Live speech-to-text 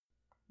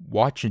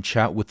Watch and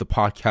chat with the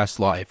podcast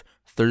live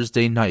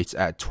Thursday nights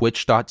at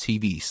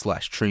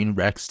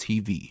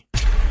twitch.tv/trainwreckstv.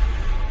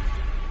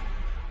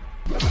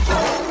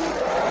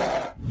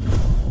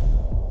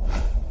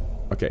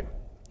 Okay,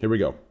 here we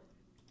go.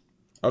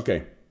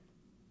 Okay.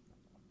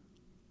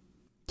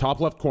 Top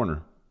left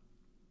corner.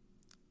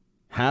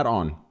 Hat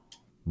on.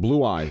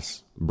 Blue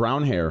eyes.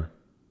 Brown hair.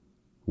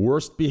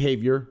 Worst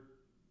behavior.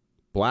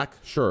 Black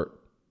shirt.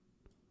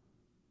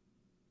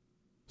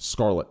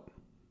 Scarlet.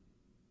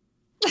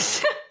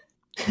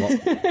 Well,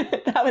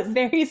 that was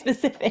very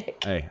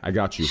specific. hey, I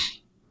got you.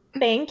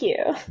 Thank you.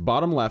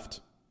 Bottom left.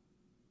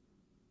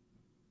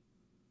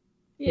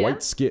 Yeah.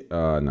 White skin.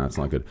 No, it's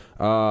not good.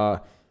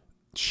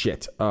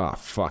 Shit.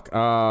 Fuck.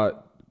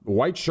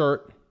 White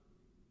shirt.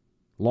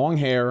 Long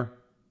hair.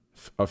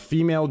 A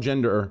female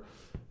gender.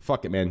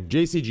 Fuck it, man.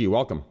 JCG,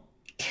 welcome.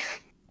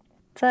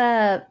 What's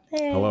up?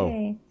 Hey.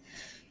 Hello.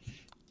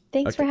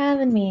 Thanks Okay. for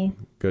having me.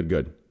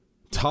 Good.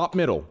 Top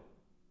middle.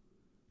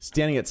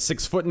 Standing at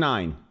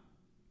 6'9".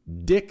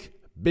 Dick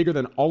bigger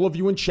than all of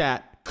you in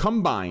chat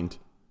combined.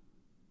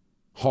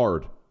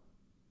 Hard.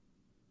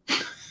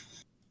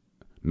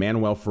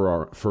 Manuel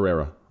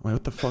Ferreira. Wait,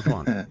 what the fuck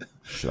on?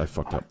 Shit, I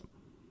fucked up.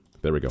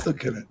 There we go.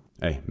 Look at it.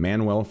 Hey,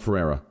 Manuel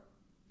Ferreira.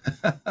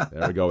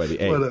 There we go, baby.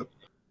 Hey, What up?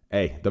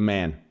 hey, the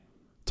man.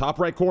 Top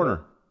right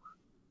corner.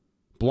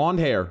 Blonde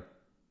hair.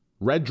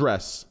 Red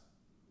dress.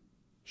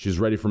 She's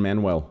ready for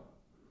Manuel.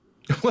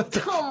 What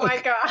the Oh my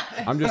god.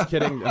 I'm just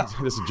kidding. This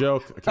is a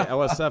joke. Okay,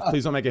 LSF,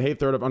 please don't make a hate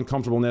third of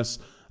uncomfortableness.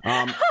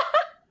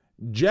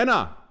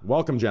 Jenna.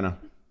 Welcome, Jenna.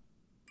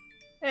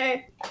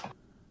 Hey.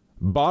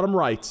 Bottom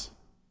right.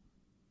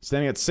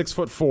 Standing at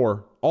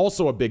 6'4".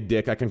 Also a big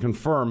dick. I can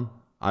confirm.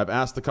 I've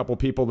asked a couple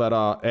people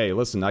that, hey,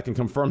 listen, I can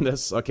confirm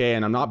this, okay,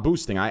 and I'm not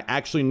boosting. I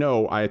actually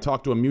know. I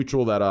talked to a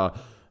mutual that, I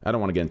don't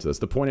want to get into this.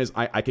 The point is,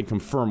 I can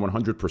confirm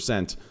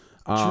 100%.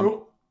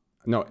 True?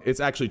 No, it's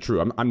actually true.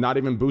 I'm not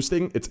even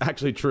boosting. It's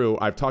actually true.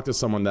 I've talked to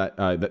someone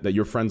that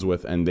you're friends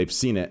with, and they've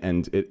seen it,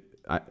 and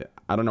I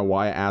don't know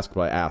why I asked,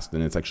 but I asked,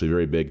 and it's actually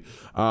very big.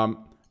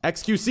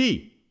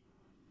 XQC.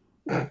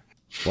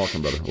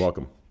 Welcome, brother.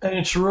 Welcome. And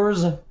it's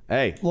yours.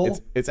 Hey, Lol.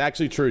 it's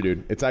actually true,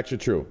 dude. It's actually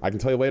true. I can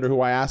tell you later who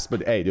I asked,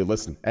 but hey, dude,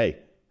 listen. Hey,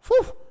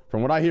 whew,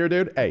 from what I hear,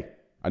 dude, hey,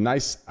 a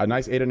nice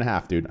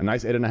 8.5, dude. A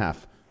nice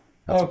 8.5.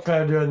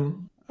 Okay,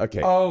 dude.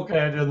 Okay.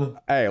 Okay, dude.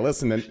 Hey,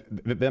 listen,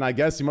 then I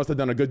guess you must have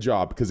done a good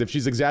job, because if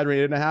she's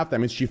exaggerating 8.5, that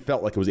means she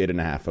felt like it was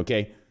 8.5,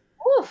 okay?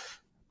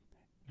 Oof.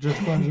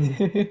 Just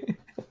question.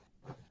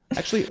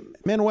 Actually,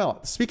 Manuel,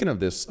 speaking of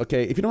this,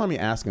 okay, if you don't mind me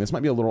asking, this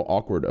might be a little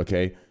awkward,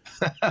 okay?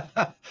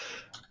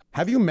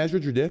 Have you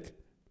measured your dick?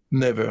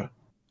 Never.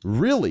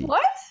 Really?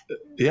 What?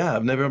 Yeah,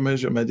 I've never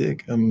measured my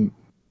dick. I'm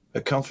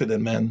a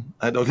confident man.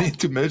 I don't need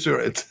to measure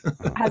it.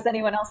 Has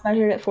anyone else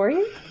measured it for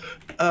you?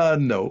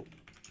 No.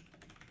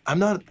 I'm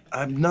not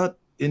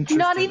interested.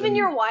 Not even in,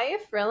 your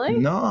wife, really?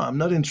 No, I'm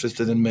not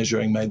interested in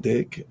measuring my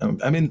dick.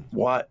 I mean,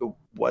 what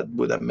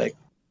would that make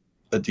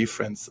a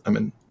difference? I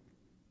mean,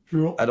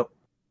 True.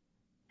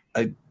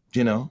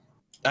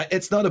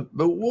 It's not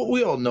but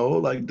we all know,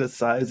 like, the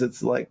size,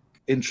 it's like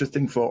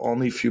interesting for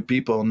only a few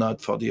people,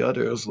 not for the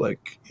others,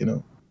 like,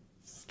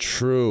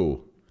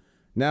 True.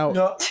 Now,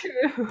 No.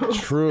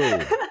 true.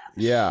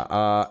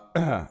 Yeah.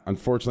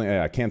 Unfortunately,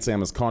 hey, I can't say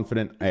I'm as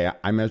confident. Hey,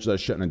 I measure that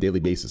shit on a daily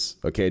basis.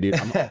 Okay, dude.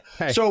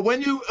 Hey. So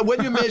when you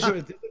measure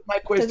it, this is my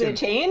Does question. it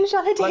change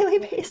on a daily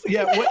basis?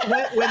 Yeah, when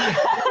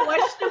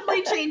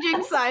Questionably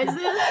changing sizes.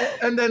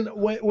 and then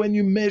when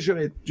you measure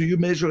it, do you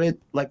measure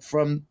it like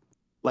from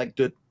like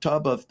the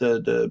top of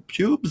the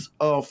pubes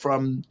or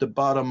from the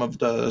bottom of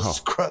the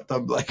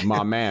scrotum? Like,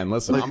 My man,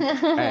 listen,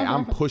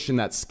 I'm pushing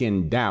that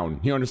skin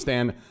down. You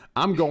understand?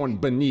 I'm going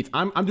beneath.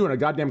 I'm doing a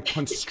goddamn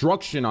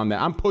construction on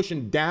that. I'm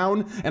pushing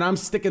down, and I'm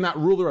sticking that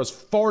ruler as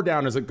far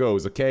down as it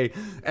goes, okay?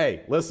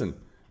 Hey, listen,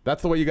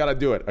 that's the way you got to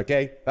do it,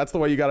 okay? That's the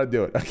way you got to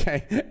do it,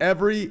 okay?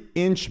 Every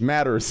inch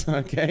matters,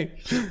 okay?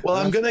 well,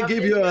 I'm gonna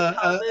give you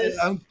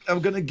I'm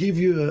gonna give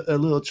you a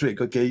little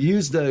trick, okay?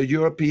 Use the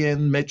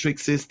European metric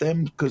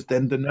system, because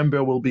then the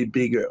number will be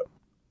bigger.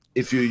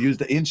 If you use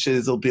the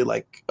inches, it'll be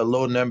like a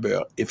low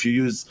number. If you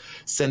use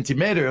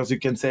centimeters, you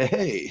can say,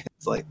 hey,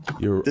 it's like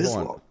this hold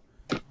on. long.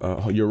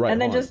 You're right. And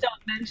then hold on. just don't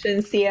mention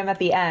CM at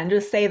the end.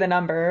 Just say the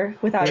number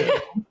without any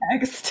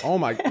context. Oh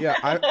my, yeah,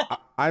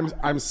 I'm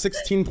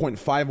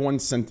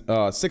 16.51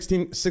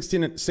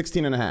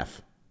 16 and a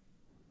half.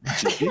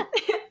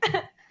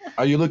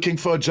 Are you looking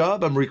for a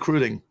job? I'm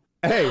recruiting.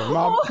 Hey,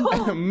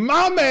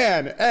 my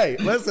man. Hey,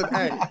 listen,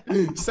 hey,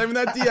 send me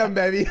that DM,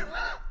 baby.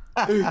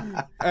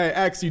 Hey,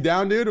 X, you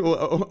down, dude?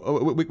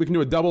 We can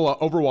do a double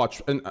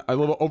Overwatch, a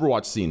little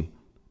Overwatch scene.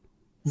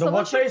 The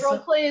Someone what should face?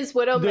 roleplay as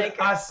Widowmaker. Dude,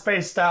 I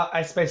spaced out.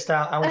 I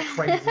went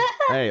crazy.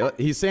 Hey,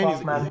 he's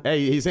saying man.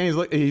 he's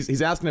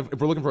asking if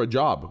we're looking for a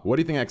job. What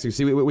do you think, X? You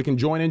see, we can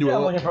join into I'm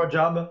a. looking for a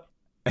job.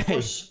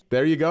 Hey,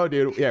 there you go,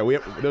 dude. Yeah,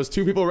 there's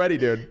 2 people ready,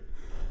 dude.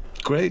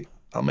 Great.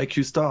 I'll make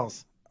you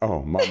stars.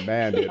 Oh my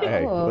man, dude.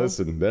 Hey,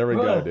 listen, there we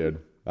go, dude.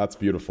 That's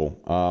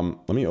beautiful.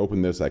 Let me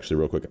open this actually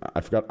real quick.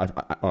 I forgot.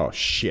 Oh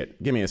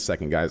shit! Give me a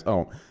second, guys.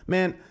 Oh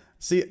man,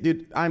 See,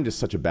 dude, I'm just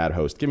such a bad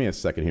host. Give me a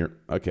second here.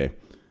 Okay.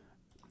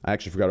 I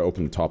actually forgot to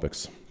open the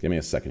topics. Give me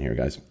a second here,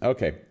 guys.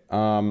 Okay.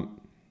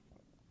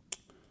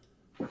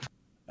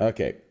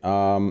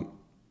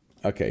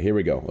 Okay, here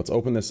we go. Let's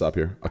open this up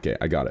here. Okay,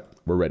 I got it.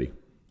 We're ready.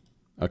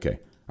 Okay.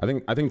 I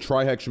think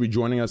Trihex should be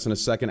joining us in a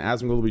second.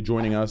 Asmund will be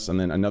joining us, and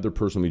then another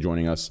person will be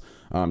joining us.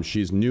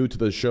 She's new to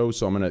the show,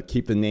 so I'm going to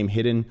keep the name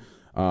hidden.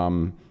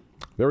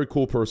 Very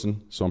cool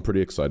person, so I'm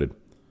pretty excited.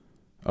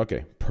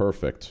 Okay,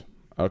 perfect.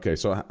 Okay,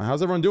 so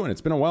how's everyone doing?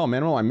 It's been a while,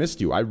 Manuel. I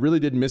missed you. I really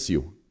did miss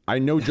you. I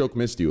no joke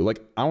missed you.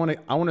 Like, I want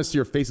to see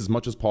your face as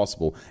much as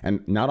possible,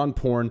 and not on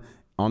porn,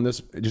 on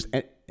this, just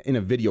in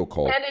a video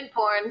call. And in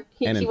porn.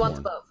 He wants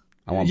both.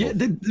 I want both.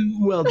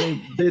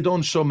 They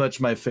don't show much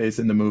my face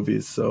in the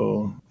movies,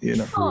 so you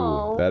know.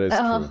 Oh. That is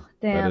true.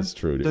 Damn. That is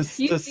true. Dude.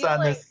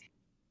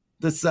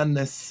 The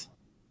sadness.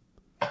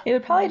 It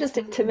would probably just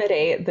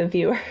intimidate the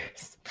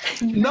viewers.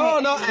 No.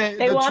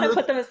 They want to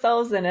put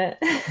themselves in it.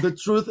 The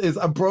truth is,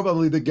 I'm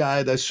probably the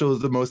guy that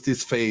shows the most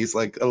his face.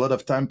 Like, a lot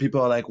of time people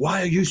are like,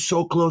 why are you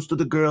so close to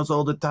the girls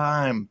all the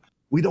time?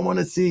 We don't want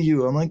to see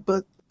you. I'm like,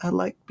 but I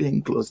like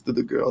being close to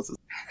the girls.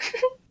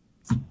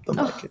 Don't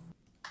like it.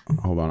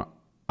 Hold on.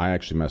 I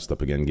actually messed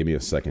up again. Give me a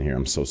second here.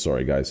 I'm so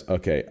sorry, guys.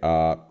 Okay.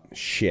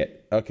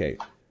 Shit. Okay.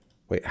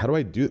 Wait, how do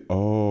I do?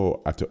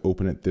 Oh, I have to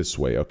open it this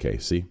way. Okay.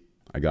 See?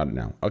 I got it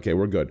now. Okay,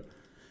 we're good.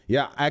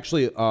 Yeah,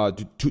 actually,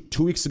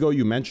 2 weeks ago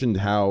you mentioned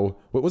how.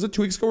 What was it?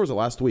 2 weeks ago, or was it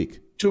last week?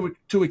 2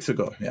 weeks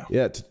ago. Yeah.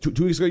 Yeah.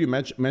 2 weeks ago you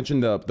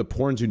mentioned the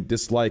porns you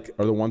dislike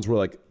are the ones where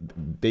like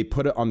they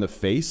put it on the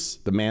face,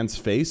 the man's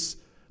face,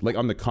 like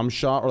on the cum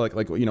shot, or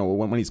like you know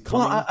when he's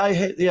coming. Well, I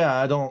hate. Yeah,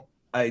 I don't.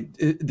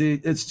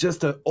 It's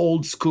just an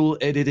old school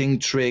editing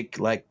trick,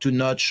 like to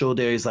not show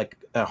there is like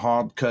a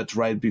hard cut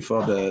right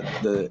before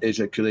the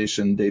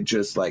ejaculation. They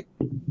just like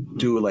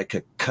do like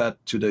a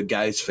cut to the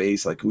guy's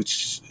face, like,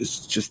 which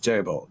is just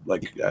terrible.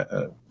 Like,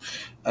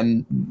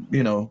 and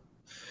you know,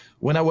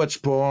 when I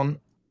watch porn,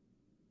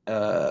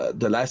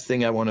 the last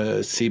thing I want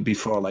to see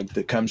before like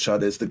the cum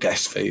shot is the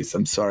guy's face.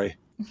 I'm sorry.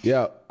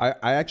 Yeah,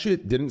 I actually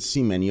didn't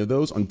see many of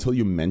those until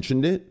you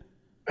mentioned it.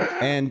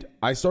 And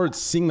I started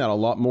seeing that a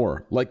lot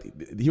more.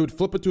 Like, he would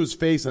flip it to his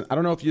face, and I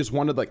don't know if you just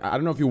wanted, like, I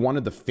don't know if you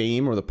wanted the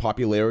fame or the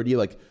popularity,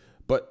 like,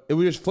 but it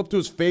would just flip to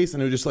his face,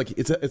 and it would just like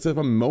it's like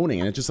a moaning,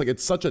 and it's just like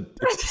it's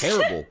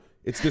terrible.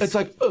 It's this.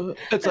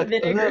 It's like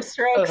vinegar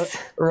strokes,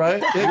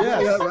 right?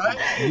 Yes. Yeah, right.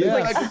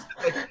 Yes.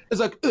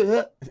 It's like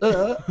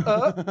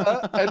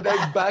and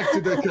then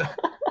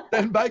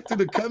back to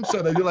the cum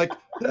shot, and you're like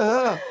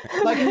the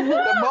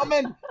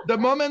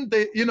moment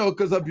they, you know,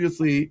 because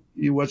obviously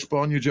you watch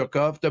porn, you jerk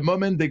off. The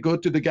moment they go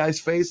to the guy's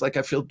face, like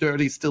I feel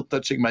dirty still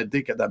touching my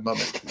dick at that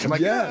moment. I'm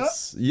like,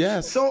 yes.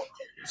 So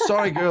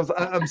sorry, girls.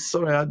 I'm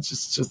sorry. I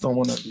just don't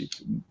want to be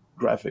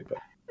graphic. But.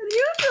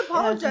 You have to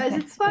apologize.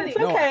 It's funny. It's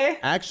okay.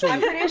 No, actually, I'm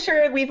pretty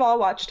sure we've all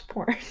watched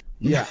porn.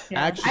 Yeah,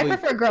 Yeah. actually, I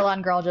prefer girl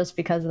on girl just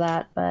because of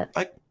that, but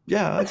I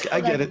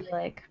get it.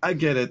 Like, I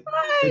get it.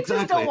 I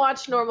just don't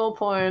watch normal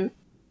porn.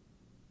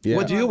 yeah.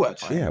 What do you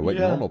watch? Yeah, what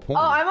Yeah. normal porn?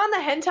 Oh, I'm on the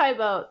hentai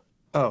boat.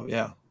 Oh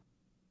yeah,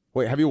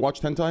 Wait, have you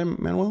watched hentai,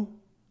 Manuel?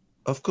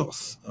 of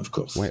course.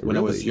 Wait, When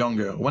I was really?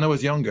 younger,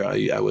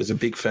 I was a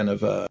big fan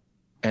of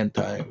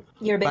hentai.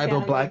 You're a big Bible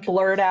fan Black. of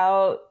blurred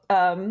out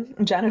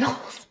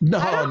genitals. No,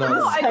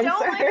 No, I don't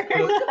like Censored.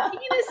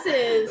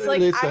 penises. Like,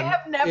 Listen, I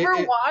have never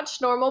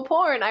watched normal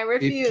porn. I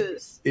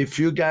refuse. If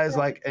you guys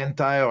like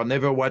hentai or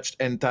never watched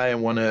hentai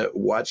and want to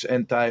watch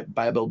hentai,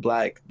 Bible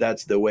Black,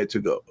 that's the way to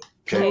go.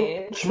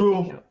 Okay.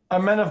 True.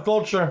 I'm man of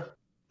culture.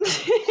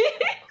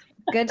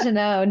 good to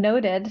know.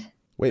 Noted.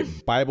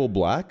 Wait, Bible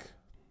Black?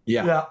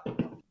 Yeah.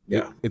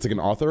 Yeah. It's like an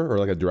author or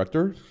like a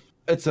director?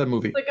 It's a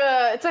movie.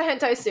 It's a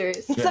hentai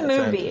series. It's Yeah, a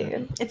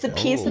movie. It's a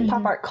piece of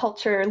pop art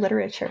culture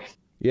literature.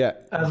 Yeah.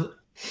 Has,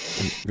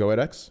 Go ahead,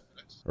 X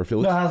or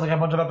Felix. no, it has like a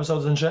bunch of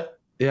episodes and shit.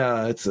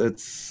 Yeah,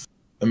 it's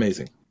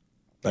amazing.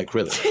 Like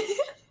really.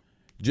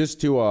 Just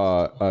to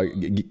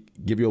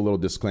give you a little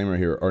disclaimer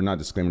here, or not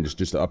disclaimer,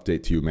 just to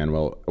update to you,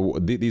 Manuel.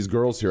 These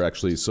girls here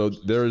actually. So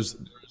there's.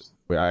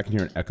 Wait, I can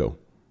hear an echo.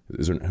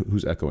 Is there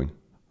who's echoing?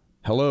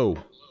 Hello.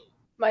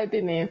 Might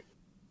be me.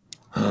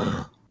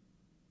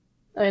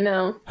 I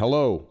know.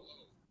 Hello.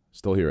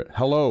 Still hear it.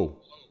 Hello.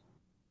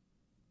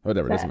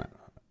 Whatever. It doesn't matter.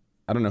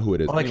 I don't know who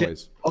it is.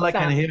 Anyways. All I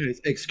can hear is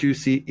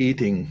XQC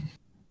eating.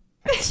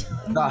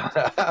 Nah,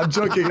 I'm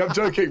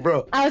joking,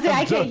 bro. I was like,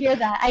 I can't hear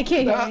that. I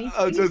can't hear me.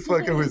 I'm just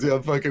fucking with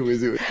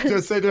you.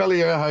 Just said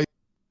earlier how.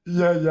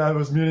 Yeah, I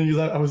was muting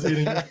you. I was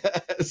eating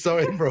it.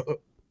 Sorry, bro.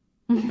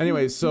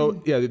 Anyways,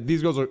 so yeah,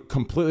 these girls are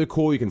completely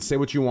cool. You can say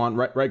what you want,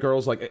 right,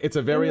 girls? Like it's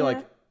a very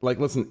like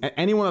listen,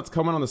 anyone that's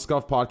coming on the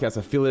Scuff podcast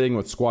affiliating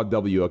with Squad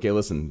W, okay,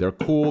 listen, they're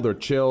cool, they're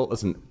chill.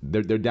 Listen,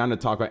 they're down to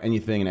talk about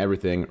anything and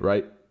everything,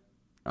 right?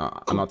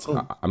 I'm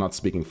not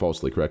speaking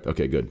falsely, correct?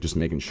 Okay, good. Just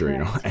making sure, you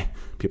know,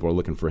 people are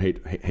looking for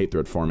hate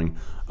thread farming.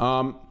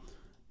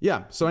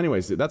 Yeah. So,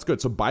 anyways, that's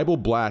good. So, Bible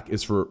Black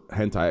is for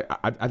hentai.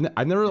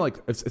 I've never like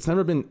it's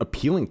never been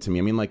appealing to me.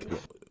 I mean, like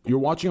you're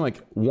watching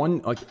like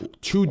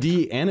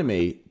 2D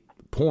anime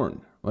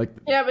porn, like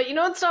Yeah, but you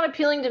know what's not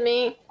appealing to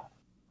me?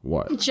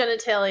 What?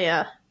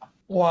 Genitalia.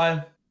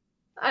 Why?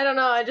 I don't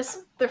know.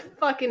 They're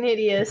fucking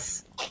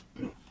hideous.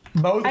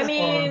 Both. I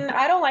mean,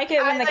 I don't like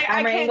it when the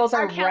camera angles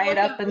are right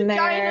up in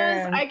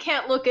there. I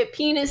can't look at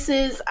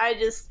penises.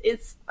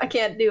 I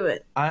can't do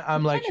it.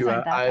 I'm like you.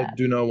 aren't that I bad.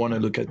 do not want to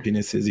look at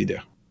penises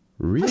either.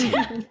 Really?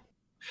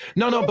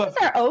 No, but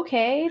They're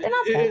okay. They're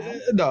not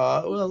bad.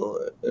 no.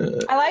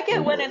 Well, I like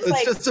it when it's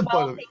like just a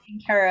well bottom. taken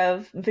care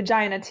of.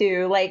 Vagina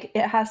too. Like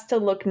it has to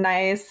look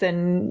nice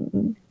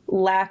and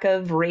lack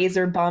of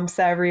razor bumps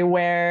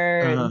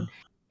everywhere. And,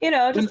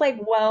 just like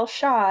well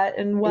shot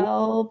and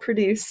well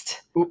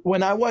produced.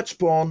 When I watch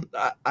porn,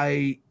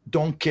 I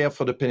don't care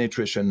for the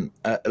penetration.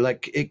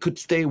 Like it could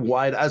stay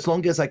wide as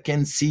long as I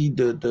can see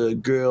the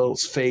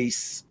girl's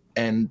face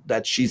and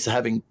that she's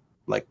having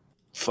like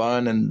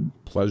fun and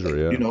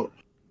Pleasure, yeah.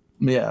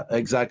 Yeah,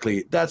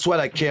 exactly. That's what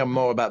I care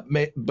more about.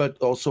 But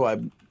also,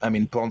 I'm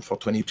in porn for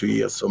 22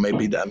 years, so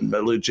maybe I'm a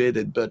little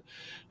jaded. But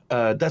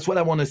that's what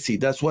I want to see.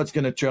 That's what's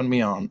going to turn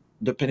me on.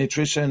 The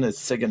penetration is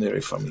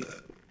secondary for me.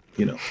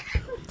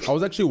 I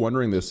was actually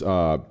wondering this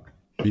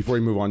before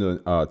we move on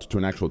to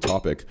an actual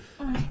topic.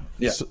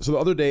 Yeah. So the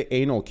other day,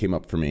 anal came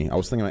up for me. I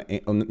was thinking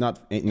about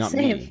not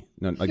Same. me,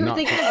 no, like not.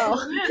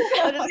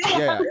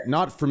 Yeah,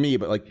 not for me,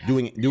 but like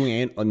doing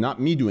anal, not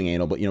me doing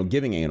anal, but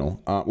giving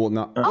anal. Well,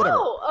 not whatever.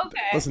 Oh,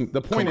 okay. Listen,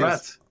 the point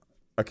Congrats. is.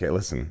 Okay,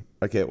 listen.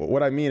 Okay,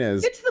 what I mean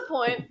is. Get to the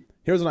point.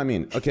 Here's what I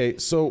mean. Okay,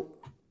 so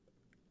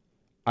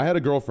I had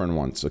a girlfriend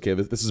once. Okay,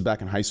 this is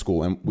back in high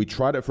school, and we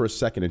tried it for a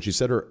second, and she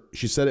said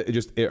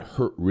it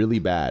hurt really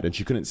bad, and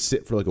she couldn't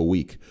sit for like a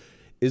week.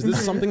 Is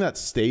this something that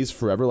stays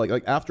forever?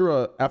 Like after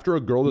a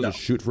girl does a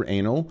shoot for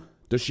anal,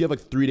 does she have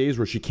like 3 days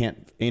where she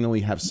can't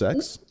anally have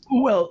sex?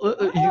 Well,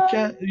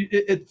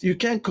 you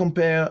can't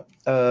compare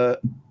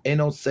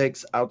anal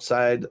sex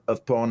outside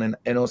of porn and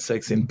anal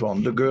sex in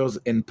porn. The girls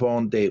in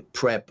porn, they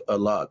prep a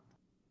lot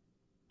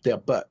their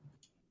butt.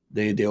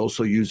 They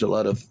also use a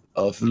lot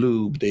of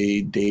lube.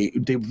 They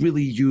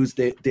really use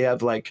they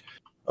have like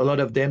a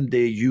lot of them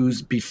they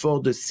use before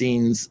the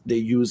scenes. They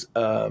use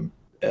an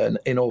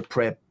anal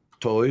prep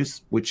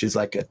toys, which is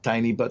like a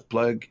tiny butt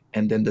plug,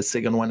 and then the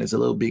second one is a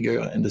little bigger,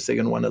 and the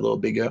second one a little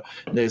bigger.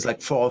 There's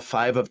like 4 or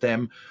 5 of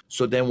them.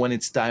 So then when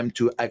it's time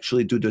to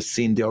actually do the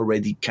scene, they're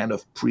already kind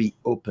of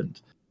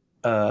pre-opened.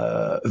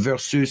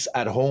 Versus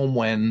at home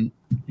when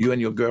you and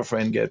your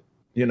girlfriend get,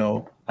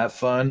 have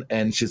fun,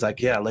 and she's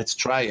like, yeah, let's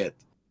try it.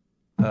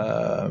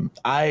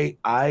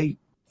 I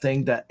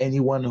think that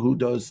anyone who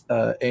does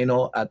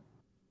anal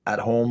at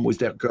home with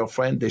their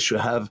girlfriend, they should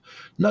have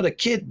not a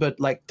kid, but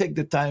like take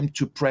the time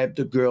to prep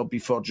the girl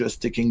before just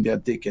sticking their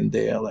dick in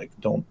there. Like,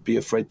 don't be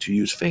afraid to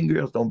use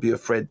fingers. Don't be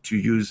afraid to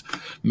use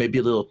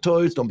maybe little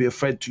toys. Don't be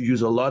afraid to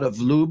use a lot of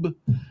lube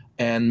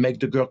and make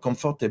the girl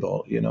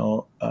comfortable,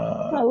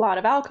 A lot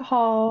of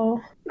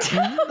alcohol.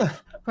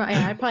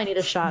 I probably need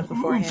a shot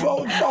beforehand.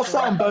 For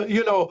some, but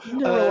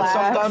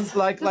sometimes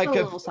like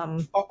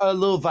a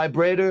little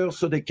vibrator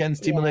so they can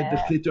stimulate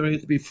the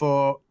clitoris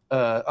before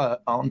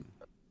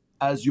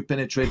as you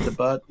penetrate the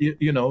butt.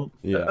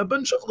 A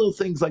bunch of little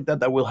things like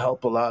that will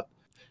help a lot,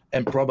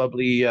 and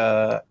probably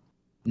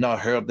not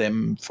hurt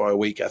them for a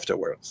week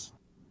afterwards.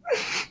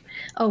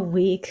 A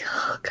week?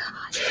 Oh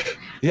God.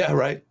 Yeah,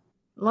 right.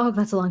 Oh,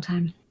 that's a long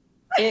time.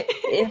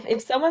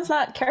 If someone's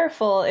not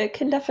careful, it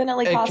can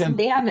definitely cause some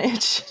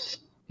damage.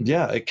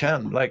 Yeah, it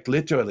can. Like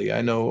literally,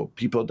 I know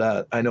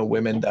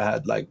women that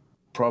had like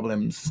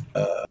problems,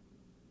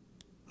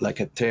 like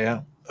a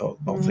tear or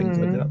things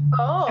like that.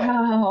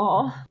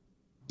 Oh.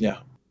 Yeah.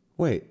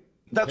 Wait.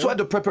 That's why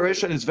the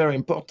preparation is very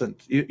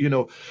important.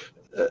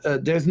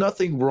 There's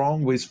nothing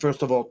wrong with,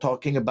 first of all,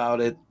 talking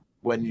about it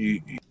when you're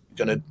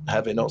gonna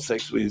have anal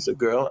sex with a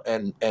girl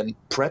and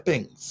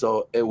prepping,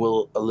 so it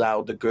will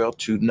allow the girl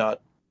to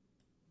not,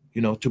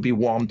 to be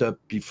warmed up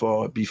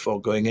before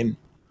going in.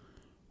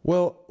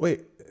 Well,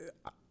 wait.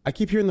 I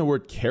keep hearing the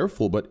word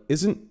careful, but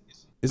isn't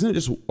it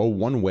just a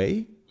one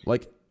way?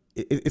 Like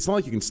it's not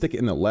like you can stick it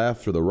in the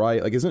left or the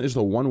right. Like, isn't it just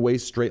a one-way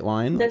straight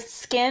line? The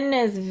skin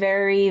is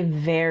very,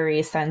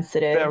 very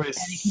sensitive. Very and it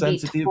can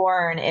sensitive. be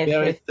torn if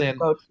you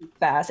go too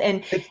fast.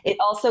 And it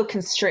also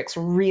constricts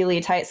really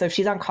tight. So if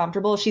she's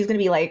uncomfortable, she's going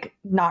to be like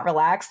not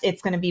relaxed.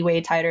 It's going to be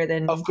way tighter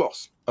than. Of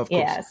course.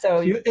 Yeah.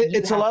 So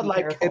it's a lot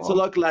like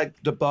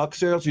the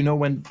boxers.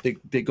 When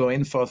they go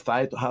in for a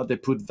fight, how they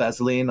put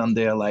Vaseline on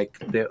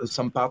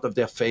some part of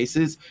their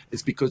faces.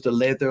 It's because the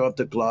leather of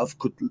the glove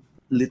could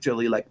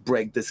literally like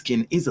break the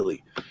skin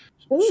easily.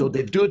 Ooh. So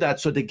they do that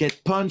so they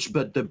get punched,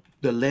 but the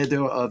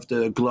leather of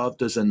the glove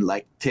doesn't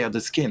like tear the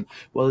skin.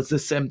 Well, it's the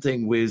same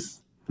thing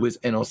with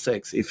anal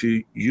sex. If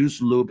you use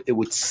lube, it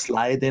would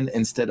slide in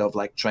instead of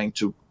like trying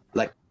to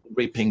like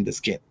ripping the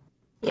skin.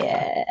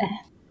 Yeah.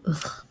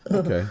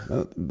 Okay,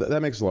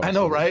 that makes a lot of sense. I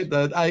know, right?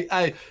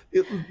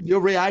 Your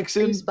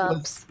reaction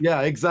was, yeah,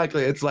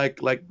 exactly. It's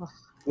like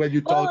when you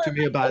talk to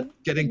me about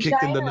getting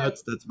kicked in the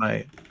nuts, that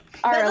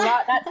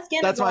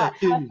skin is a lot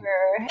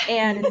tougher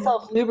and it's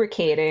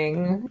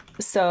self-lubricating,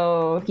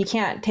 so you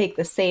can't take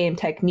the same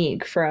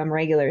technique from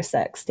regular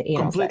sex to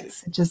anal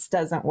sex. It just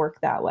doesn't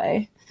work that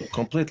way.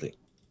 Completely.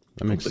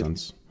 That makes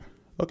sense.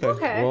 Okay.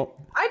 Okay. Well,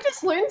 I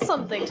just learned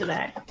something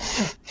today.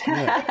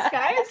 Thanks,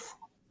 guys.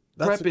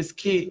 Prep is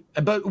key,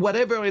 but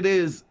whatever it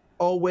is,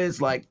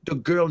 always like the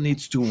girl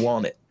needs to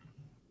want it.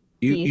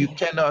 You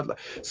cannot.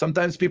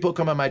 Sometimes people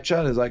come on my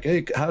chat is like,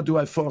 hey, how do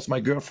I force my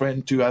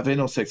girlfriend to have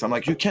anal sex? I'm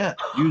like, you can't.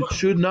 You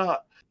should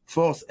not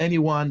force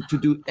anyone to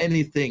do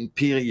anything.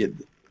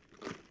 Period.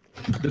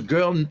 The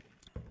girl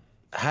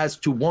has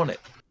to want it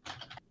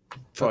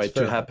for That's it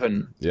fair. to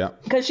happen. yeah.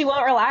 Because she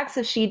won't relax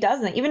if she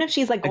doesn't. Even if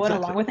she's like going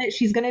Exactly. along with it,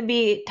 she's going to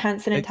be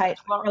tense and tight.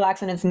 She won't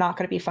relax, and it's not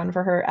going to be fun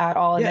for her at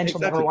all. And Yeah, then she'll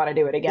never exactly. want to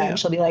do it again. Yeah.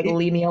 She'll be like,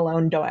 "Leave me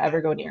alone! Don't ever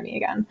go near me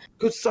again."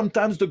 Because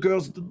sometimes the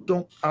girls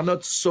are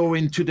not so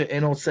into the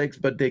anal sex,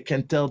 but they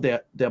can tell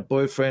their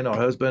boyfriend or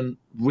husband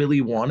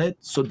really want it,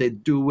 so they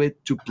do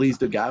it to please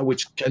the guy,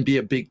 which can be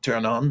a big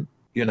turn on,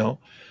 you know.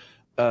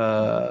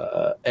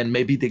 And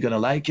maybe they're gonna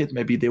like it,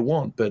 maybe they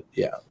won't, but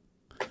yeah,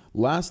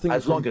 Last thing.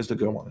 as long as the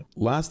girl wants it.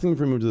 Last thing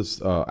before we move to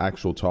this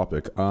actual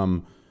topic,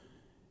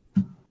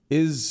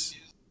 is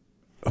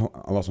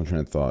I lost my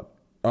train of thought.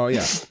 Oh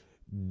yeah,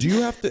 do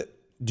you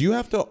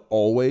have to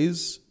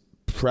always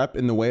prep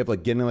in the way of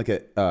like getting like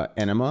a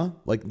enema?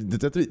 Like does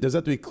that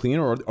have to be clean,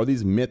 or are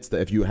these myths that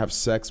if you have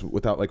sex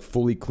without like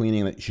fully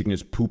cleaning, that she can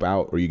just poop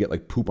out, or you get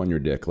like poop on your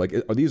dick? Like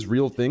are these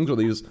real things, or are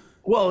these?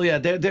 Well, yeah,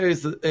 there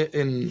is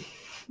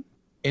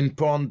in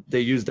porn they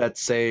use that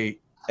say,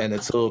 and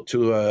it's a little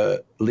too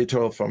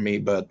literal for me,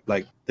 but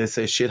like they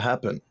say shit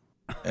happen,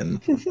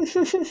 and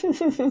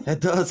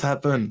it does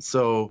happen.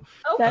 So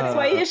That's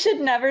why you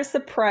should never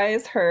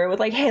surprise her with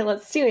like, "Hey,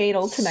 let's do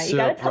anal tonight." You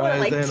gotta tell her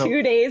Surprise like anal.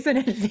 2 days in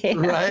advance.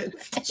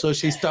 right, so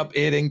she stopped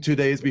eating 2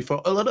 days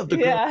before. A lot of the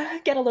girls, Yeah,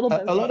 get a little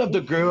bit. a lot of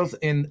the girls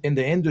in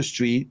the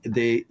industry,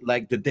 they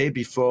like the day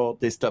before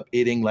they stop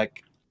eating,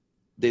 like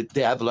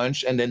they have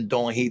lunch and then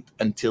don't eat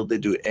until they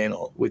do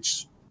anal,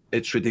 which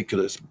it's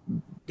ridiculous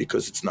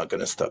because it's not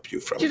gonna stop you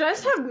from. Dude, I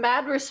just have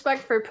mad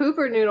respect for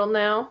Pooper Noodle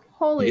now.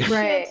 Holy shit.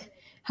 Right.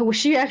 Well,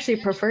 she actually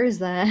prefers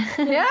that.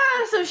 Yeah,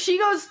 so she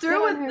goes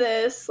through with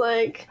this.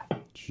 Like,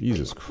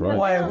 Jesus Christ!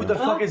 Why? Who the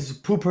fuck is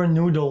Pooper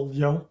Noodle,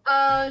 yo?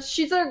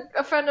 she's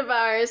a friend of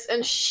ours,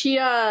 and she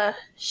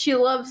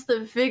loves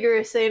the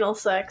vigorous anal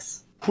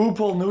sex.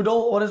 Poople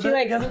Noodle? What is She that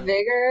likes again?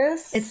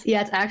 vigorous. It's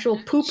actual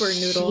pooper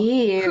noodle.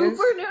 Jeez.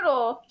 Pooper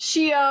Noodle.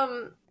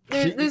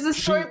 There's a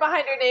story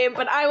behind her name,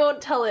 but I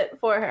won't tell it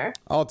for her.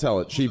 I'll tell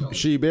it.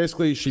 She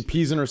basically she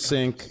pees in her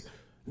sink,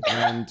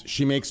 and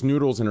she makes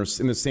noodles in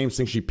the same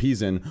sink she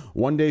pees in.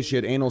 One day she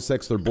had anal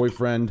sex with her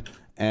boyfriend,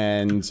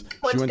 and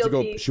she went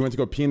to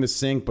go pee in the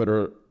sink, but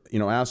her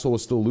asshole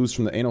was still loose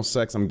from the anal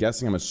sex. I'm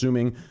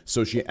assuming.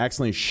 So she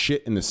accidentally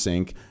shit in the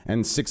sink,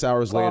 and 6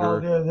 hours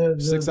later,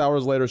 6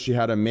 hours later, she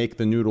had to make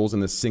the noodles in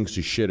the sink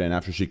she shit in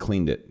after she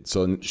cleaned it.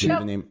 So she made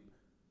the name.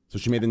 So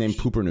she made the name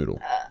Pooper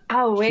Noodle.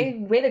 Oh, way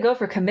to go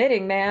for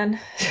committing, man.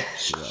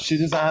 She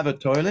doesn't have a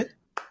toilet.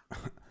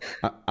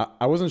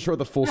 I wasn't sure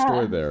the full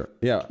story there.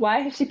 Yeah. Why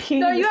is she peeing?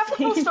 No, in you the have the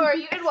full sink?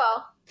 story. You did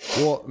well.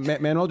 Well,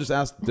 Manuel just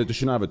asked, does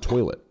she not have a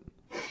toilet?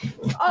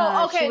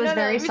 Oh, okay. she was No.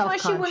 very The reason why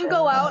she wouldn't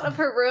go out of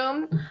her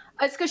room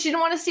is because she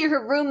didn't want to see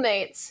her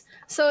roommates.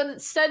 So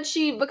instead,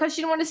 because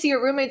she didn't want to see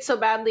her roommates so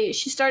badly,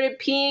 she started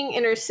peeing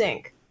in her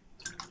sink.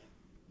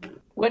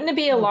 Wouldn't it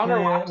be a longer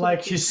Okay, walk?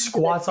 like she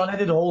squats on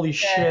it. Holy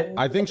shit!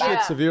 I think she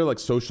had severe like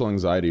social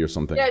anxiety or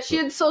something. Yeah, she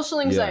had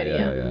social anxiety.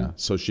 Yeah.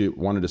 So she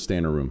wanted to stay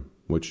in her room,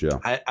 which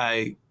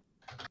I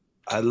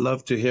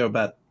love to hear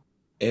about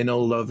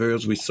anal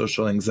lovers with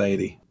social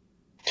anxiety.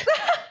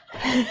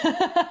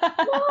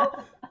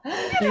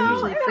 They're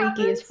usually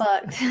freaky as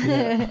fuck.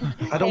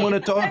 I don't want to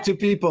talk to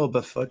people,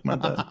 but fuck my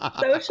dad.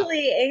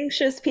 Socially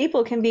anxious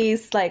people can be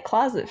like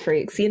closet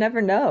freaks. You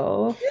never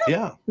know.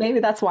 Yeah. Maybe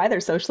that's why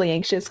they're socially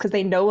anxious, because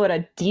they know what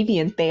a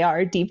deviant they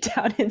are deep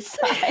down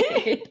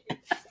inside.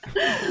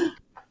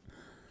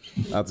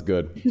 That's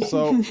good.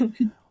 So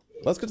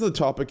let's get to the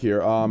topic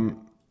here. I think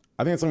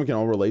it's something we can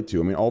all relate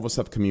to. I mean, all of us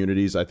have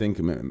communities. I think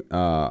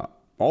all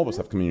of us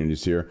have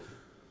communities here.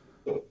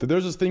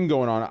 There's this thing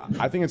going on.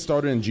 I think it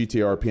started in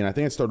GTRP, and I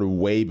think it started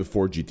way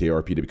before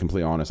GTRP, to be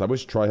completely honest. I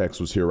wish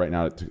Trihex was here right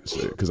now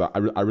because I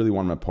really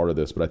want him a part of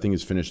this, but I think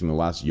he's finishing the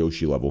last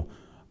Yoshi level.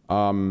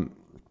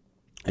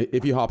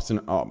 If he hops in,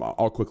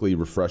 I'll quickly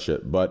refresh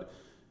it. But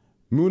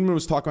Moon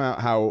was talking about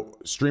how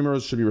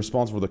streamers should be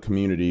responsible for the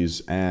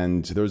communities,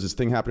 and there was this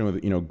thing happening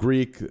with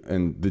Greek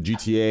and the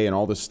GTA and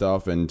all this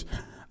stuff. And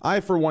I,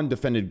 for one,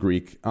 defended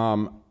Greek.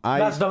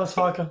 That's dumb as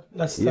fuck.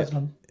 That's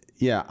dumb.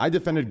 Yeah, I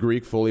defended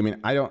Greek fully. I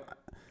mean, I don't.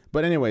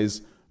 But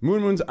anyways,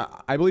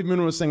 I believe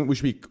Moon was saying we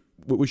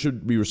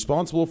should be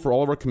responsible for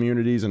all of our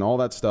communities and all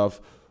that stuff.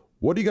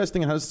 What do you guys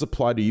think? How does this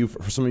apply to you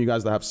for some of you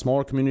guys that have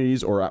smaller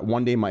communities or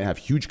one day might have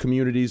huge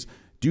communities?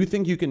 Do you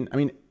think you can? I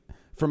mean,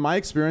 from my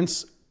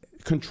experience,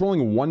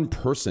 controlling one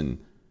person,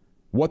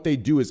 what they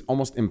do is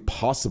almost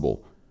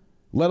impossible.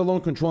 Let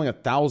alone controlling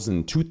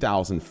 1,000,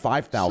 2,000,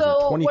 5,000,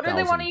 So 20,000. what are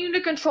they wanting you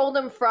to control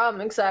them from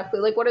exactly?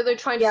 Like, what are they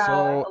trying to?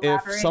 So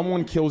if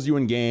someone kills you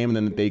in game, and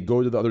then they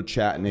go to the other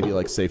chat and maybe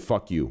like say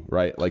 "fuck you,"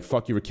 right? Like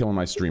 "fuck you for killing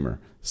my streamer,"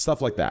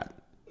 stuff like that.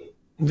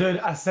 Dude,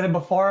 I said it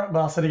before, but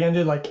I'll say it again,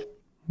 dude. Like,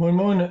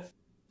 Moon,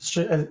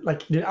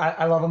 like dude,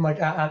 I love him.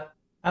 Like I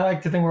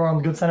like to think we're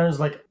on good centers.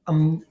 Like I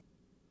mean,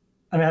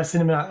 I've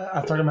seen him.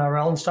 I've talked to him at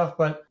RL and stuff,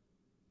 but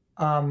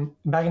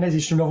back in the days, he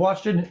streamed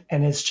Overwatch, dude,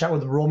 and his chat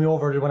would roll me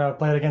over when I would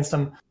play it against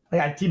him.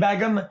 Like I'd teabag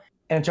him,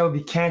 and the chat would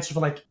be canceled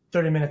for like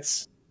 30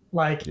 minutes.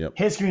 Like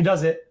his community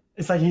does it.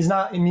 It's like he's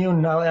not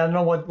immune. I don't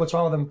know what's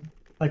wrong with him.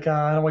 Like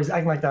I don't know why he's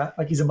acting like that.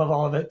 Like he's above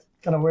all of it.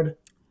 Kind of weird.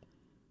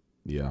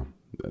 Yeah,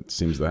 that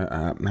seems that.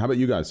 How about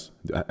you guys?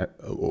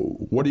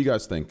 What do you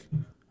guys think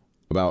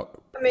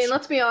about? I mean,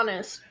 let's be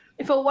honest.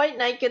 If a white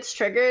knight gets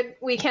triggered,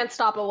 we can't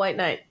stop a white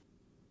knight.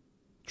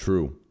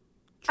 True.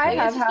 I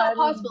have It's just had not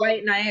possible.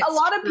 white knights. A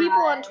lot of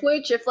people on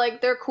Twitch, if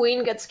like their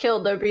queen gets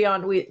killed, they're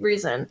beyond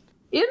reason.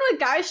 Even with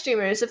guy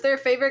streamers, if their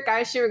favorite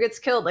guy streamer gets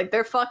killed, like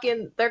they're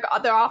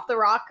off the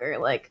rocker.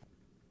 Like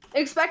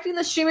expecting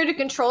the streamer to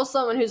control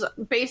someone who's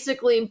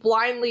basically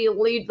blindly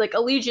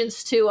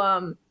allegiance to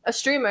a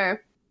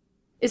streamer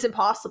is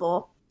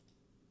impossible.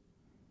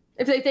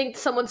 If they think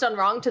someone's done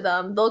wrong to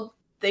them,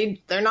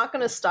 they're not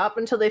going to stop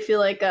until they feel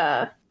like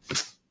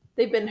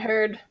they've been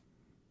heard.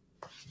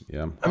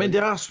 Yeah. I mean,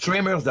 there are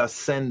streamers that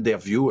send their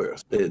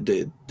viewers.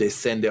 They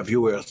send their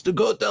viewers to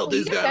go tell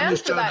this guy on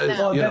this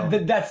channel.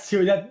 That's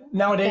too. That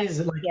nowadays,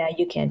 like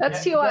you can.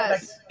 That's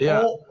TOS.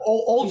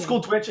 Old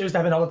school Twitch used to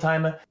have it all the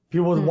time.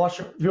 People would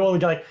watch. People would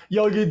be like,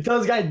 "Yo, you tell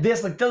this guy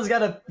this, like tell this guy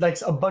to like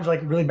a bunch of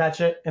like really bad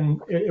shit,"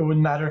 and it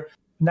wouldn't matter.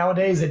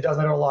 Nowadays, it does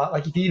matter a lot.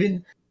 Like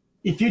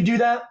if you do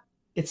that,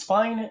 it's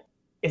fine.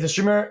 If the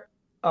streamer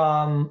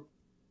on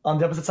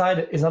the opposite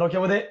side is not okay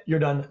with it, you're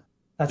done.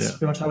 That's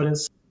pretty much how it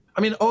is. I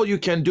mean, all you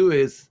can do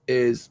is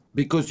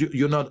because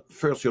you're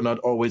not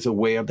always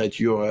aware that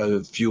your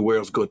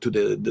viewers go to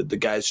the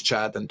guy's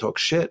chat and talk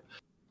shit.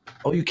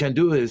 All you can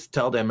do is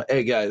tell them,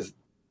 hey guys,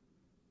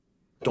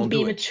 don't do it.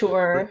 Be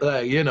mature.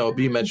 Be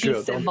mature.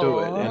 Be don't do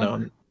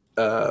it.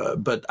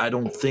 But I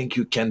don't think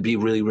you can be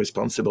really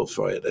responsible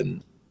for it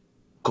and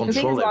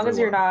control I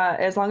think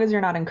as long as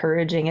you're not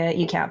encouraging it,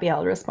 you can't be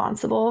held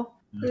responsible.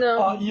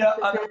 No. Dude,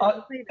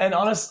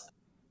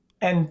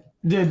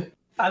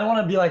 I don't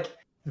want to be like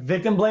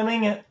victim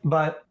blaming,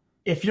 but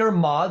if your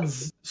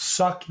mods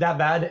suck that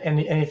bad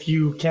and if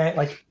you can't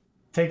like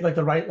take like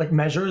the right like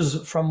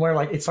measures from where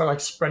like it started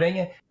like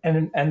spreading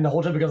and the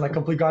whole trip becomes like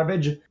complete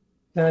garbage,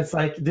 then it's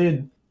like,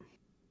 dude,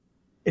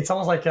 it's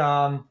almost like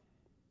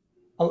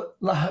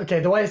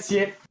okay, the way I see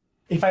it,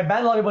 if I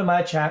ban a lot of people in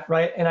my chat,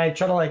 right, and I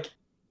try to like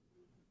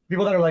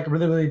people that are like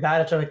really really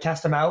bad, I try to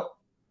cast them out.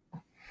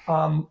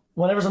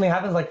 Whenever something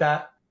happens like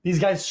that, these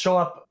guys show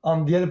up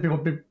on the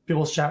other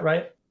people's chat,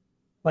 right?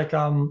 Like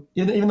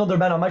even though they're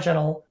banned on my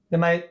channel, they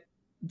might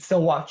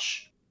still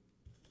watch.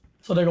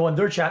 So they go in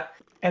their chat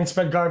and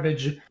spread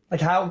garbage. Like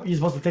how are you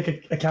supposed to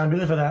take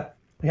accountability for that?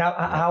 Like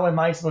how am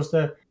I supposed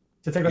to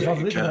take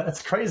responsibility for that?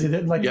 That's crazy,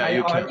 dude. Like I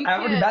already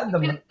banned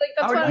them. Like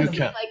that's what I'm saying.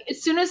 Like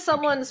as soon as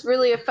someone's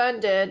really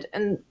offended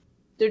and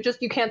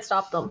you can't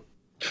stop them.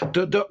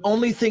 The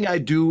only thing I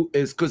do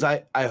is because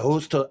I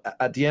host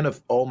at the end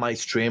of all my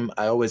stream,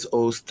 I always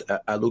host.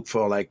 I look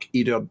for like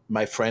either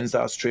my friends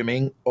that are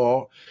streaming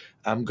or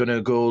I'm going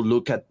to go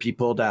look at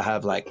people that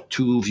have like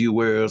 2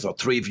 viewers or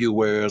 3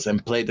 viewers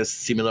and play the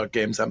similar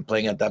games I'm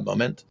playing at that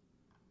moment.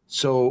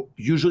 So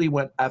usually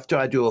after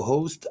I do a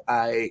host,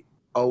 I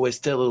always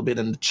stay a little bit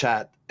in the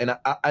chat. And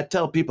I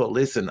tell people,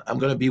 listen, I'm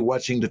going to be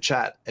watching the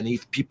chat. And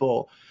if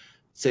people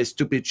say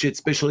stupid shit,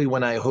 especially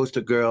when I host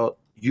a girl,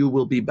 you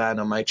will be banned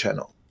on my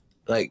channel.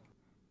 Like,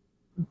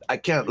 I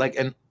can't, like,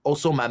 and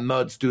also my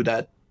mods do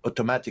that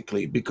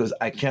automatically because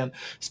I can't,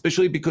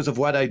 especially because of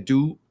what I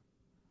do.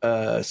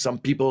 Some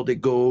people, they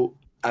go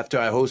after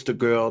I host a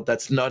girl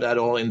that's not at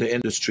all in the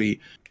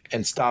industry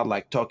and start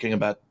like talking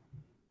about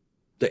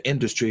the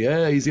industry.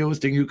 Hey, is he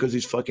hosting you because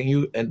he's fucking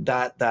you? And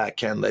that I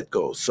can't let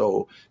go.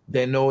 So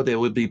they know they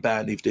will be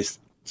banned if they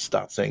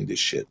start saying this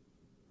shit.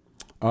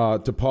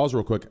 To pause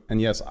real quick,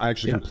 and yes, I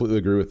actually completely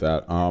agree with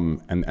that.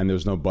 And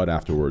there's no but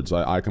afterwards.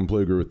 I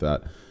completely agree with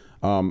that.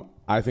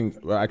 I think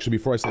actually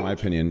before I say my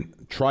opinion,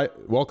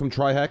 welcome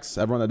Trihex.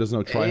 Everyone that doesn't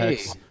know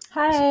Trihex. Hey.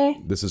 Hi.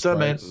 This is What's up,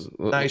 man?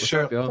 Trihex. Nice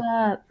shirt.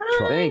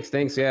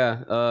 Thanks,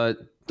 yeah.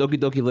 Doki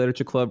Doki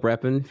Literature Club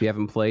repping. If you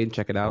haven't played,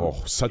 check it out. Oh,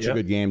 such a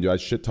good game, dude. I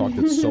shit talked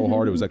it so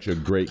hard. It was actually a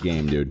great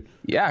game, dude.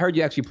 Yeah, I heard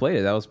you actually played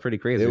it. That was pretty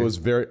crazy. It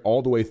was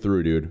all the way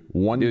through, dude.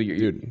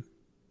 Dude.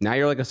 Now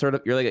you're like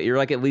you're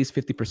like at least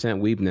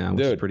 50% weeb now,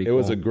 which is pretty cool. It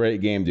was a great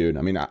game, dude.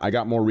 I mean, I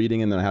got more reading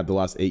in than I had the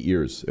last 8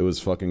 years. It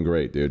was fucking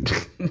great, dude.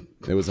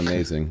 It was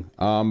amazing.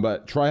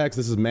 But Trihex,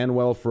 this is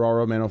Manuel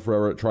Ferraro at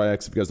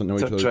Trihex. If you guys don't know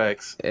each other,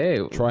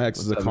 Trihex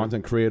is a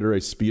content creator, a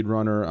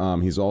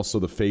speedrunner. He's also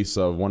the face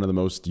of one of the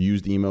most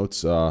used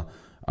emotes,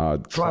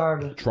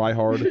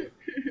 Tryhard.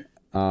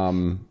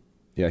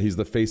 Yeah, he's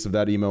the face of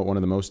that emote, one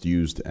of the most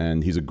used,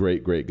 and he's a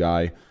great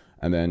guy.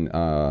 And then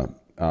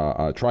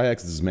Trihex,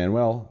 this is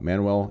Manuel.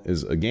 Manuel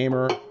is a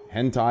gamer,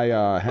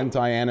 hentai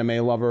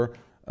anime lover,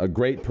 a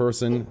great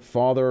person,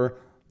 father,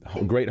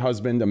 great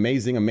husband,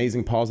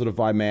 amazing positive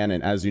vibe man.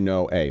 And as you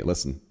know,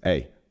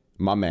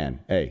 my man,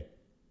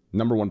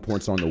 #1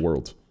 porn star in the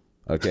world.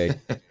 Okay,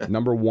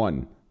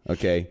 #1.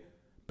 Okay,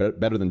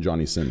 better than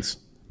Johnny Sins,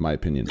 my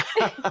opinion.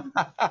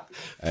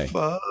 Hey.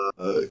 Fuck.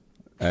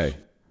 Hey.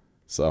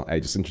 So, hey,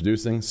 just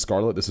introducing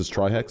Scarlet. This is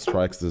Trihex.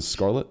 Trihex, this is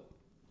Scarlet.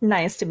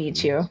 Nice to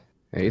meet you.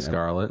 Hey,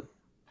 Scarlet.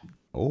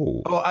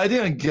 Oh. Oh, I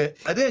didn't get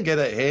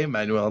a hey,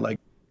 Manuel. Like,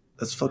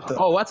 that's fucked up.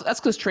 Oh, that's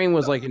because Train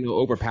was like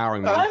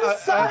overpowering me.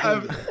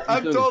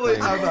 I'm totally.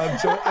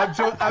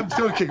 I'm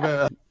joking,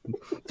 man.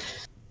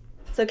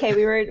 It's okay.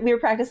 We were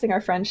practicing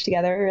our French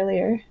together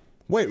earlier.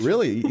 Wait,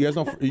 really? You guys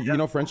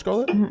know French,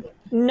 Scarlet?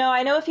 No,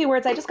 I know a few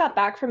words. I just got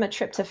back from a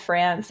trip to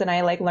France and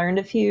I like learned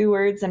a few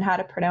words and how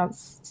to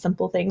pronounce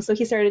simple things. So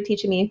he started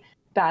teaching me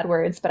bad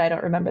words, but I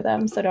don't remember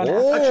them. So don't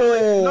ask.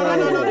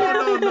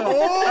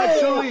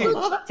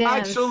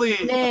 Actually,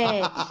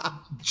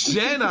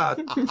 Jenna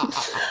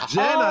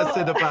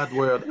said a bad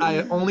word.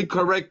 I only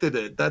corrected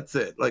it. That's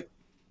it. Like,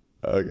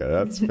 Okay,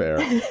 that's fair.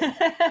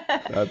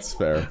 That's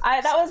fair.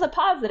 That was a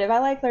positive. I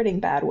like learning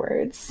bad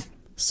words.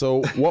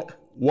 So what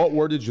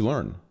word did you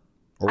learn?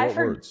 Or what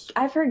words?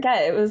 I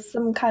forget. It was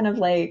some kind of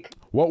like.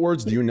 What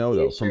words do you know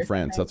though from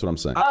France? That's what I'm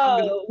saying.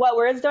 Oh, what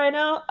words do I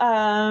know?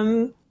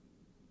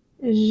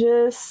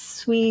 Je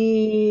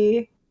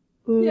suis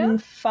une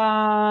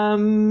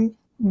femme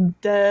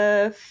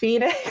de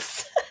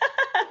Phoenix.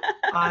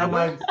 I don't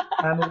know.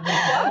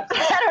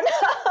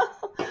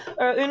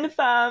 Or une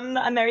femme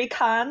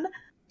américaine.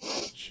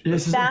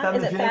 Is it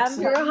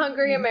femme? You're a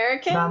hungry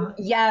American?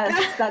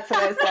 Yes, that's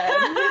what I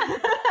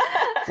said.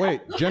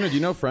 Wait, Jenna, do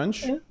you know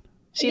French?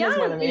 She knows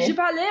more than me. Je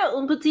parlais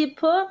un petit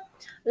peu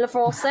le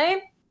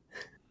français.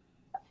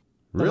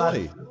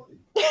 Really?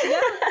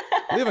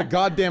 We have a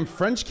goddamn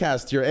French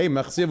cast here. Hey,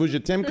 merci à vous, je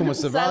t'aime, comment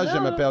ça va? Je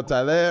m'appelle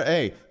Tyler.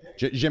 Hey,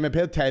 je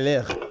m'appelle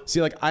Tyler.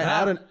 See, like, I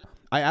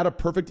add a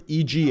perfect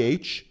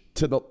EGH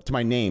to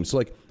my name. So,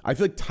 like, I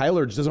feel like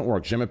Tyler just doesn't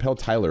work. Je m'appelle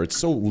Tyler. It's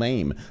so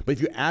lame. But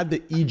if you add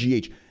the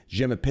EGH,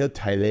 je m'appelle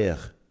Tyler,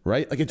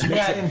 right? Like, it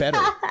makes it better.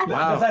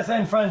 Wow. That's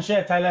in French,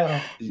 yeah,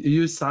 Tyler.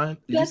 You sound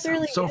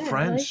really so good.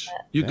 French.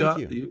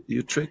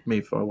 You tricked me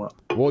for a while.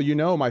 Well, you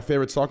know, my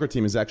favorite soccer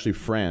team is actually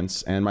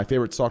France, and my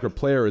favorite soccer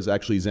player is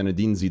actually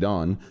Zinedine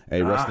Zidane.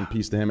 Hey, rest in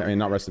peace to him. I mean,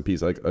 not rest in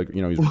peace. Like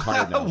you know, he's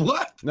retired now.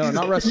 What? No,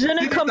 not rest. Je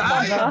ne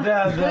comprends pas.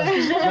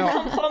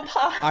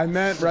 I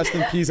meant rest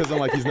in peace as in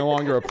like he's no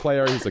longer a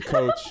player. He's a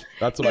coach.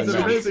 That's what He's I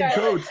an meant. amazing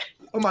coach.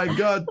 Oh my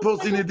God, poor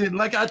Zinedine.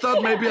 Like, I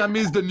thought maybe I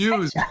missed the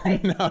news. No.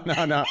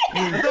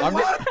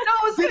 What?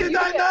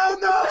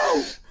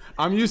 No.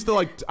 I'm used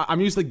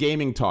to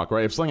gaming talk,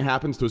 right? If something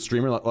happens to a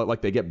streamer,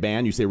 like they get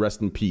banned, you say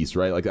rest in peace,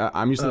 right? Like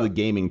I'm used to the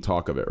gaming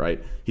talk of it,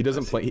 right? He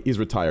doesn't play. He's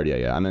retired,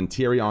 yeah. And then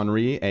Thierry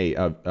Henry,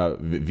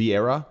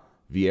 Vieira,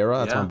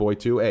 that's my boy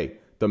too. Hey,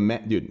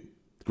 dude,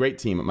 great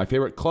team. My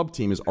favorite club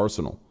team is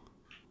Arsenal.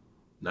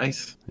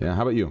 Nice. Yeah.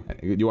 How about you?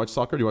 Do you watch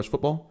soccer? Do you watch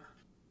football?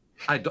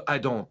 I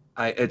don't.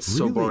 It's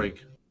so boring.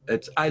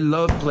 I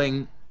love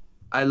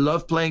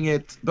playing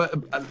it, but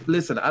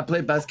listen, I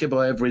play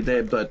basketball every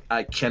day, but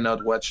I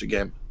cannot watch a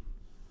game.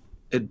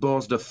 It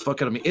bores the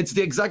fuck out of me. It's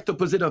the exact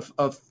opposite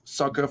of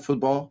soccer,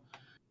 football,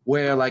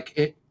 where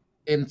like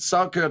in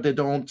soccer they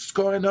don't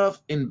score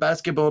enough. In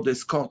basketball they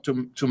score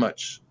too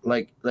much.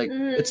 Like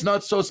it's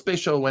not so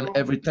special when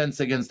every 10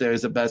 seconds there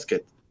is a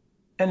basket.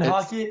 And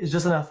hockey is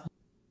just enough.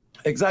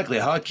 Exactly.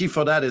 Hockey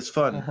for that is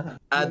fun.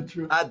 Add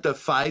the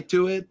fight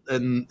to it,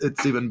 and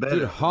it's even better.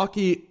 Dude,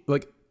 hockey,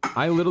 like,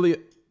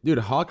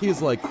 hockey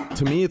is like,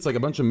 to me, it's like a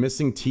bunch of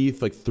missing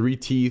teeth, like 3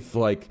 teeth,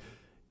 like,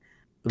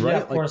 right? Yeah,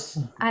 of course.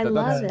 I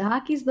love it.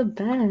 Hockey's the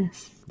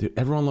best. Dude,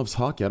 everyone loves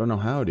hockey. I don't know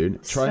how,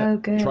 dude. So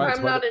good.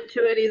 I'm not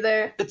into it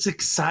either. It's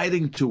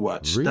exciting to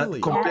watch. Really?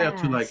 That compared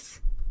to like,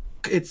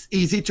 it's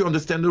easy to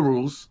understand the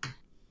rules.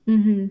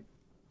 Mm-hmm.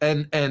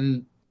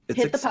 And it's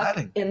Hit the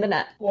exciting. puck in the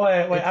net. Wait,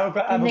 I have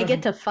a And they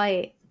get to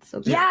fight. So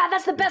good. Yeah,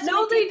 that's the best.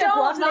 No, they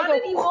don't. Not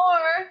anymore.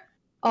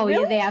 Oh,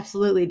 Really? yeah, they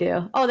absolutely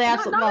do. Oh, they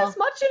absolutely Not as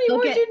much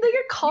anymore, get- dude. They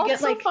get called get,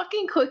 so like-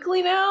 fucking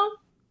quickly now.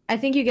 I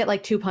think you get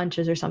like 2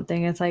 punches or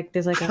something. It's like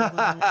there's like a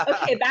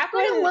Okay, back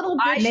Like a when little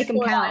I bitch Make 'em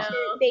sport count. now.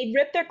 they'd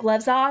rip their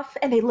gloves off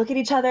and they'd look at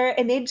each other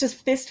and they'd just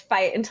fist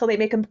fight until they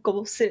make them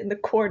go sit in the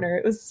corner.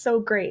 It was so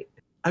great.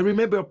 I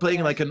remember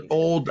playing like an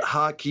old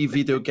hockey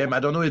video game. I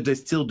don't know if they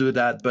still do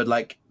that, but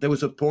like there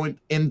was a point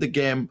in the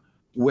game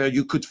where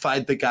you could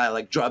fight the guy,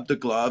 like drop the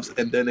gloves,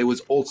 and then it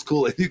was old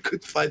school, and you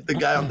could fight the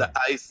guy on the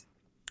ice.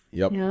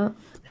 Yep. yeah.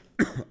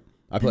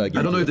 I play that game.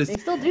 I don't know if They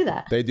this. still do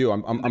that. They do.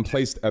 I'm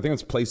placed. I think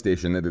it's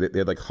PlayStation. They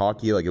had like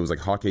hockey. Like it was like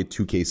hockey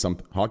 2K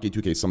something. Hockey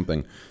 2K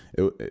something.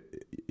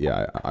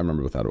 Yeah, I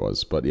remember what that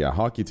was. But yeah,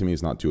 hockey to me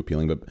is not too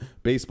appealing. But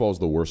baseball is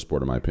the worst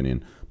sport in my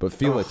opinion. But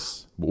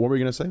Felix, what were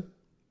you gonna say?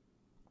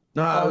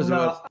 No, I was.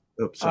 no.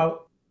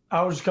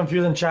 I was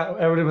confused in chat.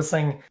 Everybody was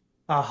saying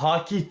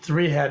hockey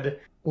 3-head,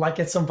 like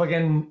it's some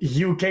fucking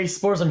UK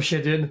sport, some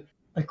shit, dude.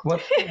 Like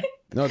what?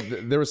 No,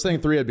 they were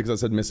saying 3-head because I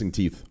said missing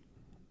teeth.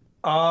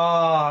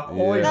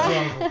 Oi,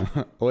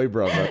 Oi,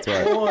 bro, that's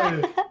right.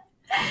 bro.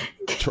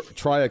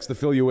 Triax, to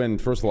fill you in,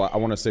 first of all, I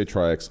want to say,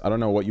 Triax, I don't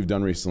know what you've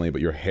done recently,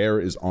 but your hair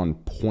is on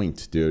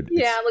point, dude.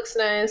 Yeah, it looks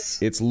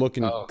nice. It's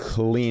looking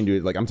clean,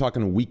 dude. Like, I'm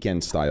talking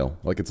weekend style.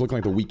 Like, it's looking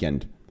like the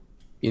weekend.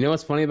 You know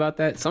what's funny about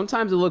that?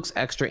 Sometimes it looks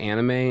extra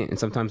anime, and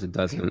sometimes it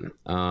doesn't.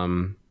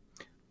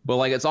 But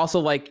like, it's also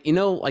like, you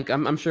know, like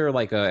I'm sure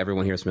like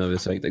everyone here is familiar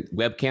with this, like the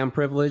webcam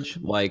privilege.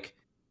 Like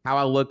how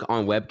I look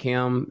on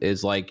webcam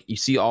is like you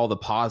see all the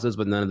positives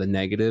but none of the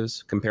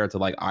negatives compared to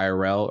like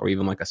IRL or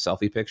even like a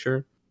selfie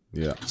picture.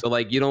 Yeah. So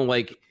like you don't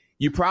like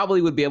you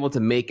probably would be able to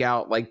make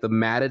out like the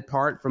matted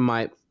part from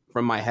my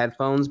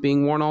headphones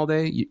being worn all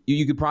day.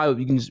 You could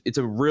probably it's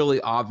a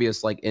really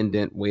obvious like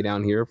indent way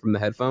down here from the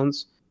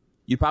headphones.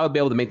 You'd probably be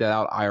able to make that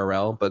out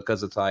IRL, but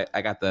because it's like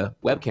I got the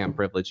webcam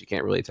privilege, you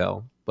can't really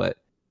tell. But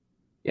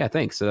yeah,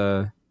 thanks.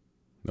 No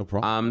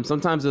problem.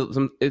 Sometimes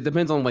it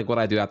depends on like what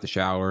I do after the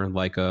shower.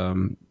 Like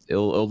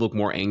it'll look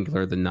more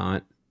angular than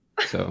not.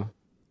 So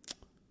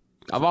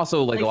I've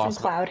also like lost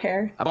some cloud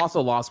hair. I've also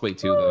lost weight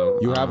too, though.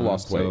 You have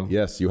lost weight. so-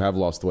 Yes, you have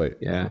lost weight.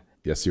 Yeah.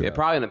 Yes, you Yeah, have.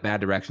 probably in a bad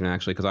direction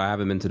actually, because I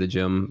haven't been to the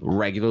gym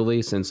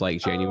regularly since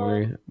like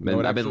January. No,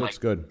 it I've actually been looks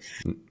good.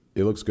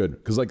 It looks good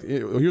because like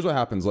here's what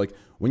happens. Like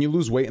when you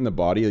lose weight in the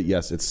body,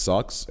 yes, it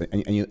sucks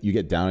and you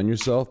get down on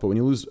yourself. But when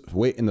you lose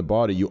weight in the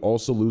body, you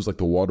also lose like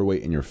the water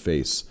weight in your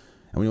face.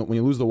 And when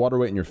you lose the water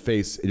weight in your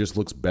face, it just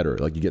looks better.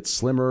 Like you get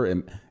slimmer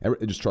and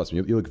just trust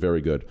me, you look very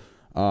good.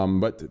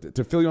 But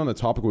to fill you on the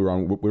topic we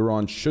were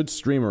on, should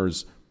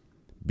streamers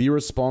be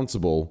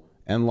responsible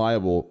and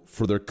liable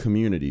for their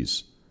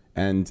communities?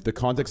 And the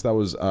context that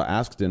was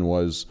asked in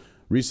was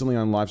recently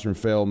on Livestream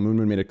Fail,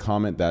 Moon made a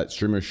comment that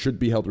streamers should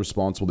be held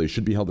responsible. They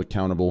should be held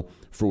accountable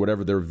for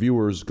whatever their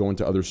viewers go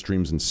into other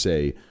streams and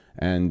say.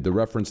 And the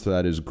reference to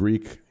that is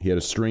Greek. He had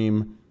a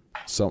stream.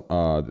 So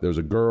there's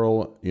a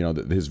girl, you know,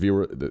 his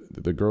viewer,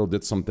 the girl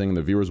did something.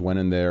 The viewers went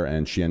in there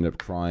and she ended up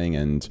crying.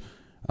 And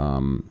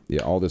yeah,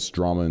 all this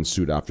drama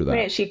ensued after that.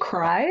 Wait, she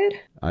cried?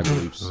 I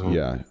believe so.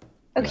 Yeah.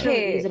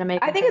 Okay, Use it to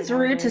make I think it's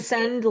rude to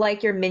send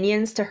like your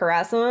minions to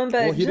harass them,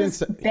 but Well, he didn't just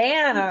say-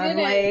 ban them.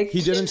 Like,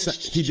 He didn't.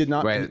 He did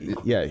not. Right.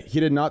 He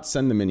did not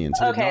send the minions.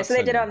 He did okay, not so they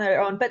send did it them. on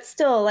their own, but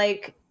still,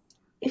 like,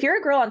 if you're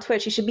a girl on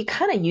Twitch, you should be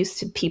kind of used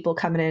to people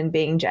coming in and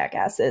being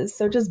jackasses.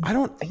 So just I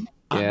don't.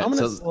 Yeah, I'm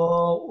gonna.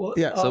 so-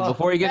 yeah. So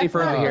before you get any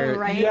further here,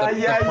 right.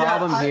 the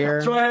problem here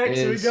Drax,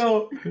 here we is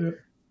go.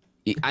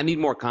 I need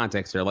more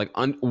context here. Like,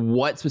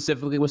 what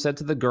specifically was said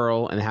to the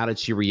girl, and how did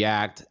she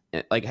react?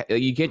 Like,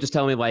 you can't just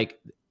tell me like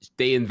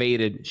they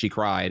invaded, she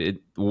cried.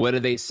 What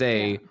did they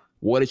say?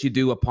 What did she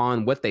do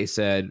upon what they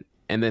said?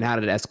 And then how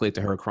did it escalate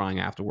to her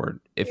crying afterward?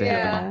 If it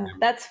happened.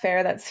 that's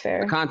fair. That's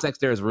fair. The context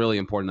there is really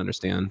important to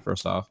understand.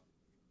 First off,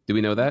 do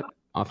we know that But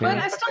offhand?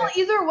 I still,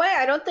 either way,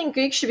 I don't think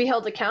Greeks should be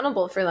held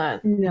accountable for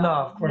that. No,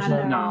 of course not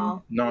not. at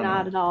all. No,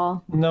 Not at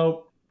all.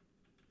 Nope.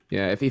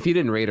 Yeah, if he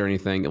didn't rate or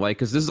anything, like,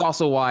 because this is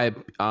also why,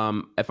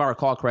 if I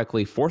recall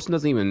correctly, Forsen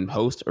doesn't even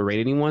host or rate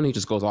anyone. He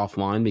just goes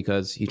offline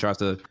because he tries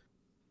to,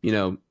 you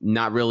know,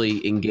 not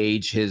really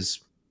engage his,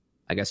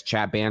 I guess,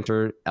 chat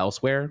banter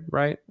elsewhere,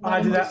 right?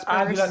 I do that.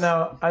 I do that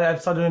now.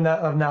 I've started doing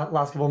that now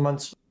last couple of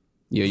months.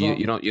 Yeah, So-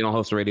 you don't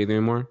host a radio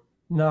anymore.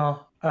 No,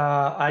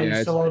 I Yeah, used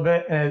it's- to a little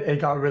bit, and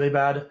it got really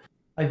bad.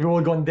 Like people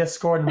would go in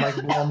Discord and like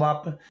blow them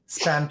up,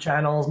 spam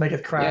channels, make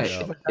it crash. Yeah,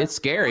 stuff like that. it's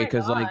scary Oh my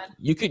because like God.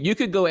 you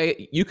could go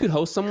you could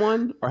host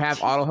someone or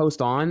have auto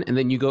host on, and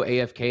then you go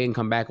AFK and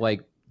come back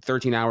like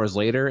 13 hours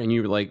later, and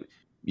you're like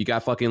you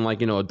got fucking like,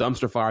 you know, a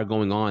dumpster fire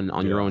going on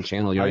your own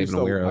channel you're not even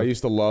aware I of.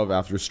 used to love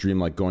after stream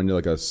like going to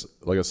like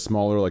a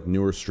smaller like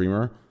newer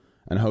streamer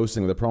and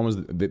hosting. The problem is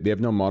that they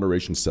have no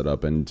moderation set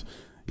up, and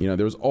you know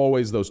there's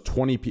always those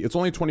 20 people. It's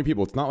only 20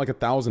 people. It's not like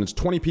 1,000. It's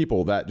 20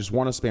 people that just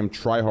want to spam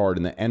try hard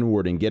and the N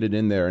word and get it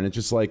in there, and it's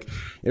just like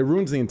it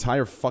ruins the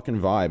entire fucking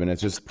vibe, and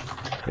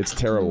it's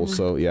terrible.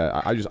 So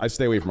yeah, I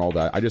stay away from all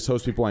that. I just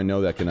host people I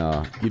know that can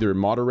either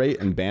moderate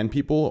and ban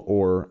people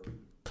or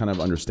kind of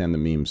understand the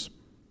memes.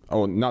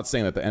 Oh, not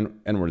saying that the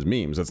N word is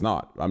memes. That's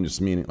not. I'm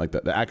just meaning like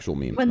the actual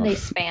memes. When not they the-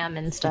 spam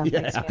and stuff. yeah.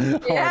 it's I weird.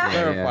 want to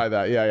clarify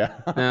that.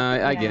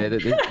 Yeah. I get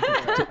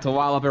it. To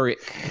while up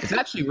it's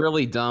actually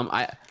really dumb.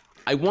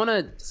 I want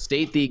to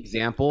state the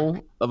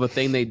example of a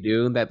thing they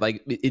do that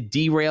like it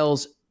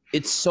derails.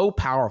 It's so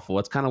powerful.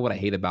 It's kind of what I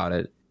hate about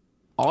it.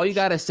 All you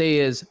gotta say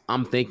is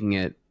I'm thinking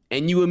it,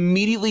 and you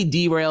immediately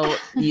derail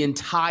the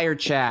entire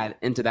chat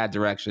into that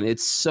direction.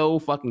 It's so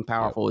fucking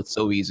powerful. It's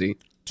so easy.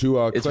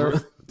 To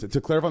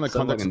clarify on the So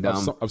context fucking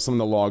dumb. of some of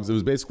the logs, it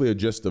was basically a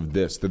gist of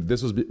this. That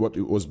this was what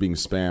was being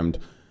spammed.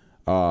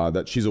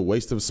 That she's a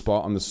waste of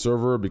spot on the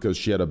server because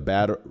she had a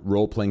bad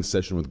role-playing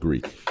session with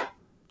Greek.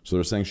 So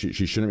they're saying she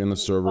shouldn't be on the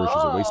server.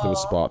 She's a waste of a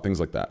spot. Things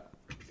like that.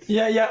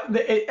 Yeah.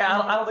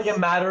 I don't think it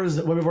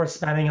matters when we were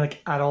spamming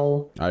like at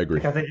all. I agree.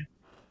 Like,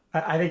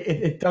 I think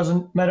it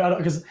doesn't matter at all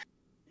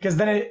because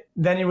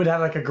then you would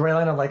have like a gray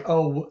line of like,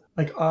 oh,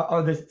 like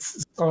are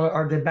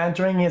they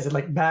bantering? Is it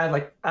like bad?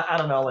 Like I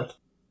don't know. Like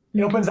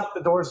it opens up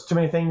the doors to too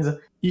many things.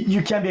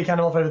 You can't be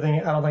accountable for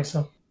everything. I don't think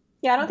so.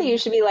 Yeah, I don't think you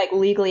should be like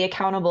legally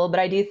accountable, but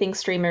I do think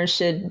streamers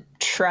should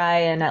try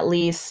and at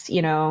least,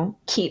 you know,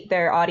 keep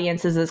their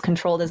audiences as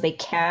controlled as they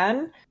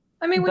can.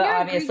 I mean, when But you're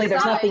in obviously, Greek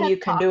there's size, nothing you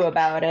can do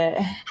about it.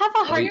 Have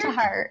a heart to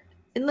heart.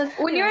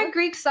 When you're in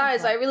Greek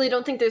size, I really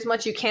don't think there's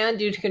much you can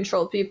do to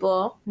control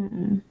people.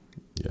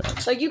 Yeah.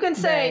 Like you can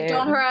say, Right.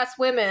 "Don't harass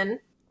women,"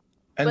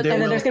 And, but they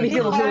And then will- there's gonna be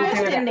people who harass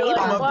are them, gonna like,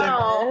 Some of them-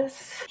 wow.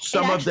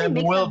 some It of actually them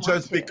makes will them just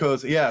want to.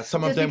 because, yeah,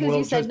 some of Just them because will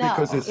you said just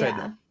because no, they said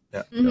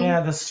yeah. yeah.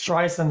 Yeah, the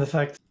Streisand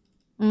effect.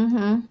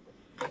 Mm-hmm.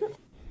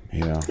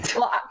 Yeah.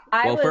 Well,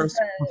 I Well, was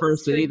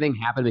first, did anything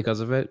happen because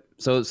of it?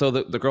 So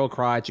the girl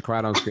cried. She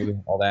cried on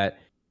screen. All that.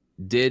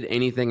 Did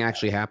anything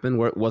actually happen?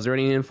 Was there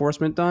any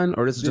enforcement done,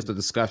 or this is just a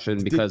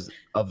discussion because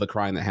of the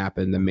crime that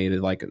happened that made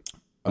it like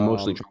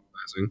emotionally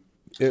traumatizing?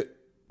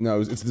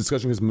 It's a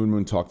discussion because Moon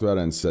Moon talked about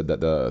it and said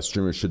that the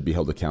streamers should be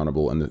held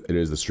accountable, and it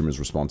is the streamer's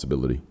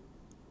responsibility.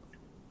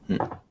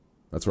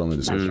 That's our only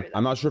discussion.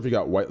 I'm not sure if he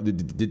got white.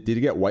 Did he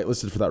get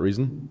whitelisted for that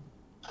reason,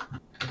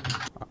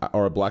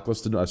 or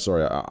blacklisted?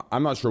 Sorry,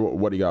 I'm not sure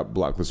what he got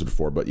blacklisted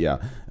for, but yeah.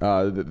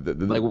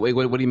 Like, wait,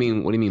 what do you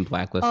mean? What do you mean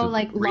blacklisted? Oh,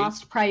 like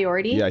lost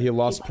priority. Yeah, he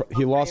lost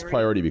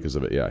priority because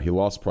of it. Yeah, he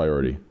lost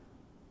priority.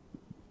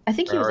 I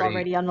think he was Priority.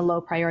 already on the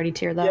low priority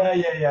tier though.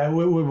 Yeah.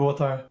 We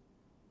both are.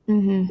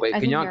 Mm-hmm. Wait,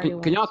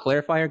 can y'all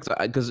clarify here?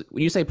 Because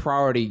when you say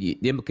priority,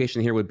 the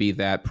implication here would be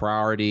that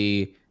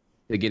priority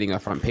to getting a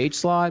front page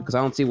slot. Because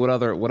I don't see what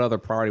other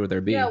priority would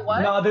there be. Yeah,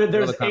 what? No,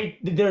 there's Other com- eight.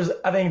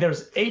 I think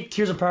there's 8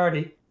 tiers of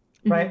priority,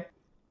 right?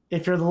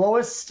 If you're the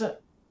lowest,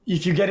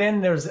 if you get in,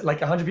 there's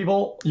like 100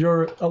 people.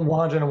 You're a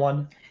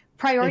 101.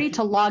 Priority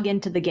to log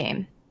into the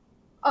game.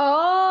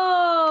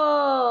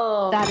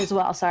 Oh, That as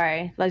well.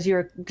 Sorry, as you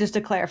were just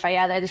to clarify.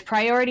 Yeah, there's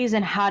priorities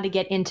and how to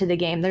get into the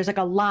game. There's like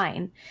a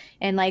line,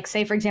 and like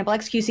say for example,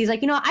 XQC is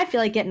like, I feel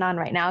like getting on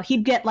right now.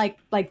 He'd get like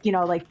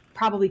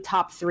probably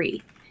top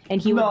 3, and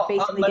he would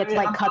basically get to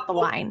like cut the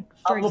line.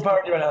 I'm low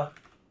priority right now.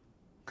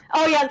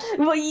 Oh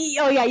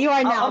yeah, you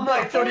are now. I'm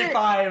like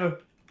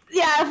 35.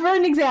 Yeah, for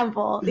an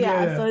example.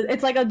 Yeah, Yeah. so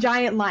it's like a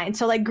giant line.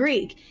 So like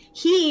Greek,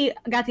 he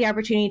got the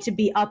opportunity to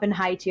be up in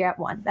high tier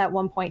at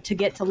one point to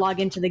get to log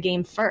into the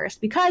game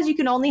first, because you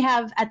can only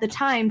have at the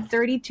time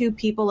 32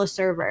 people a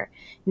server.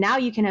 Now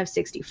you can have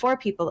 64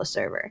 people a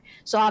server.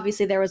 So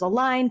obviously there was a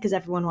line because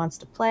everyone wants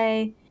to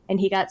play, and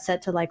he got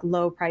set to like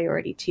low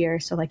priority tier.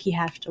 So like he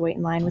has to wait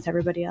in line with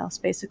everybody else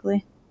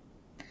basically.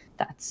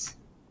 That's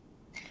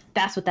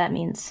what that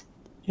means.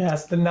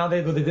 Yes. Then now what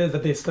they did is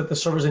that they split the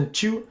servers in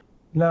 2.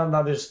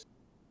 Now there's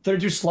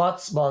 32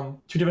 slots on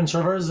 2 different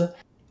servers,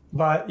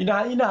 but you know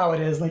how it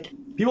is. Like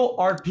people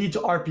RP to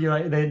RP,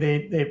 right?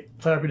 They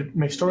play RP to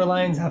make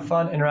storylines, have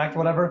fun, interact,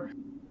 whatever.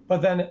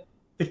 But then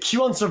the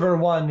queue on server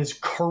 1 is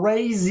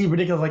crazy,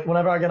 ridiculous. Like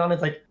whenever I get on,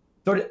 it's like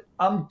 30.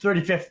 I'm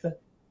 35th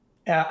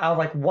out of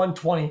like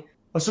 120.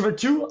 But server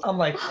 2, I'm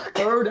like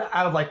 3rd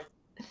out of like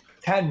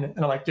 10, and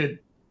I'm like, dude,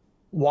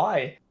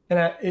 why? And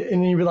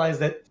then you realize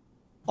that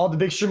all the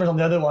big streamers on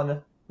the other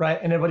one. Right,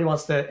 and everybody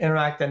wants to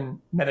interact and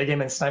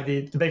metagame and snipe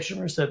the big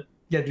streamers to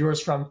get viewers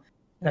from. And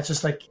that's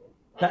just like,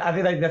 I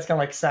think that's kind of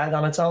like sad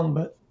on its own,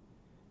 but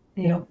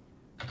you know.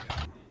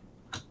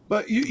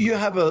 But you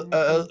have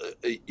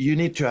you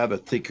need to have a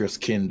thicker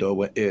skin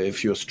though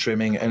if you're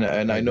streaming, and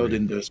I know that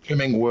in the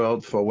streaming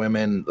world for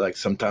women, like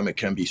sometimes it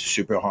can be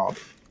super hard.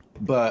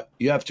 But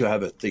you have to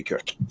have a thicker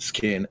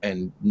skin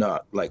and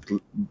not like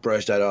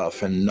brush that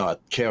off and not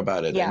care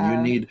about it. Yeah.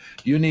 And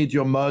you need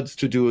your mods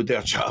to do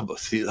their job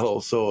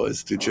also,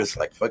 is to just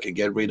like fucking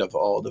get rid of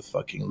all the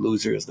fucking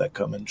losers that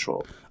come and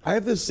troll.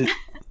 I think.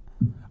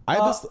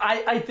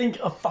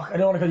 Oh, fuck, I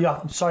don't want to cut you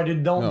off. I'm sorry,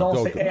 dude.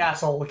 Don't say, hey,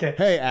 asshole, okay?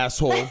 Hey,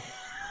 asshole.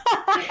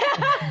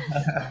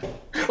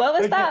 What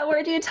was that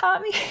word you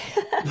taught me?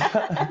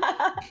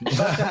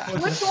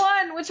 which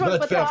one? Which one? But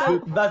What's fair that?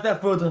 food. That's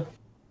that food.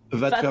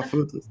 Vodka food. Vodka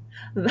food is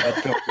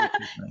nice.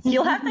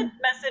 You'll have to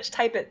message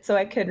type it so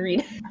I can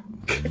read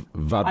it.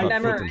 I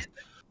memorized it.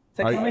 It's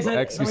like, Somebody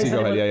said- XQC, go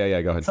ahead.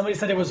 Yeah, go ahead. Somebody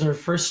said it was her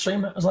first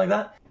stream or something like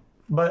that.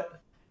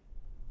 But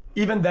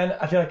even then,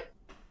 I feel like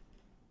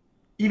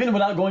even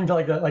without going to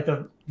like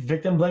the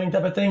victim blaming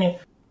type of thing,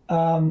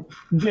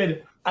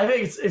 I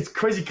think it's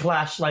crazy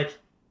clash. Like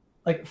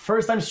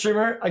first time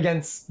streamer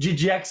against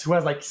GGX who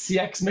has like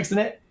CX mixed in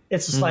it.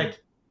 It's just like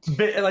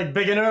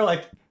beginner,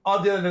 like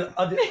on the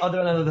other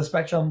end of the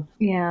spectrum.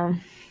 Yeah.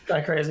 Kind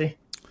of crazy.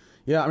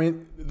 Yeah, I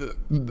mean,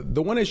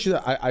 the one issue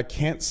that I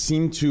can't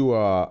seem to,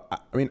 I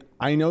mean,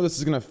 I know this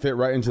is going to fit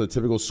right into the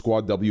typical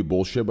Squad W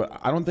bullshit, but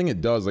I don't think it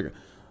does. Like,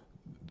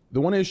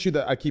 the one issue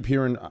that I keep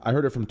hearing, I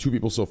heard it from 2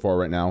 people so far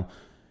right now,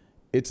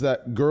 it's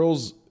that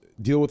girls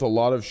deal with a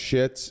lot of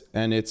shit,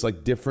 and it's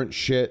like different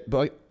shit, but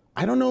like,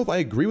 I don't know if I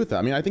agree with that.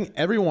 I mean, I think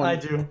everyone... I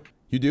do.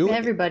 You do?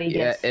 Everybody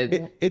Yeah,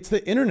 gets. It's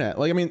the internet.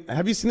 Like, I mean,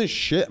 have you seen this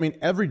shit? I mean,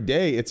 every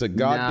day it's a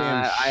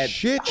goddamn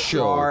shit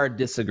show. Hard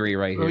disagree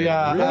right here.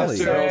 Yeah, Really?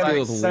 that's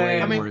Girls deal with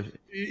way I mean, more.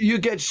 you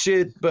get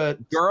shit,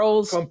 but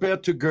Girls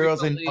compared to girls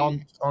frequently-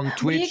 on we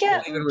Twitch,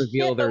 get even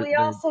reveal shit, but their- we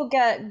also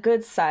get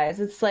good size.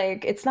 It's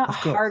like it's not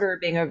course. harder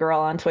being a girl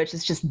on Twitch.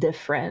 It's just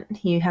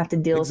different. You have to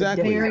deal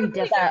Exactly. with Very different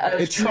different. set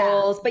of It's-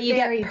 trolls, but you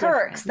Very get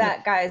perks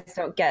different. that guys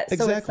don't get. So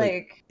it's Exactly.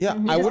 like Yeah,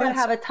 you I just wouldn't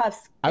gotta have a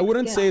tough. I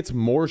wouldn't skin. say it's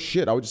more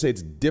shit. I would just say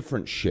it's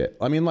different shit.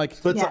 I mean, like,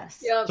 so it's,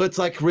 Yes. Yeah. so it's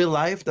like real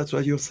life. That's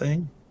what you're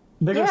saying.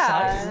 Bigger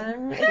size.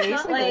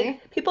 Basically.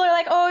 Like, people are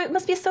like, oh, it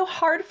must be so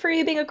hard for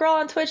you being a girl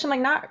on Twitch. I'm like,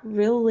 not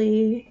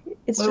really.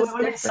 It's just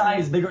what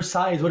size, bigger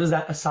size. What is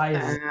that? A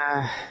size?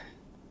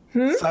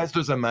 Size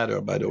doesn't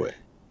matter, by the way.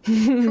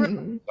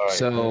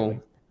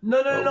 So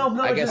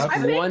No. I guess one.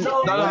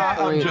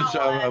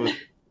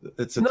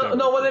 It's a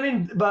no. What I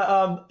mean,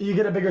 but you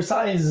get a bigger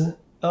size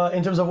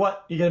in terms of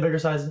what? You get a bigger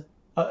size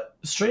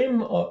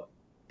stream or?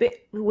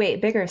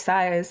 Wait, bigger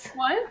size.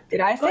 What?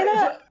 Did I say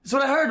that? That's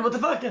what I heard. What the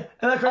fuck? Am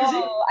I crazy?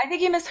 Oh, I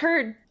think you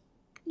misheard.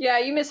 Yeah,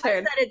 you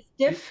misheard. I said it's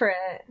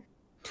different.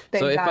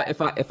 So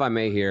if I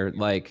may here,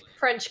 like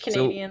French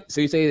Canadian. So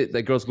you say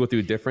that girls go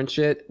through different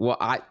shit. Well,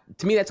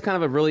 to me that's kind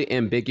of a really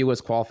ambiguous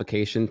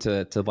qualification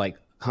to like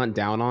hunt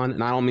down on,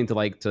 and I don't mean to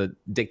like to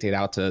dictate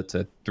out to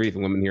 3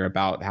 different women here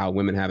about how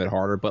women have it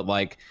harder, but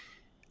like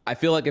I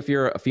feel like if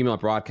you're a female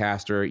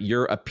broadcaster,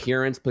 your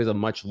appearance plays a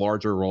much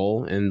larger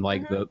role in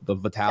like the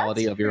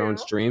vitality of your own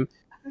stream.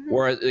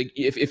 Whereas like,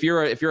 if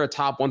you're a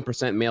top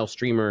 1% male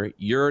streamer,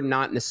 you're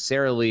not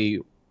necessarily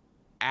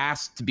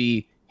asked to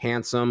be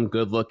handsome,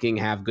 good looking,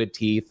 have good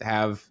teeth,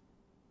 have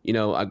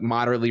a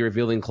moderately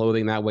revealing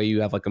clothing. That way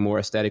you have like a more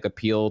aesthetic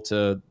appeal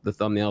to the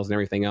thumbnails and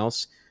everything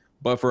else.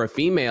 But for a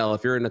female,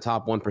 if you're in the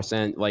top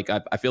 1%, like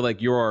I feel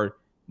like you're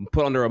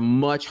put under a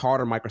much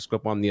harder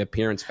microscope on the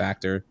appearance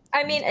factor.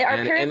 I mean,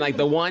 and like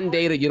the one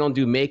day that you don't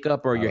do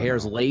makeup or your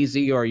hair's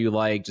lazy or you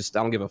like just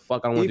I don't give a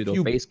fuck, I don't want to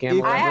do a face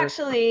cam. I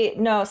actually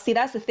no. See,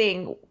 that's the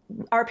thing.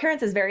 Our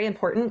appearance is very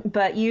important,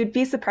 but you'd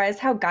be surprised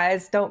how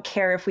guys don't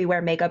care if we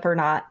wear makeup or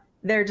not.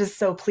 They're just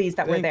so pleased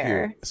that we're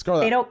there.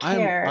 Scarlett, they don't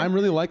care. I'm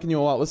really liking you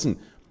a lot. Listen,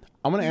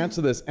 I'm going to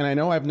answer this, and I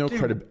know I have no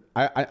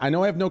I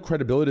know I have no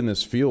credibility in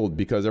this field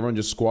because everyone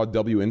just squad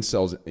W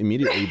incels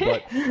immediately.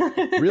 But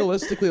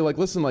realistically, like,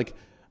 listen, like,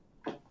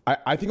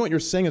 I think what you're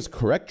saying is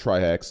correct,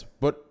 Trihex.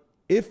 But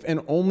if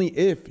and only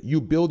if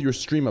you build your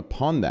stream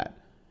upon that,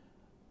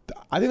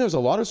 I think there's a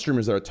lot of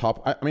streamers that are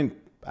top. I mean,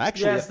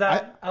 actually, yes,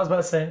 I was about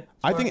to say.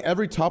 I think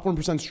every top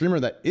 1% streamer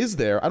that is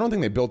there, I don't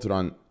think they built it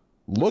on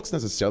looks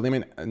necessarily. I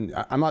mean,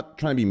 I'm not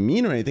trying to be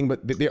mean or anything,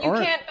 but they aren't.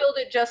 You can't build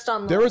it just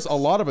on looks. There is a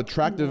lot of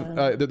attractive.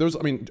 There's,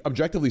 I mean,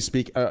 objectively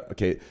speak.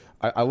 Okay,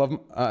 I love.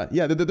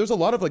 There's a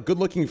lot of like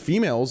good-looking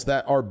females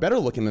that are better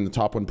looking than the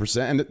top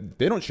 1%, and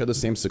they don't share the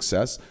same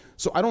success.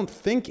 So I don't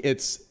think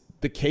it's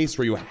the case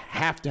where you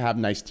have to have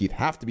nice teeth,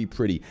 have to be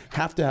pretty,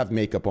 have to have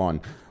makeup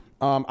on.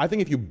 I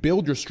think if you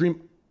build your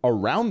stream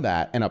around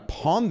that and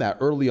upon that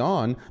early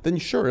on, then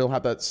sure, it'll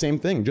have that same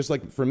thing. Just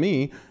like for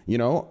me,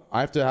 I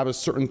have to have a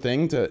certain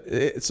thing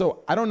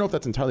so I don't know if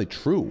that's entirely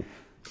true.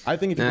 I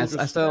think if you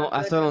I still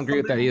don't agree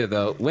with that either,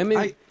 though.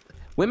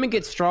 Women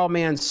get straw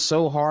man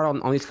so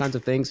hard on these kinds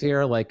of things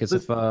here, like as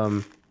if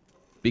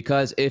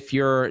because if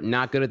you're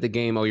not good at the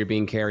game, you're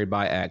being carried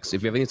by X.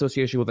 If you have any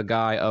association with a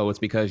guy, it's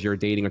because you're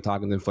dating or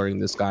talking to and flirting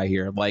with this guy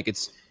here. Like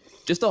it's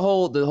just the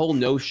whole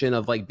notion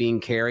of like being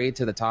carried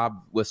to the top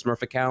with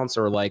Smurf accounts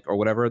or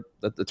whatever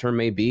the term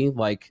may be.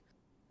 Like,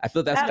 I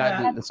feel that's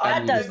got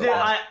to be.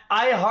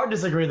 I hard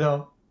disagree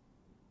though.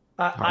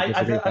 I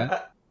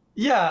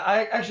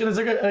actually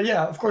disagree.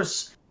 Yeah, of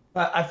course.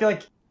 I feel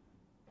like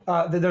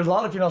there's a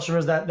lot of female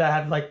streamers that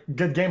have like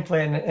good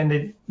gameplay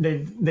and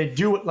they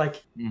do it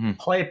like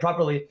play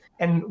properly.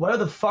 And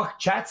whatever the fuck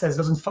chat says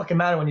doesn't fucking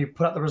matter when you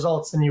put out the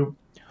results and you.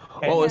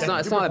 It's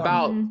not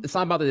about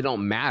that they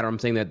don't matter. I'm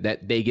saying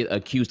that they get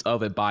accused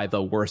of it by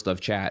the worst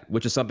of chat,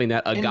 which is something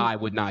that a guy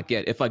would not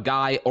get. If a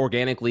guy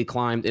organically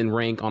climbed in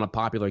rank on a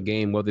popular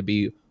game, whether it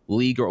be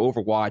League or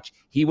Overwatch,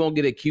 he won't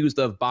get accused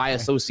of by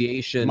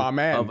association of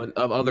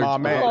other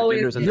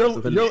vendors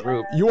within the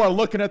group. You are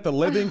looking at the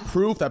living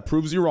proof that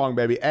proves you wrong,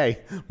 baby. Hey,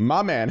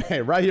 my man.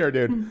 Hey, right here,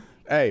 dude.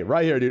 Hey,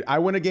 right here, dude. I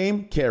win a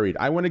game, carried.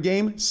 I win a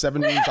game,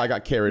 7 wins, I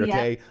got carried,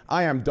 okay? Yeah.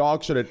 I am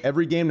dog shit at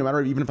every game, no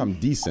matter even if I'm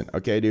decent,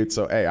 okay, dude?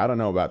 So, hey, I don't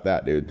know about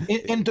that, dude.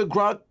 In the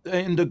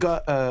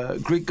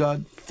Greek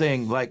god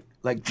thing, like,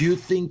 do you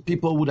think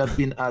people would have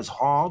been as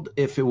hard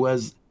if it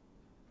was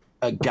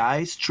a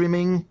guy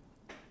streaming,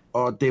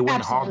 or they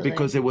went hard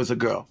because it was a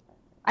girl?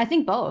 I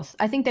think both.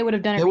 I think they would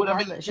have done it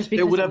regardless. Just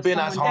because it would have been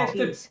as hard.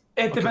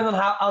 It depends on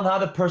how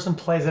the person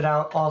plays it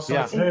out. Also,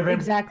 yeah. It's very,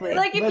 exactly.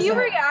 Like if you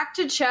react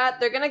to chat,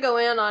 they're gonna go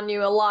in on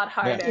you a lot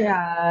harder.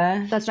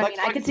 Yeah, that's what I mean.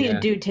 I could see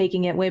a dude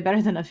taking it way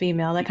better than a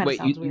female. That kind of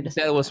sounds weird. You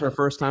said it was her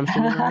first time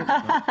streaming,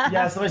 right?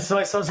 Yeah, so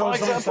said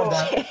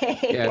that.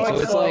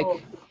 Yeah, so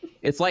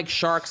it's like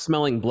sharks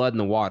smelling blood in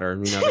the water.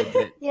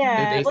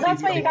 Well,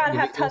 that's why you gotta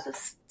have tough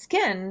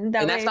skin.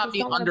 That's not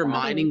me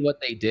undermining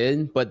what they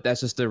did, but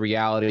that's just the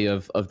reality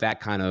of that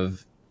kind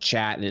of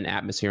chat and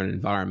atmosphere and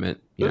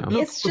environment.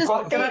 It's just.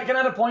 Can I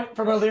add a point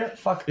from earlier?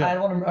 Fuck, yeah. I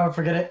don't want to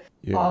forget it.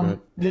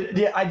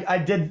 I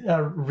did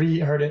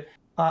re-heard it.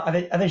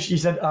 I think she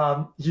said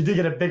you did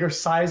get a bigger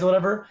size or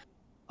whatever,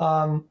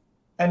 and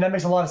that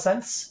makes a lot of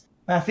sense.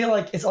 And I feel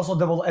like it's also a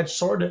double-edged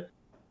sword.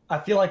 I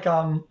feel like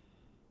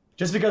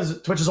just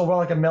because Twitch is overall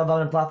like a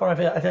male-dominant platform, I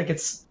feel like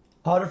it's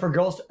harder for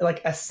girls to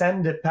like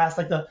ascend it past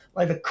like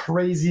the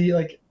crazy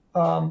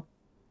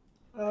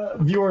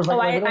viewers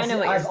I know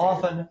what as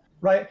often,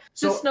 right?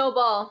 So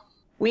snowball.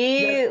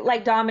 We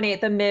like dominate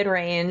the mid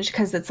range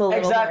because it's a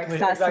little more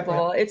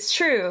accessible. It's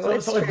true. So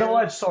it's a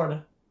double-edged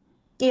sword.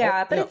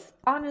 Yeah, but it's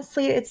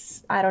honestly,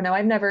 I don't know.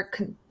 I've never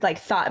like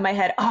thought in my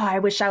head, oh, I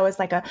wish I was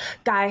like a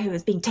guy who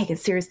was being taken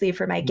seriously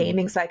for my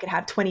gaming so I could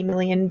have 20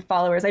 million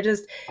followers. These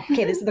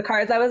are the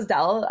cards I was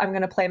dealt. I'm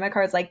going to play my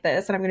cards like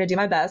this and I'm going to do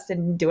my best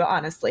and do it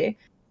honestly.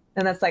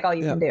 And that's like all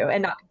you can do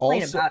and not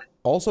complain about it.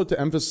 Also to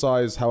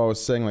emphasize how I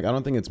was saying, like, I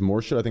don't think it's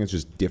more shit. I think it's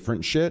just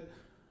different shit.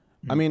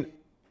 I mean,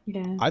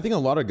 I think a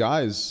lot of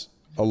guys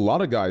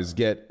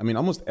get, I mean,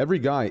 almost every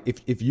guy,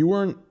 if you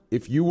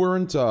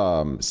weren't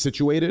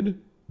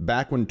situated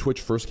back when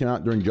Twitch first came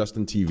out during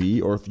Justin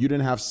TV, or if you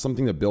didn't have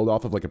something to build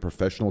off of like a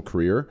professional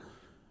career,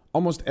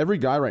 almost every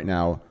guy right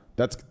now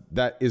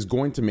that is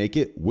going to make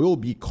it will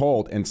be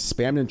called and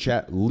spammed in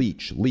chat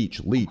leech,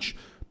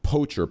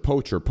 poacher.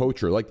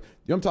 Like,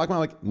 you know what I'm talking about?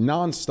 Like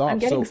nonstop. I'm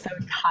getting so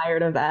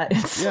tired of that.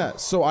 Yeah.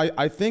 So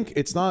I think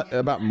it's not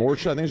about more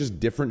shit. I think it's just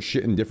different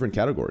shit in different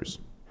categories.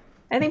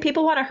 I think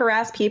people want to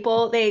harass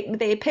people.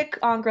 They pick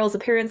on girls'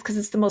 appearance because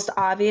it's the most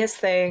obvious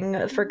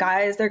thing. For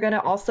guys, they're going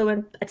to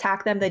also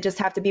attack them. They just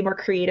have to be more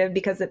creative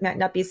because it might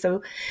not be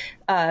so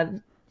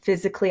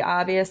physically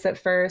obvious at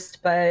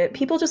first. But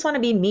people just want to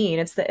be mean.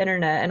 It's the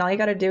internet. And all you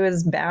got to do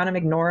is ban them,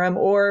 ignore them.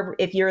 Or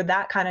if you're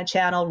that kind of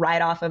channel,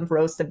 write off them,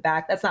 roast them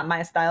back. That's not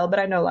my style, but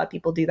I know a lot of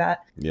people do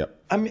that.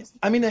 Yep. I mean,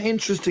 an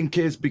interesting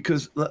case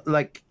because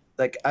like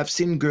I've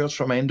seen girls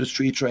from my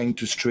industry trying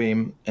to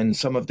stream and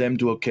some of them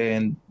do okay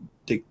and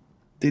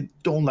they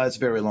don't last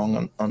very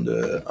long on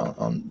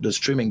the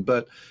streaming,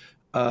 but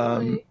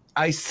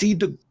I see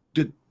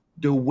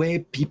the way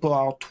people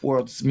are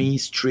towards me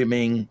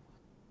streaming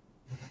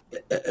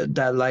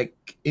that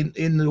like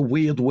in a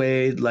weird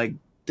way, like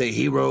the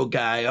hero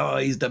guy, oh,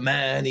 he's the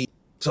man, he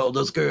told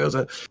those girls.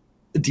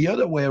 The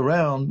other way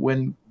around,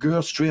 when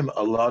girls stream,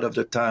 a lot of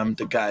the time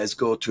the guys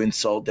go to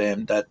insult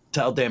them, that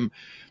tell them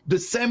the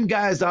same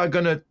guys are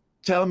gonna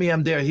tell me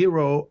I'm their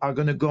hero are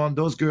gonna go on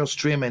those girls'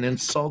 stream and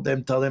insult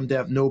them, tell them they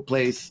have no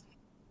place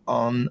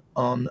on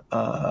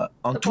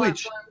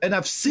Twitch. And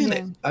I've seen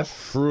it. I've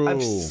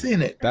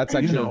seen it. That's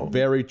actually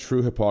very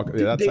true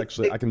hypocrisy. That's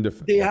actually I can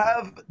differ. They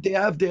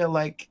have their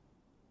like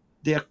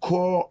their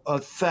core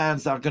of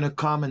fans are gonna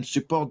come and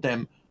support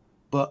them,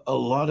 but a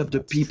lot of the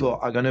people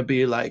are gonna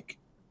be like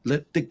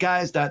the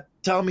guys that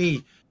tell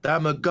me that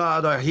I'm a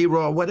god or a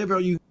hero or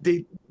whatever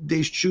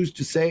they choose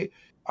to say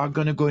are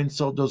gonna go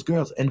insult those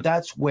girls, and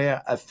that's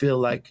where I feel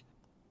like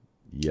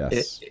there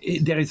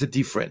is a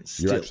difference.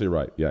 You're actually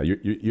right. Yeah,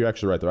 you're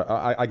actually right there.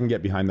 I can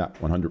get behind that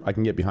 100. I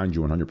can get behind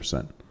you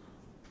 100%.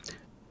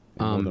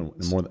 In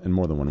more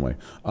than one way.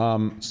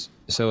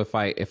 So if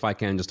I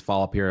can just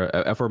follow up here,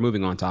 if we're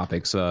moving on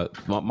topics,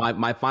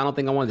 my final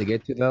thing I wanted to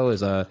get to though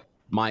is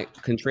my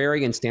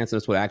contrarian stance on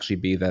this would actually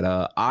be that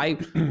I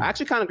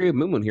actually kind of agree with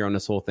Moon Moon here on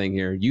this whole thing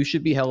here. You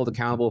should be held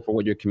accountable for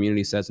what your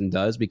community says and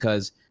does,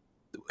 because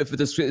if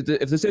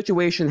the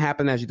situation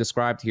happened as you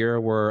described here,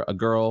 where a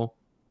girl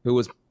who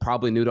was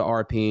probably new to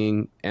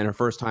RPing and her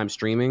first time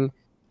streaming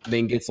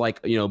then gets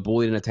like,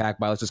 bullied and attacked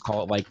by, let's just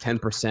call it like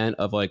 10%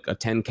 of like a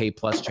 10K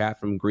plus chat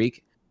from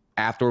Greek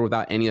afterward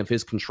without any of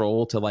his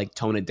control to like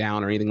tone it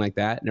down or anything like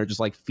that. And they're just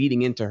like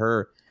feeding into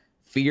her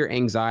fear,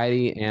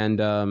 anxiety, and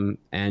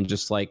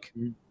just like,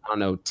 I don't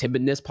know,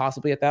 timidness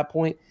possibly at that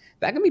point.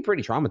 That can be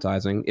pretty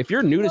traumatizing. If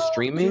you're new to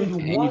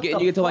streaming and you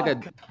get to like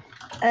a...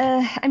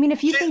 I mean,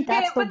 if you think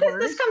that's the worst...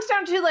 This comes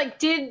down to like,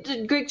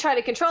 did Greek try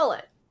to control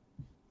it?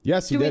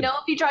 Yes, he did. Do we know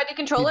if he tried to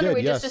control it, or are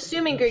we just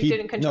assuming Greek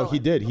didn't control it? No, he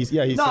did. He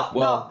said, no.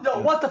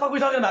 What the fuck are we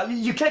talking about?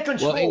 You can't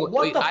control.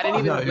 What the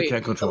fuck? You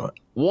can't control it.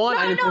 One,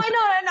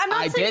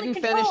 I didn't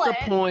finish the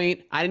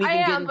point. I didn't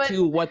even get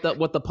into what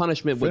the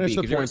punishment would be.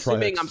 If you're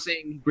assuming I'm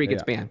saying Greek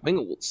gets banned.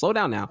 Slow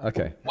down now.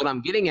 Okay. What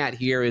I'm getting at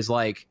here is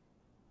like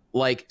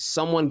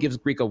someone gives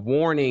Greek a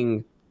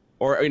warning,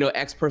 or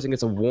X person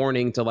gets a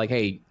warning to like,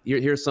 hey,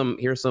 here's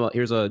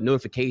a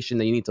notification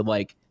that you need to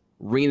like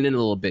rein it in a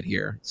little bit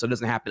here so it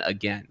doesn't happen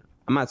again.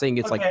 I'm not saying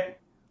it's like.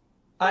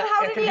 But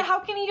how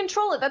can he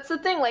control it? That's the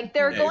thing. Like,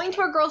 they're going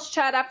to a girl's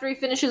chat after he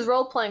finishes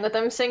role playing with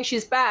them, saying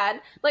she's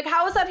bad. Like,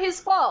 how is that his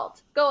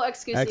fault? Go,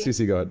 XQC.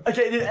 XQC, go ahead.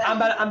 Okay, I'm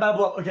bad to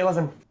blow up. Okay,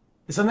 listen.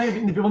 It's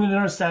something people need to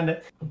understand.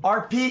 It.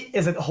 RP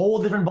is a whole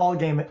different ball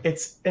game.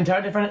 It's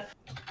entirely different,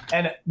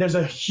 and there's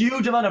a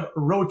huge amount of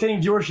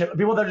rotating viewership.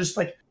 People that are just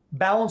like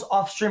balance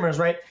off streamers,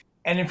 right?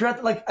 And if you're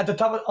at the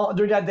top of,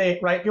 during that day,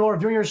 right, people are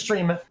viewing your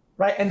stream,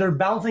 right, and they're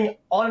bouncing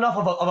on and off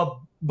of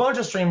a bunch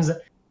of streams.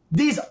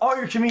 These are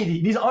your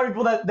community. These are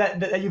people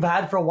that you've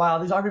had for a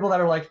while. These aren't people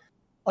that are like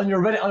on your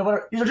Reddit, on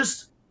whatever. These are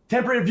just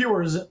temporary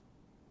viewers,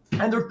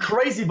 and they're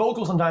crazy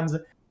vocal sometimes.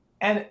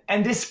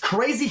 And this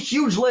crazy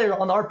huge layer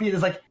on RP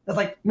that's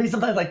like maybe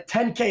sometimes like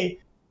 10K.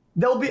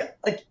 They'll be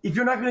like, if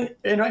you're not going to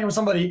interact with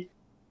somebody,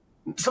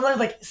 sometimes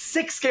like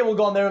 6K will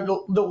go on there and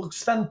they'll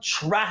spend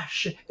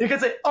trash. You can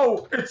say,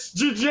 oh, it's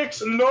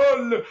GGX,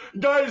 lol,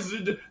 guys.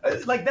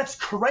 Like, that's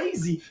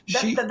crazy.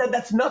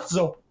 That's nuts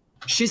though.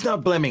 She's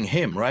not blaming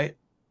him, right?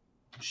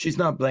 she's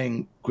not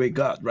blaming Greek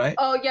God, right?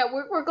 Oh yeah,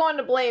 we're going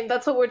to blame.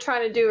 That's what we're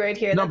trying to do right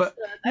here. No, That's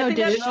but I think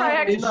that's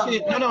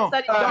triaxial. no.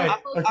 That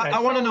I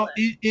want to know: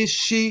 is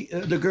she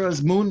the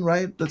girl's Moon,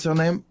 right? That's her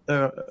name.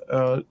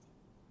 No,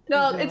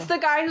 it's the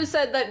guy who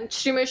said that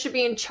streamers should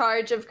be in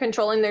charge of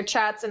controlling their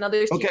chats and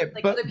other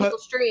other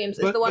people's streams.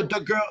 Is the one.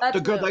 But the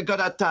girl that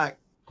got attacked.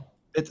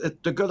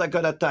 The girl that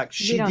got attacked.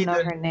 You don't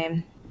know her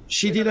name.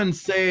 She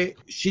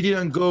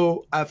didn't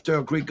go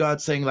after Greek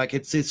God saying like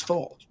it's his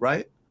fault,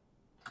 right?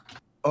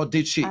 Or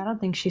did she? I don't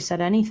think she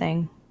said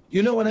anything.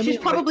 You know what I mean? She's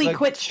probably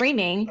quit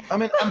streaming.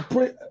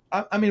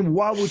 I mean,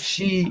 why would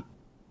she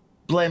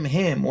blame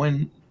him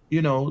when,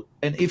 you know,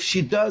 and if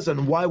she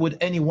doesn't, why would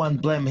anyone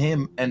blame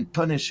him and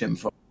punish him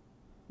for?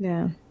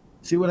 Yeah.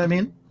 See what I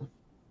mean?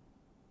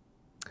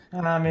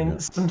 I mean,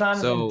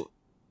 sometimes. So,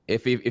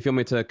 if you want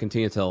me to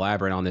continue to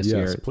elaborate on this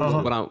Yes, here,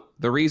 please.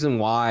 the reason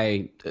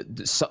why,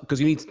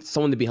 because you need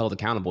someone to be held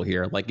accountable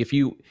here. Like if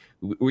you,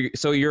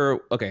 so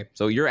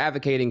you're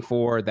advocating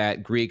for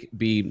that Greek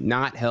be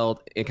not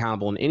held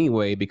accountable in any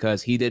way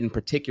because he didn't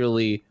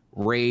particularly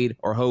raid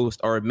or host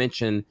or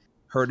mention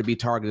her to be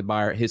targeted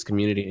by his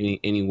community in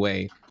any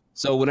way.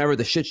 So whenever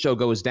the shit show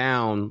goes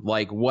down,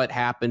 like what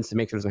happens to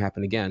make sure it doesn't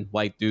happen again?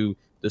 Like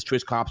does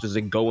Twitch cops just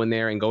like go in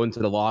there and go into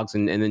the logs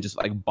and then just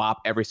like bop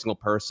every single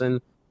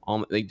person?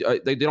 They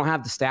don't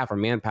have the staff or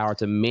manpower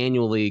to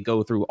manually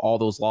go through all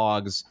those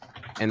logs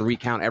and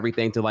recount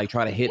everything to like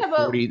try to hit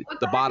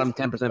the bottom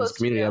 10% of the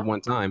community at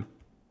one time.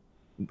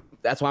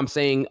 That's why I'm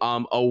saying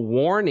a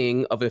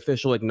warning of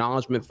official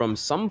acknowledgement from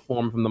some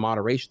form from the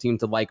moderation team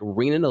to like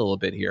rein in a little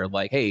bit here.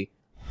 Like, hey,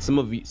 some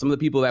of the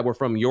people that were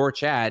from your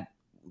chat,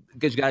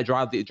 because you got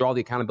to draw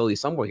the accountability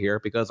somewhere here,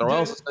 because or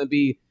else it's going to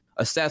be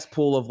a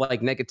cesspool of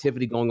like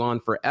negativity going on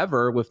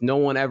forever with no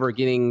one ever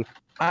getting.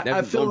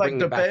 I feel like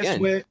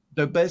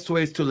the best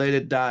way is to let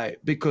it die,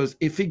 because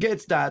if he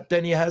gets that,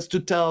 then he has to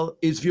tell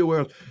his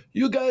viewers,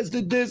 you guys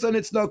did this and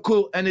it's not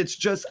cool, and it's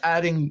just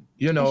adding,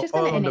 you know,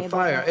 oil on the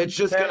fire. It's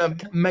just gonna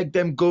make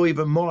them go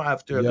even more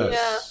after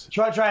this.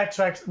 Try.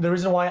 The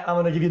reason why I'm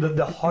gonna give you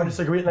the hardest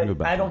agreement,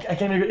 like, I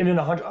can't agree in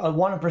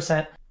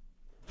 100%.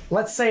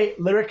 Let's say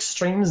Lyric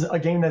streams a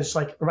game that's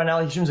like right now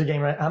he streams a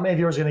game, right? How many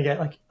viewers are gonna get?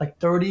 Like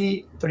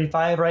 30,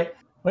 35, right?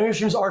 When he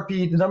streams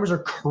RP, the numbers are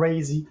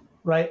crazy,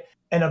 right?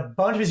 And a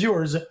bunch of his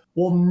viewers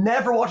will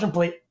never watch him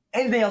play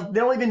anything else. They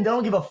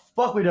don't give a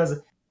fuck what he does.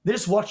 They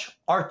just watch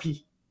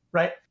RP,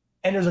 right?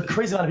 And there's a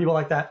crazy amount of people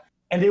like that.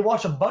 And they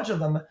watch a bunch of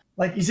them.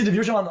 Like you see the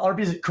viewership on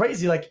RP is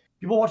crazy. Like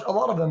people watch a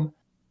lot of them.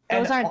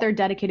 Those aren't their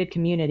dedicated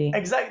community.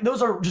 Exactly.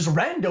 Those are just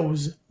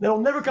randos. They'll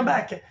never come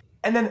back.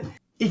 And then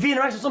if he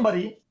interacts with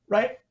somebody,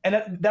 right?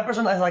 And that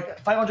person has like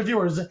 500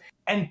 viewers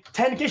and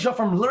 10K show up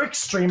from Lyric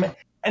stream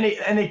and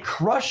they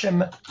crush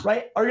him,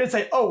 right? Are you gonna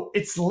say, oh,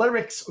 it's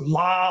Lyrics?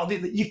 Wow,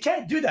 you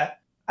can't do that.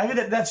 I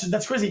think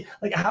that's crazy.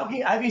 Like, how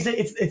can you say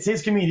it's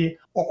his community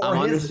or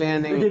I'm his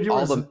understanding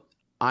all the.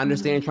 I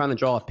understand trying to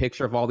draw a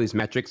picture of all these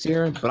metrics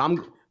here, but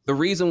the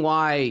reason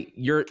why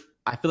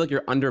I feel like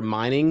you're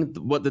undermining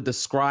what the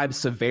described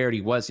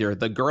severity was here.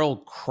 The girl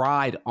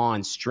cried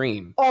on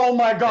stream. Oh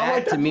my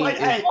god! That to me, is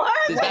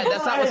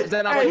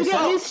that not what you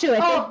get used to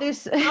it.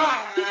 Is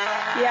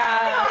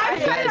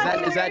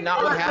that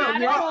not what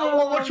happened?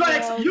 We'll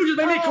try. You just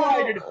made me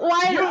cry, dude.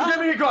 Why? You just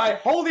made me cry.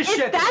 Holy shit!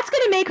 If that's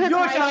gonna make her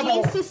cry, she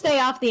needs to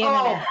stay off the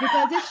internet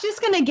because it's just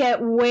gonna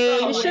get way.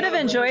 You should have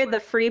enjoyed the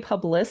free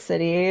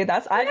publicity. I'd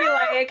be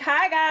like,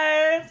 hi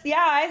guys, yeah,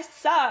 I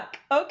suck.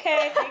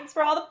 Okay, thanks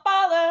for all the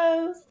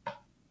follows.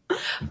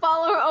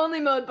 Follower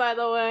only mode, by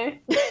the way.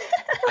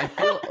 I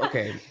feel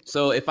okay.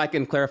 So if I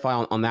can clarify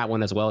on that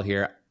one as well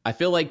here, I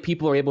feel like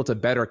people are able to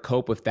better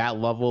cope with that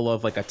level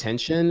of like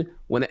attention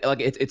when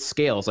it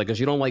scales, like, because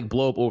you don't like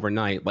blow up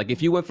overnight. Like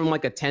if you went from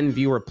like a 10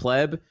 viewer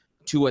pleb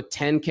to a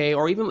 10K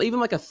or even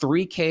like a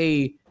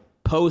 3K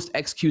post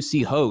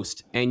XQC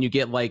host, and you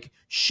get like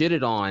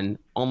shitted on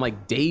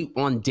like day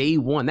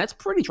one, that's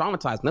pretty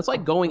traumatizing. That's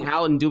like going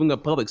out and doing a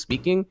public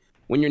speaking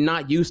when you're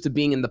not used to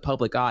being in the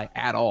public eye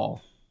at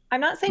all. I'm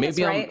not saying it's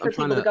right for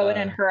people to go in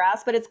and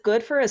harass, but it's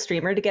good for a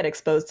streamer to get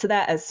exposed to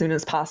that as soon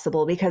as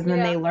possible, because then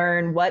they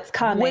learn what's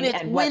coming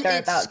and what they're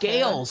about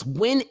to.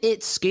 When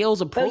it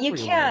scales appropriately. But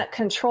you can't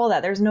control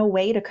that. There's no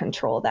way to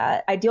control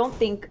that. I don't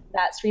think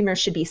that streamers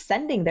should be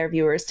sending their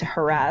viewers to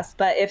harass,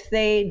 but if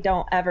they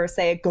don't ever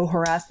say, go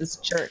harass this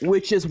jerk.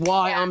 Which is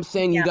why I'm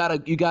saying you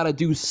gotta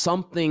do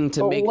something to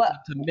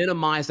to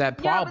minimize that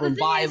problem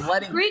by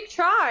letting. Greek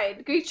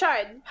tried.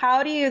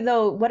 How do you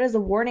though? What is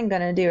the warning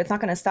gonna do? It's not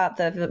gonna stop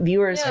the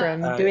viewers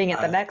from doing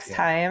it the next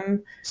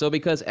time. So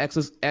because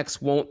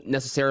X won't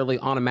necessarily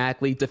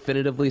automatically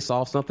definitively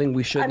solve something,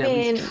 we shouldn't at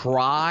least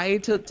try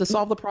to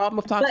solve the problem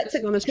of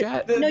toxicity on this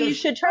chat. No, you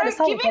should try to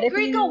solve it. Giving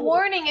Greek a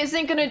warning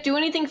isn't going to do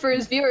anything for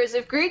his viewers.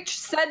 If Greek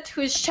said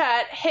to his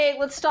chat, hey,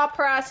 let's stop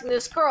harassing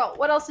this girl,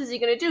 what else is he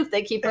going to do if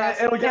they keep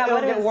harassing her?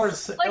 It'll get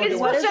worse. Like, it's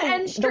supposed to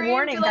end stream. The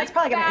warning, that's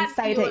probably going to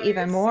incite it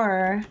even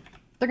more.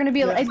 They're going to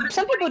be like,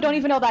 some people don't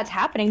even know that's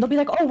happening. They'll be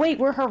like, oh, wait,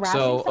 we're harassing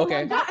So, someone.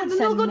 okay. That would And then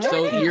they'll send go more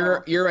join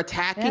people. you're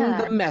attacking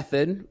Yeah. the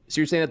method. So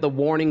you're saying that the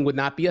warning would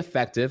not be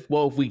effective.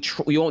 Well, if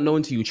we won't know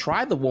until you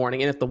try the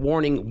warning, and if the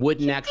warning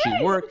wouldn't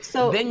actually work,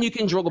 So- then you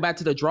can go back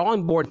to the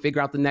drawing board and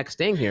figure out the next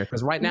thing here.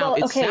 Because right now Well,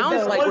 it okay,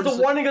 sounds so- like What we're is the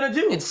just- warning going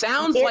to do? it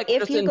sounds If- like if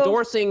just you go-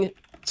 endorsing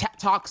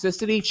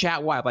toxicity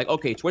chat wide. Like,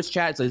 okay, Twitch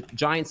chat is a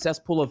giant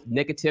cesspool of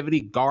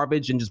negativity,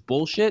 garbage, and just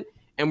bullshit,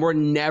 and we're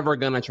never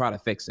gonna try to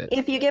fix it.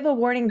 If you give a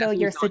warning, though, That's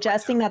you're what it's not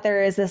suggesting that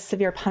there is a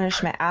severe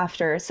punishment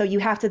after. So you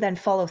have to then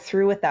follow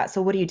through with that.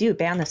 So what do?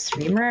 Ban the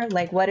streamer?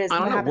 Like, what is? I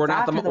don't what know. happens We're not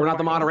after the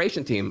warning?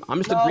 moderation team. I'm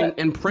just No. agreeing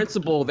in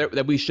principle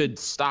that we should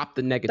stop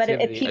the negativity. But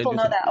if people and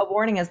know just- that a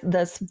warning is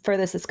this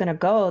furthest it's going to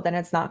go, then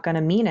it's not going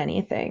to mean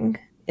anything.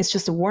 It's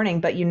just a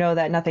warning, but you know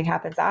that nothing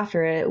happens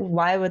after it.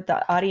 Why would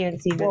the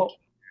audience even? Well,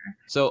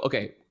 So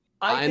okay,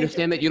 I think-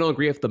 understand that you don't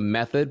agree with the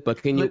method,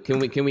 but can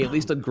we at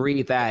least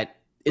agree that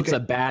it's Okay.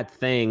 a bad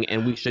thing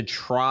and we should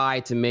try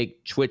to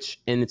make Twitch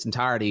in its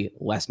entirety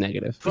less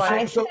negative?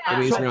 I- Can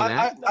we agree on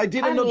that? I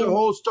didn't I know the mean,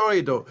 whole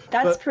story though.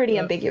 That's but, pretty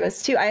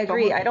ambiguous too. I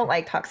agree. someone- I don't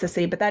like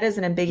toxicity, but that is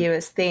an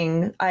ambiguous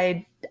thing.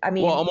 I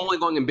mean, Well, I'm only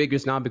going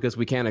ambiguous now because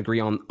we can't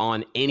agree on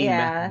any Yeah.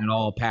 method at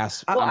all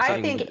past. well, I'm I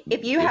saying think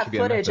if you there have should be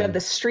a footage of method. the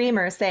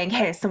streamer saying,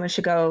 "Hey, someone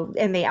should go,"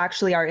 and they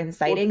actually are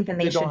inciting, then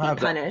they they should don't be have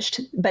that.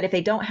 punished. But if they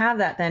don't have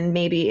that, then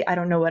maybe I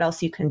don't know what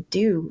else you can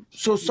do.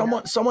 So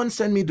someone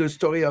sent me the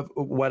story of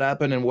what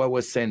happened and what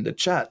was said in the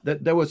chat.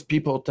 That there was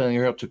people telling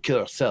her to kill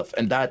herself,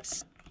 and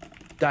that's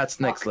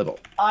next level.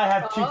 I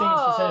have two things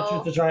to say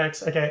Oh. to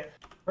Triax. Okay.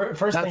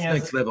 First That's thing is,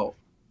 next level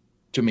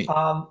to me.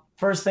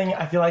 first thing,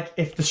 I feel like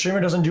if the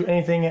streamer doesn't do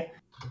anything,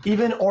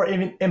 even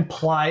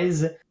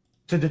implies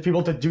to the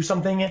people to do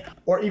something,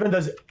 or even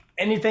does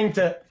anything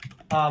to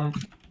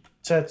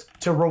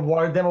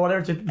reward them or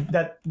whatever to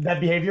that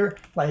behavior,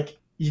 like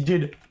you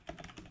did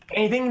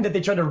anything that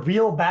they try to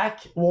reel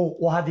back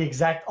will have the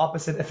exact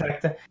opposite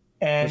effect.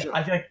 And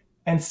I feel like,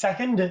 and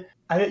second,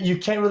 you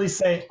can't really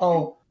say,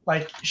 oh,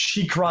 like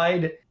she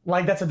cried,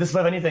 like that's a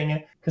display of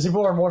anything, because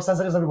people are more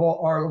sensitive, some people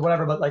are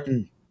whatever, but like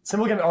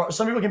some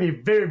people can be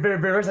very, very,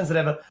 very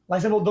sensitive.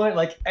 Like some people doing it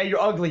like, hey,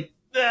 you're ugly.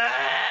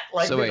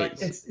 Like, So wait.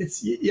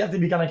 it's you have to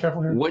be kind of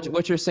careful here.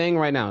 What you're saying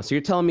right now? So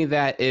you're telling me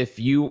that if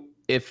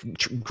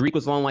Greek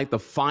was on like the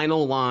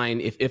final line,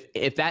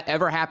 if that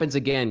ever happens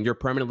again, you're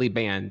permanently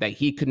banned. That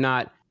he could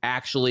not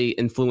actually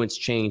influence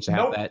change to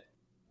have Nope. that.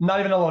 Not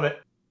even a little bit.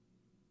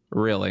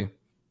 Really?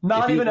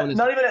 Not If he even wanted-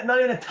 not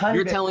even a tiny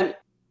You're bit. telling.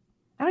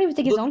 I don't even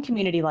think his own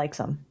community likes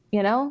him.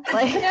 You know,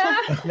 like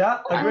Yeah,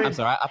 agreed. I'm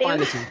sorry. I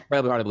find this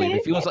incredibly hard to believe.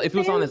 If he was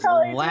on his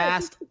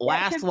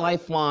last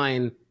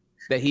lifeline,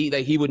 that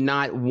he would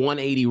not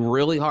 180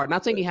 really hard.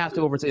 Not saying he has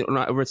to over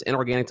it's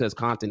inorganic to his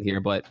content here,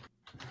 but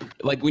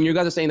like when you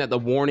guys are saying that the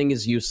warning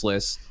is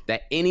useless,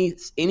 that any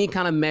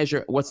kind of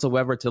measure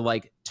whatsoever to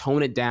like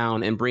tone it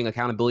down and bring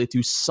accountability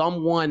to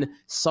someone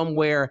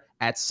somewhere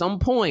at some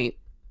point,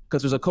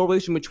 because there's a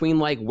correlation between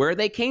like where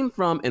they came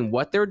from and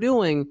what they're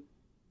doing.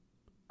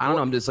 I don't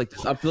know. I'm just like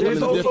I feel like There's I'm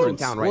in a also- different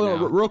town right well,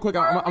 now. Real quick,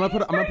 I'm gonna put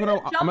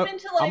Jump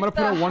into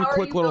one how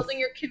quick are you little building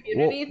your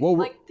community well,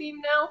 like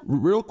theme now.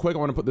 real quick. I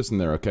want to put this in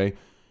there. Okay,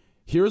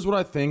 here's what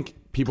I think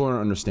people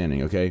aren't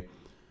understanding. Okay,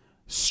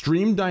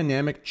 stream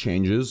dynamic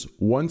changes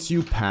once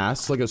you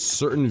pass like a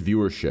certain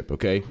viewership.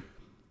 Okay.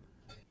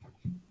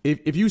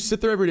 If you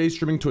sit there every day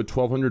streaming to a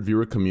 1,200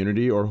 viewer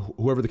community, or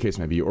whoever the case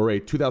may be, or a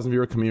 2,000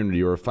 viewer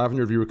community, or a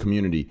 500 viewer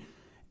community,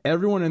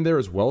 everyone in there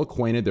is well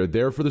acquainted. They're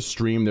there for the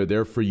stream. They're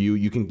there for you.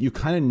 You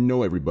kind of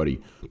know everybody.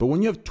 But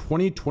when you have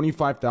 20,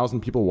 25,000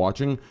 people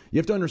watching, you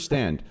have to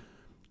understand,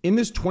 in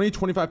this 20,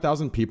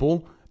 25,000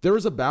 people, there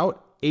is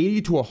about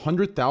 80 to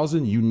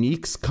 100,000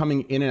 uniques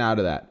coming in and out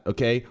of that.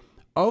 Okay,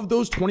 of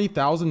those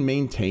 20,000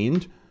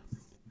 maintained,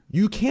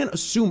 you can't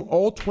assume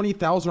all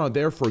 20,000 are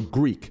there for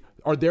Greek,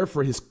 are there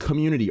for his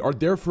community, are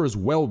there for his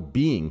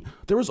well-being.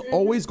 There is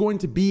always going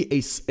to be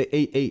an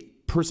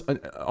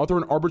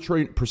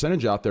arbitrary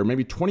percentage out there,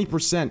 maybe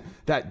 20%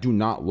 that do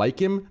not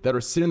like him, that are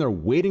sitting there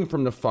waiting for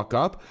him to fuck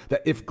up,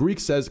 that if Greek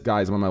says,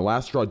 guys, I'm on my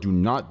last straw, do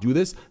not do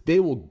this,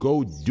 they will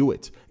go do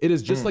it. It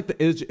is just like the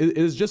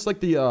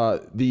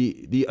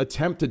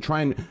attempt to try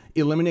and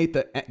eliminate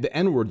the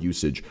N-word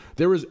usage.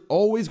 There is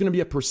always going to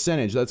be a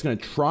percentage that's going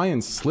to try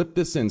and slip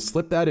this in,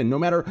 slip that in, no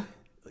matter.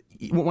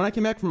 When I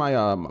came back from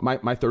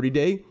my 30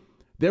 day,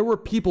 there were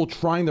people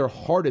trying their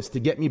hardest to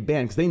get me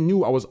banned because they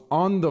knew I was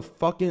on the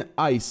fucking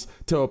ice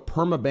to a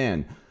perma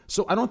ban.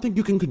 So I don't think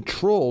you can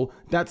control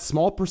that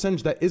small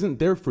percentage that isn't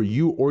there for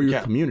you or your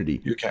community.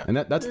 You can. And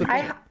that's the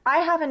thing. I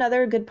have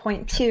another good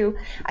point too.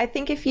 I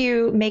think if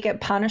you make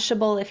it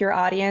punishable, if your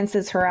audience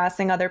is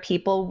harassing other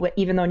people,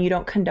 even though you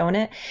don't condone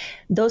it,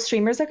 those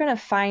streamers are going to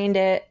find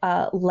it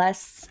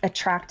less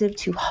attractive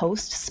to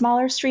host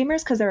smaller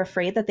streamers because they're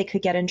afraid that they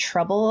could get in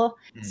trouble.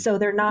 So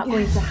they're not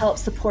going to help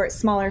support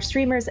smaller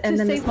streamers. And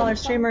then the save smaller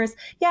themselves. streamers,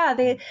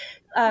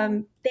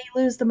 they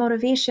lose the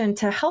motivation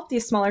to help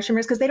these smaller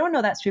streamers because they don't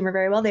know that streamer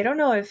very well. They don't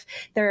know if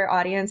their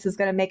audience is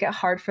going to make it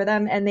hard for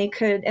them, and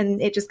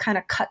it just kind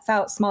of cuts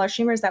out smaller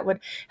streamers that would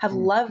have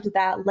loved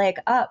that leg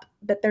up,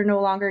 but they're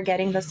no longer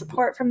getting the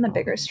support from the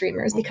bigger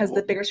streamers because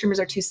the bigger streamers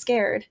are too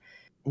scared.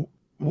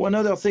 One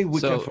other thing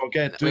we can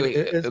forget.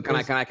 Can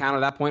I counter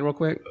that point real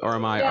quick, or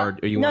am I? Yeah.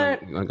 Or you want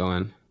to go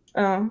in?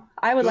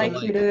 I would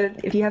like you to,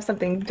 if you have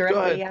something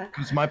directly. Yeah.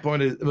 Because my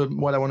point is,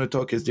 what I want to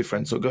talk is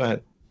different. So go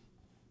ahead.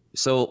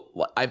 So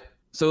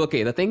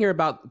okay, the thing here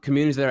about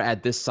communities that are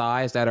at this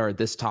size, that are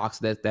this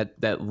toxic,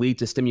 that lead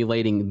to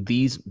stimulating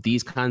these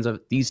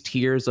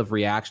tiers of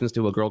reactions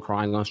to a girl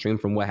crying on stream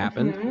from what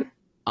happened.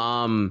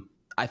 Mm-hmm.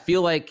 I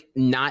feel like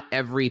not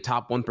every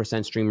top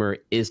 1% streamer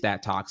is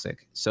that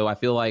toxic. So I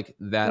feel like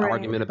that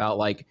argument about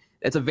like,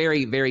 it's a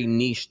very, very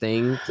niche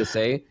thing to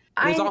say.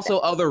 There's also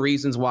other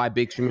reasons why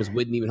big streamers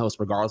wouldn't even host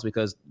regardless,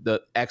 because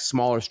the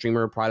smaller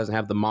streamer probably doesn't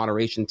have the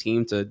moderation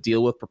team to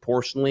deal with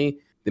proportionally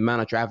the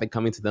amount of traffic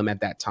coming to them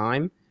at that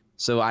time.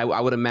 So I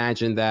would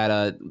imagine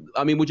that,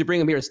 would you bring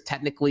them here is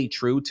technically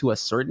true to a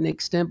certain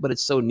extent, but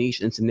it's so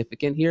niche and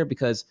significant here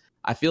because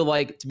I feel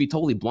like, to be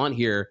totally blunt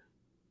here,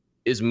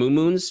 is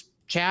Moon's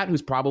chat,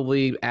 who's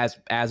probably as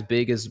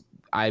big as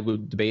I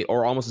would debate,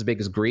 or almost as big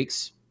as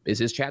Greek's, is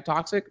his chat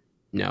toxic?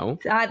 No.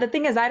 The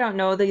thing is, I don't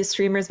know these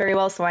streamers very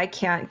well, so I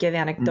can't give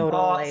anecdotal.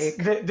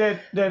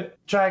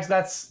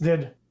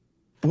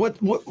 What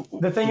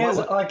the thing is,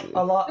 like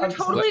a lot. They're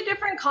totally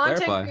different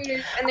content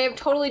creators, and they have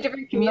totally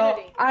different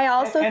community. No, I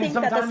also think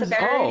that the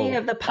severity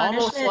of the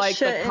punishment almost like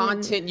the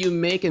content you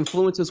make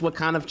influences what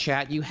kind of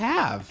chat you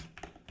have.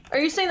 Are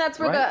you saying that's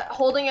where the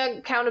holding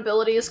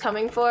accountability is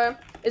coming for?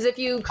 Is if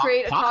you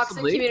create a toxic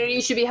community,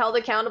 you should be held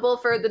accountable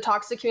for the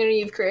toxic community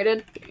you've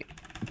created?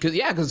 Because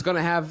it's going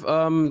to have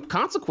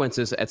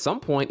consequences at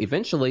some point,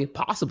 eventually,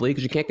 possibly,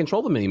 because you can't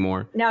control them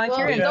anymore. Now, if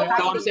you're in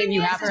I'm saying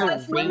you have to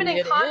that's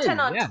limiting content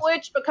on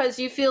Twitch because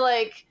you feel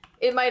like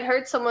it might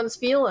hurt someone's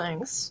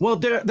feelings. Well,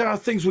 there are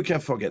things we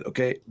can't forget,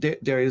 okay?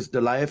 There is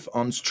the life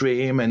on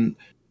stream, and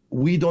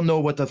we don't know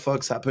what the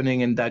fuck's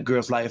happening in that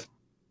girl's life,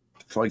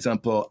 for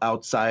example,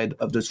 outside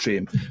of the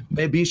stream.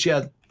 Maybe she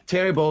had a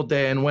terrible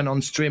day and went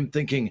on stream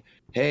thinking,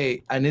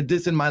 hey, I need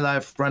this in my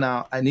life right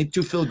now. I need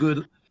to feel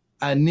good.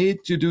 I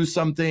need to do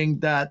something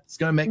that's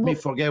going to make me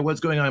forget what's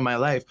going on in my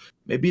life.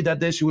 Maybe that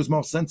day she was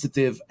more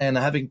sensitive, and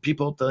having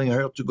people telling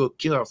her to go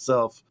kill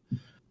herself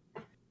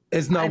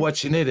is not what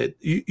she needed.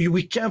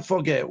 We can't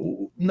forget,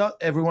 not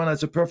everyone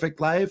has a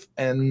perfect life,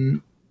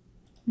 and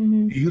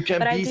you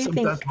can be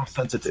sometimes more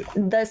sensitive.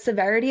 The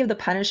severity of the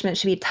punishment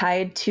should be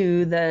tied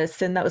to the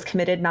sin that was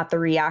committed, not the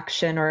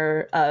reaction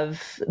or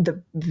of the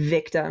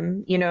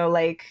victim. You know,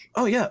 like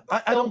I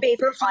don't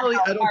personally.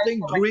 I don't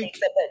think Greek.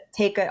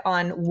 Take it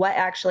on what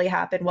actually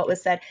happened, what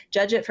was said,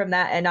 judge it from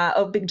that, and not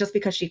just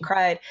because she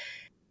cried.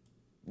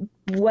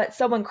 What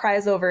someone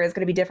cries over is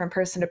going to be different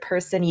person to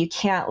person. You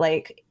can't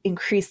like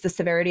increase the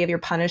severity of your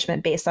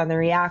punishment based on the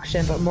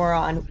reaction, but more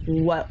on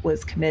what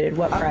was committed,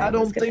 what crime I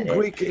don't was committed. think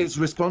Greek is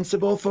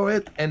responsible for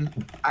it,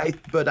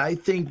 but I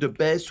think the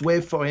best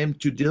way for him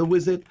to deal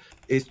with it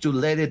is to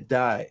let it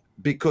die.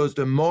 Because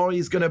the more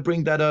he's going to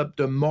bring that up,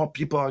 the more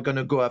people are going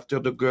to go after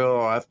the girl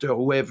or after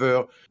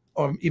whoever,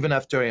 or even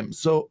after him.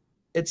 So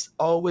it's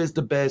always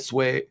the best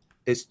way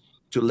is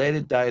to let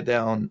it die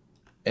down,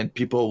 and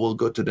people will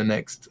go to the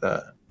next.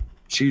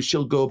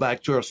 She'll go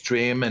back to her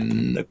stream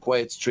and a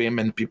quiet stream,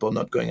 and people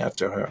not going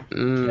after her. I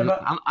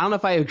don't know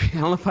if I agree.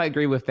 I don't know if I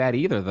agree with that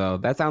either, though.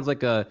 That sounds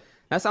like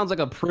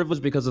a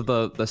privilege because of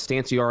the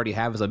stance you already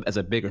have as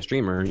a bigger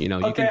streamer. You know,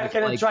 you can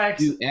just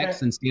do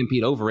X and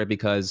stampede over it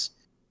because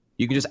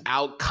you can just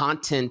out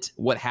content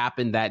what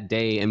happened that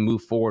day and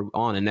move forward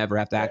on, and never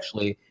have to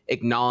actually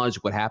acknowledge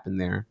what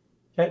happened there.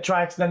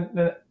 Trax,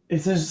 then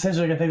it's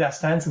essentially going to take that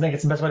stance. I think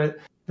it's the best way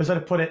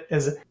to put it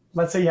is,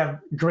 let's say you have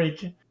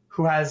Greek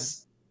who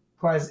has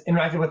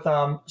interacted with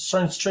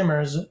certain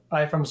streamers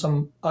from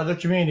some other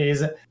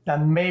communities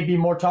that may be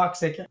more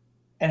toxic,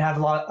 and have a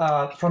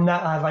lot from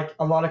that I have like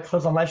a lot of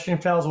clips on live stream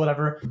fails or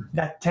whatever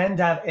that tend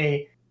to have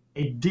a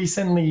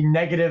decently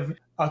negative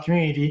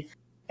community,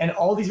 and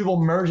all these people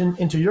merge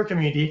into your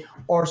community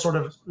or sort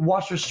of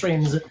watch your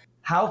streams.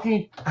 How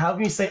can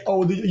you say,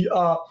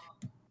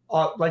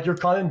 like your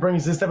content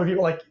brings this type of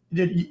people? Like,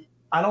 dude,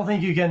 I don't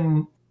think you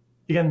can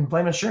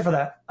blame a streamer for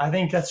that. I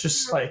think that's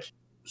just like.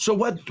 So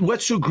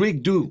what should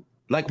Greek do?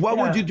 Like, what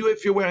would you do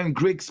if you were in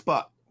Greek's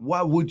spot?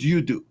 What would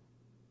you do?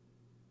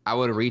 I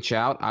would reach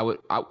out.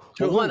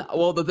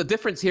 The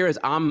difference here is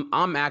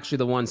I'm actually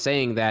the one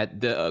saying that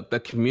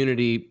the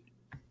community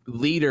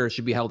leader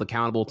should be held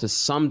accountable to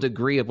some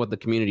degree of what the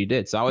community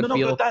did. So I would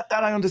feel but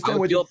that I understand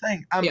what you're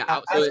saying. I'm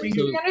asking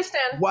you.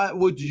 Understand. What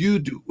would you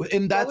do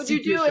in that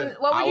situation?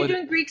 What would you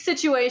do in Greek's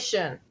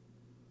situation?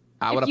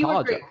 I would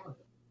apologize.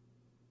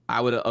 I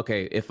would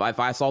if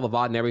I saw the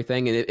VOD and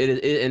everything, and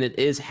it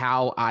is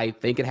how I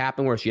think it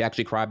happened, where she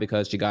actually cried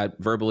because she got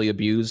verbally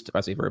abused.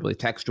 I say verbally,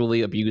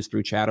 textually abused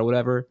through chat or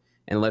whatever,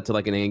 and led to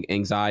like an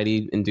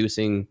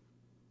anxiety-inducing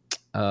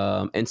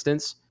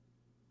instance.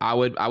 I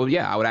would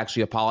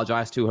actually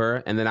apologize to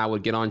her, and then I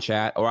would get on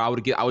chat, or I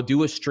would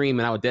do a stream,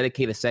 and I would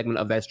dedicate a segment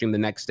of that stream the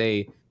next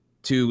day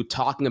to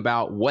talking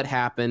about what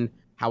happened,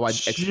 how I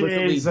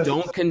explicitly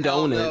don't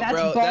condone it.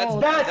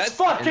 That's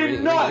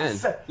fucking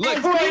nuts.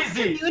 Look,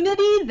 crazy.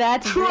 Community,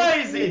 that's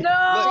crazy.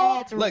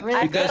 No, look,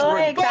 I feel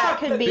like that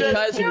could be. Dude,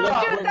 that's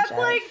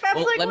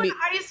like when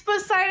Ice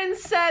Poseidon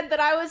said that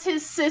I was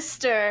his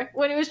sister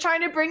when he was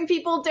trying to bring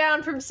people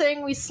down from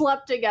saying we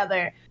slept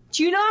together.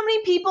 Do you know how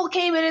many people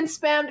came in and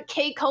spammed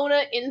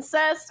K-Kona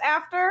incest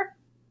after?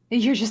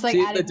 You're just like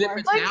adding more.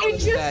 Like, it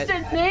just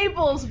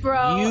enables,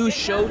 bro. You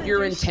showed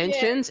your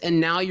intentions,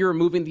 and now you're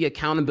removing the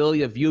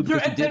accountability of you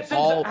because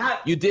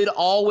you did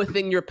all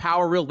within your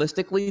power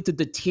realistically to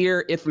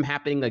deter it from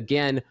happening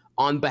again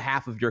on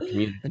behalf of your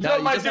community.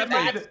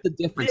 That's the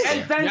difference.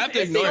 You have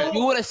to ignore it. If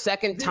you do it a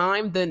second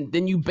time,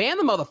 then you ban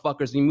the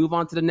motherfuckers and you move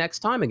on to the next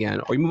time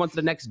again, or you move on to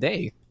the next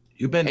day.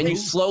 You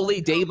slowly,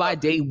 day by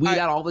day, weed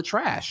out all the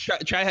trash.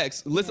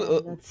 Trihex,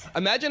 listen.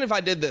 Imagine if I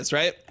did this,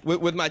 right,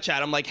 with my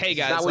chat. I'm like, hey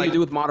guys. Is that what you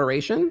do with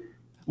moderation?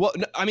 Well,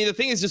 no, I mean, the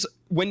thing is just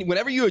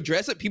whenever you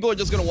address it, people are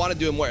just gonna want to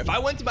do it more. If I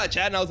went to my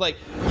chat and I was like,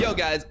 yo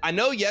guys, I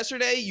know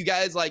yesterday you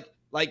guys like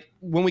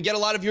when we get a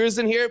lot of viewers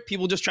in here,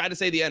 people just try to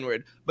say the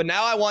N-word. But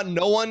now I want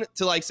no one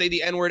to like say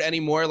the N-word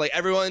anymore. Like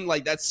everyone,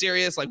 like that's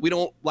serious. Like we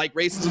don't like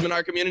racism in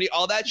our community,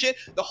 all that shit.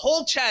 The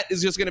whole chat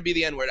is just gonna be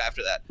the N-word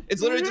after that.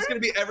 It's literally just gonna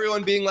be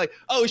everyone being like,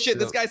 oh shit,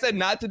 this guy said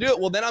not to do it.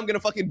 Well, then I'm gonna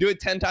fucking do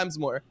it 10 times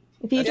more.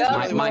 If you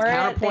just my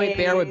counterpoint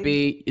there would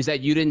be is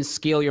that you didn't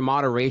scale your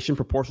moderation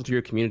proportional to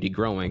your community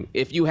growing.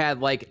 If you had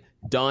like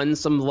done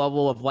some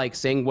level of like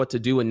saying what to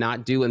do and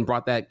not do and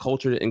brought that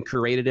culture and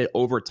curated it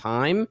over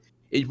time,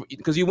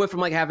 because you went from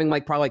like having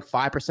like probably like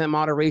 5%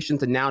 moderation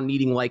to now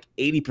needing like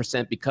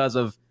 80% because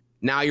of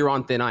now you're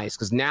on thin ice,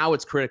 because now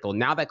it's critical.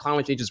 Now that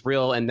climate change is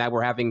real and that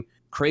we're having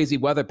crazy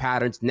weather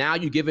patterns, now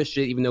you give a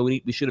shit even though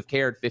we should have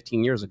cared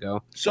 15 years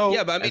ago. So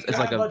yeah, but I mean,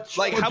 it's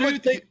like how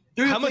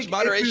much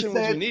moderation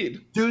would you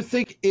need? Do you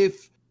think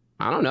if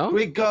I don't know.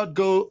 We got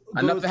go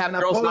enough to have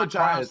girls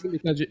apologize.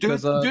 Not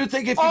because do you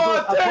think if you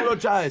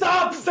apologize?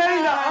 Stop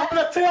saying that! I'm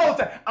gonna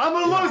tilt. I'm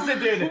gonna lose it,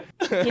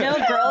 dude. You know,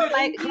 girls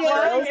might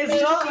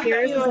use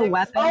tears as a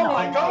weapon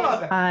all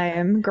the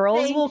time.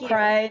 Girls will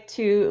cry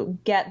to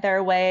get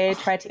their way,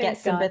 try to get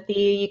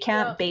sympathy. You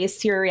can't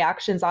base your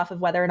reactions off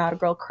of whether or not a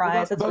girl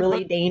cries. It's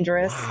really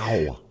dangerous.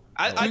 Wow.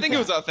 I think it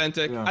was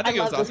authentic. Yeah. I think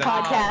it was authentic.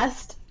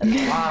 Podcast.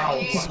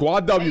 Wow.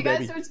 Squad W,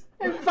 baby.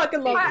 I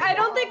fucking love it. I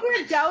don't think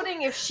we're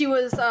doubting if she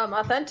was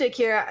authentic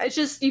here. It's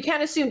just you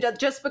can't assume that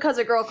just because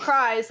a girl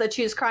cries that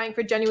she's crying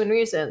for genuine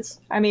reasons.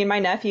 I mean, my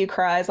nephew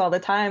cries all the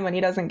time when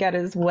he doesn't get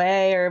his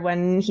way or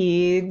when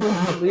he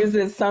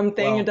loses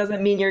something. It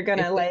doesn't mean you're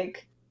gonna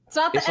like it's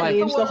not the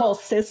change the whole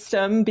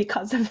system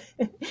because of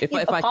it. If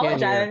I can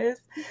here.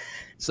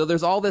 So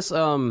there's all this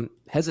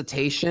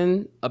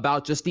hesitation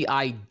about just the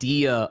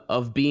idea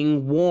of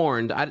being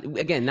warned.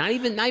 Again, not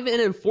even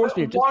an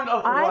enforcement.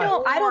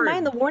 I don't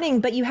mind the warning,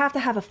 but you have to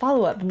have a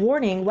follow-up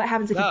warning. What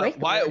happens if you break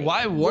the warning?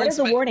 Why warn? What is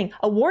a warning?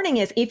 A warning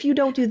is if you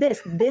don't do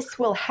this, this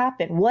will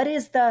happen. What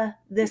is the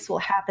this will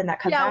happen that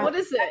comes out? Yeah, what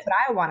is it? That's what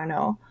I want to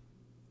know.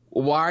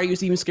 Why are you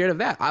even scared of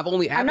that? I've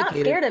only advocated. I'm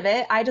not scared of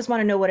it. I just want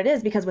to know what it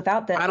is because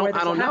without that, I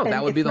don't know.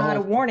 That would be the whole. It's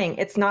not a warning.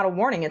 It's not a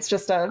warning. It's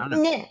just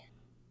a.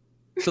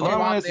 So I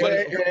want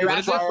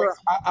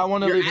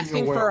to. You're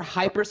asking for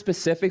hyper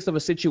specifics of a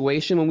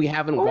situation when we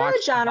haven't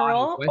watched.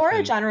 Or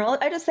a general.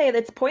 I just say that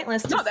it's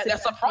pointless. No,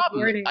 that's a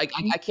problem. I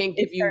can't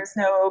give you. There's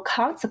no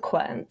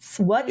consequence.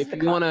 What's the?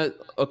 If you want to,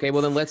 okay,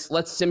 well then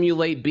let's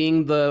simulate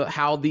being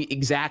how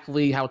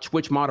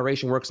Twitch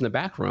moderation works in the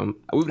back room.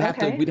 We'd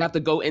have to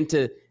go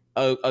into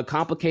a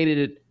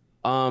complicated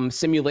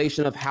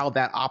simulation of how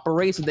that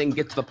operates, and then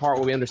get to the part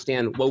where we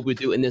understand what we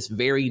do in this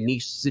very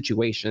niche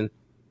situation.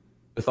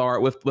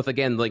 With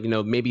again, like, you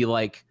know, maybe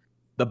like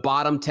the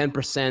bottom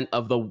 10%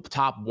 of the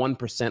top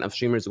 1% of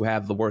streamers who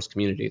have the worst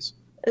communities.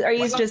 Are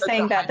you just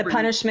saying that the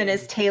punishment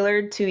is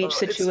tailored to each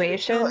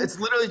situation? It's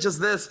literally just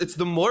this. It's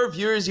the more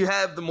viewers you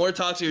have, the more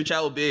toxic your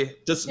chat will be.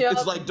 It's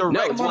like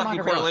direct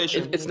fucking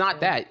correlation. It's not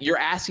that. You're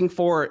asking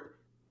for.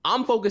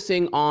 I'm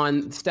focusing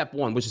on step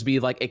one, which is be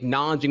like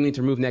acknowledging need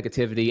to remove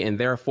negativity, and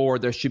therefore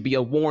there should be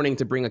a warning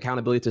to bring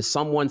accountability to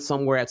someone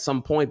somewhere at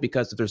some point,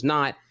 because if there's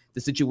not, the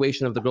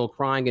situation of the girl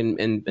crying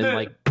and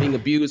like being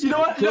abused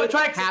could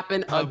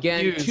happen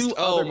again to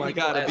other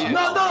people.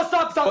 No,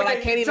 stop. But I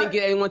can't even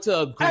get anyone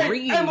to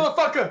agree. Hey,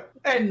 motherfucker.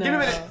 Hey, give me a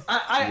minute.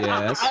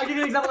 I'll give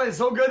you an example that's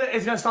so good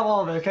it's going to stop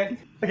all of it, okay?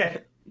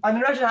 An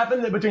interaction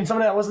happened between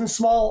somebody that wasn't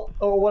small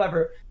or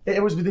whatever.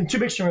 It was between two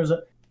big streamers.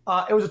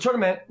 It was a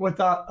tournament with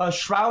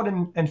Shroud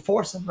and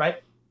Forsen,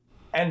 right?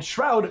 And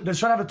Shroud, does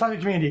Shroud have a toxic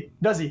community?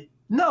 Does he?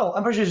 No,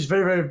 I'm pretty sure he's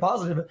very, very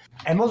positive.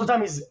 And most of the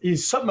time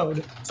he's sub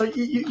mode. So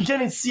you can't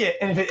even see it.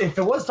 And if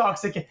it was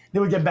toxic, they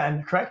would get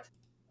banned, correct?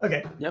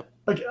 Okay. Yep.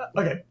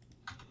 Okay.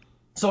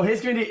 So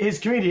his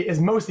community is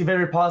mostly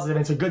very positive,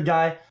 and it's a good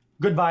guy,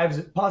 good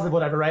vibes, positive,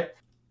 whatever, right?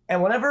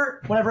 And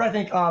whenever I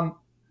think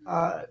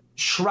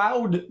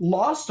Shroud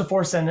lost to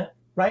Forsen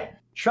right?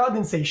 Shroud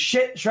didn't say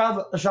shit.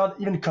 Shroud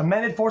even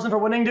commended Forsen for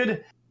winning,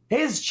 dude.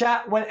 His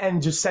chat went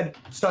and just said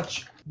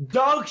such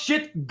dog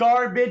shit,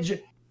 garbage,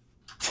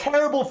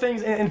 terrible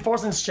things in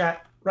Forsen's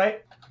chat,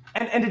 right?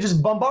 And they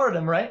just bombarded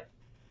him, right?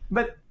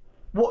 But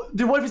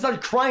dude, what if he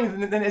started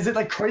crying? Then is it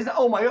like crazy?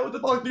 Oh my god, what the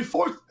fuck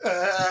before?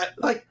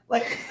 Like,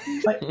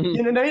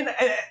 you know what I mean?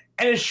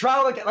 And is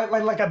Shroud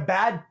like a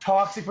bad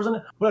toxic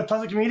person with a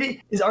toxic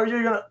community? Are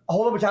you gonna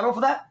hold him accountable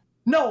for that?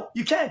 No,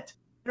 you can't.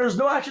 There's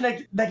no action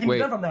that can be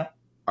done from that.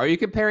 Are you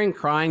comparing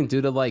crying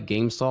due to like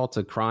game stall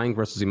to crying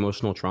versus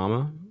emotional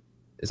trauma?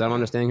 Is that what I'm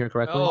understanding here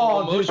correctly?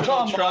 Oh,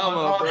 emotional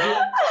trauma,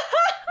 bro.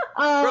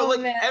 Oh, Bro,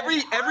 like man.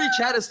 every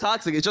chat is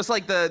toxic. It's just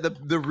like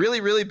the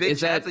really really big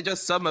chats. They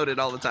just submoded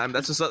all the time.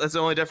 That's the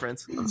only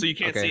difference. So you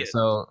can't see it.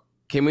 So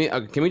can we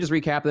just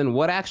recap then?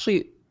 What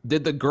actually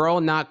did the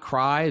girl not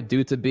cry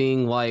due to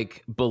being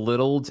like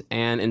belittled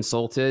and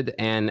insulted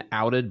and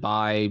outed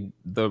by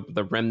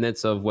the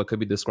remnants of what could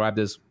be described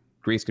as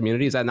Greece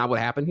community? Is that not what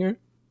happened here?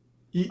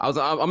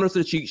 I'm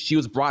understood she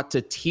was brought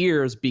to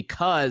tears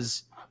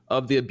because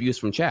of the abuse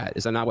from chat.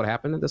 Is that not what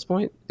happened at this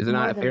point? Is it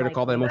not fair to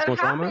call that emotional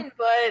trauma?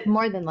 But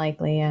more than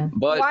likely, yeah.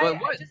 But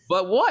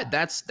what?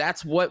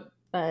 That's what.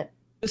 But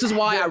this is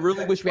why I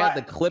really wish we had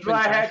the clip in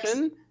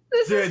session.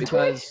 This is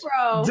because Twitch,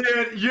 bro.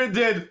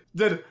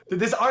 Dude,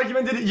 this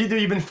argument,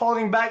 you've been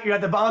falling back. You're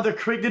at the bottom of the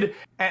creek, dude.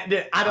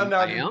 And I don't know.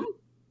 I am?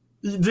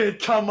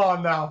 Dude, come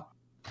on now.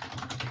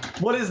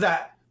 What is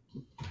that?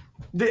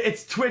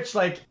 It's Twitch,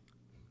 like.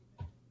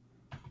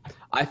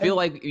 I feel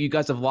like you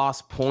guys have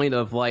lost point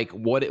of like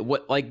what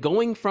like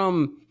going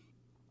from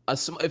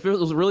if it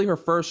was really her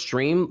first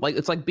stream, like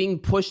it's like being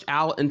pushed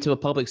out into a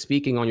public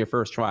speaking on your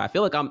first try. I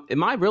feel like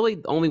am I really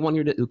the only one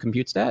here who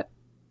computes that?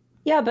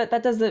 Yeah, but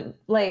that doesn't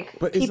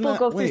people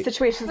go through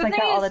situations like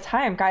that all the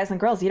time, guys and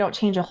girls. You don't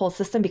change a whole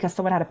system because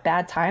someone had a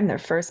bad time their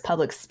first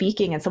public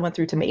speaking and someone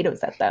threw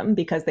tomatoes at them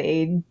because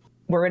they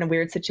were in a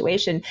weird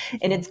situation,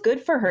 and it's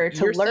good for her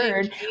to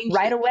learn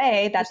right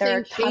away that there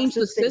are change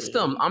the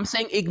system. I'm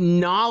saying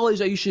acknowledge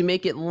that you should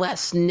make it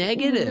less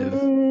negative.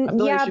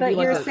 Yeah, but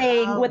you're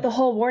saying with the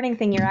whole warning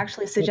thing, you're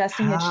actually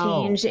suggesting a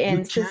change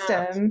in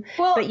system.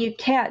 Well, but you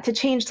can't to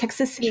change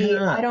toxicity.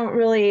 I don't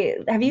really.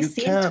 Have you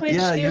seen Twitch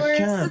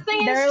viewers?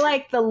 They're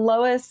like the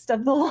lowest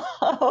of the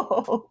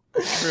low.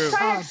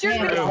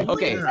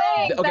 Okay.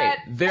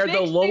 They're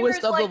the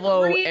lowest of the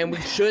low, and we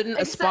shouldn't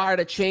aspire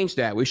to change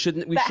that. We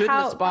shouldn't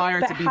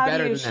aspire to be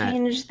better than that. How do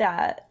you change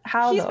that?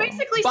 How? He's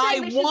basically by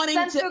saying wanting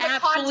to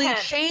actually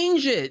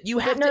change it. You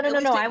have to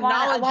acknowledge I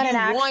want an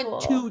actual.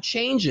 Want to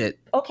change it.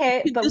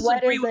 Okay, but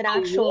what is an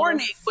actual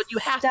warning? But you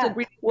have to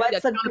agree what's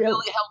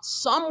accountability held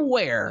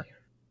somewhere.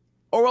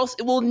 Or else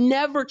it will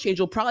never change.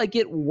 It'll probably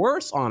get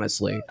worse,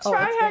 honestly.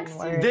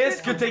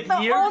 This could take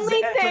years. The only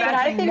thing that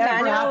I think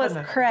Manuel was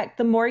correct.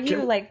 The more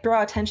you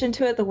draw attention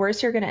to it, the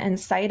worse you're going to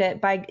incite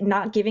it by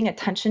not giving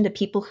attention to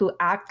people who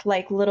act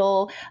like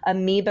little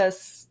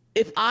amoebas.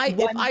 If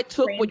I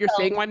took what you're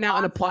saying right now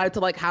and applied it to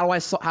like how do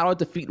I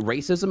defeat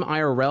racism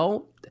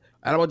IRL?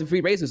 I don't want to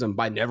defeat racism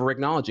by never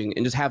acknowledging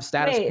and just have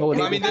status quo.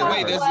 I mean,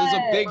 there's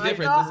a big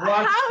difference.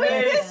 How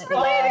is this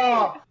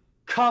related?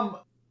 Come.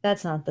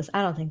 That's not this.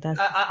 I don't think that's.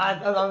 I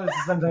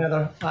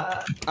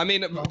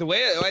mean, the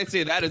way I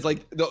say that is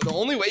like the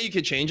only way you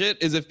could change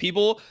it is if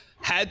people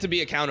had to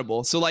be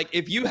accountable. So like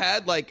if you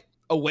had like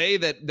a way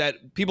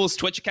that people's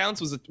Twitch accounts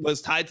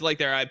was tied to like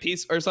their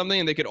IPs or something,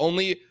 and they could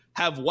only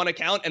have one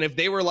account, and if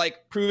they were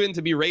like proven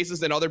to be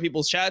racist in other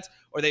people's chats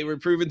or they were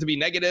proven to be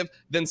negative,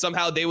 then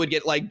somehow they would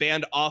get like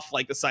banned off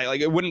like the site.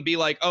 Like it wouldn't be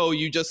like, oh,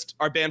 you just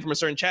are banned from a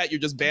certain chat, you're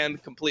just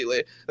banned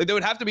completely. Like there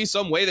would have to be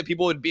some way that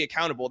people would be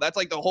accountable. That's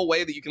like the whole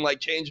way that you can like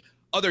change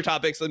other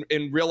topics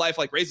in real life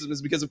like racism,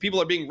 is because if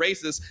people are being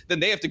racist, then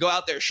they have to go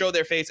out there, show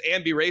their face,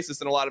 and be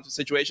racist in a lot of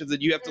situations,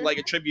 and you have to like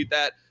attribute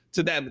that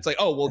to them. It's like,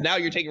 oh, well, now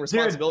you're taking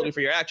responsibility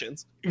for your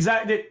actions.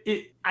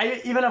 Exactly.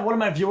 I even have one of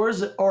my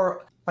viewers,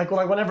 or like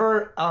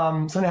whenever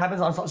something happens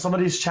on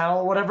somebody's channel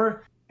or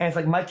whatever, and it's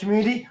like my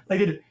community, like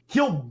dude,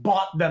 he'll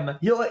bot them.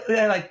 He'll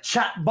like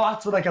chat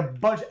bots with like a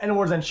bunch of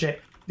N-words and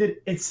shit. Dude,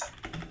 it's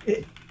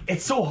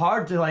so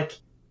hard to like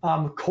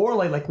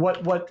correlate like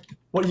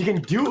what you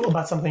can do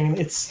about something.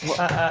 It's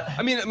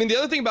I mean the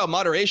other thing about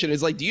moderation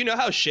is like, do you know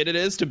how shit it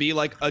is to be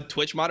like a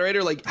Twitch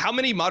moderator? Like how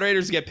many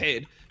moderators get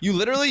paid? You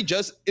literally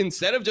just,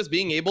 instead of just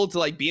being able to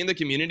like be in the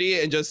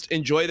community and just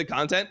enjoy the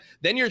content,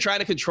 then you're trying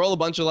to control a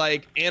bunch of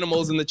like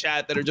animals in the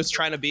chat that are just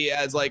trying to be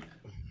as like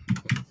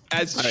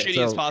shitty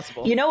as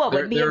possible. You know what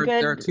would be a good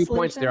There are 2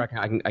 points there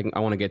solution? I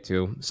want to get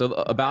to. So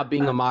about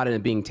being a mod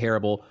and being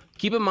terrible.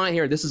 Keep in mind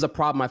here, this is a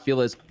problem I feel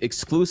is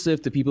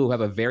exclusive to people who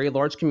have a very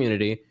large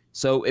community.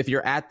 So if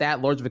you're at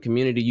that large of a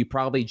community, you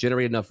probably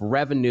generate enough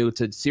revenue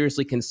to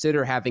seriously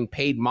consider having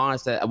paid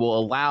mods that will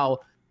allow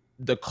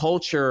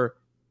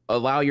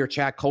your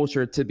chat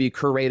culture to be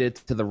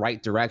curated to the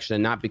right direction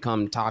and not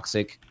become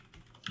toxic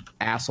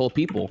asshole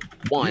people.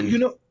 One.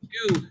 Two,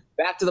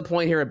 back to the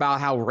point here about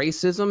how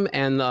racism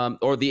and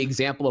or the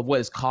example of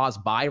what is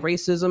caused by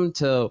racism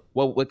to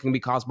what can be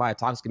caused by a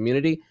toxic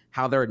community,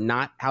 how they're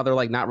not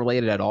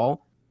related at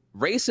all.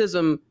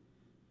 Racism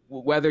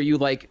whether you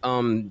like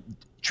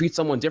treat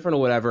someone different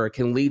or whatever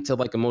can lead to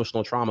like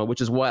emotional trauma,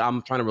 which is what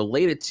I'm trying to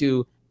relate it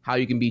to, how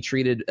you can be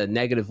treated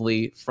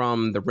negatively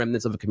from the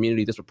remnants of a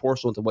community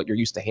disproportional to what you're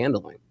used to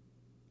handling.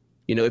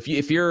 You know, if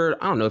you're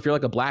I don't know, if you're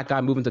like a black guy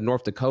moving to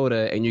North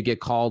Dakota and you get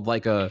called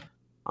like a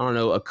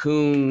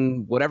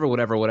coon,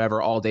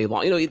 whatever all day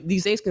long, you know,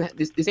 these things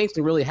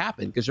can really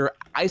happen because you're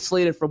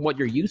isolated from what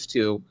you're used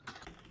to.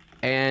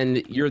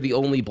 And you're the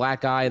only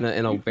black guy in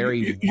a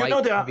very white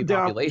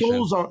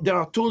population. There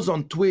are tools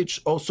on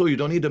Twitch. Also, you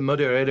don't need a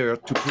moderator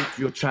to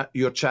put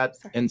your chat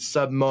in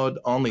sub mode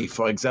only,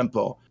 for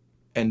example,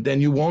 and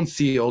then you won't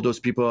see all those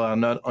people are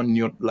not on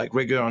your like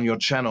regular on your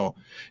channel.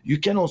 You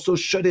can also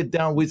shut it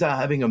down without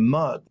having a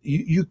mod.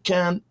 You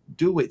can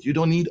do it. You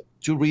don't need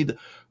to read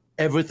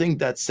everything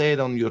that's said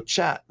on your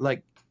chat.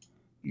 Like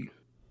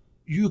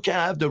you can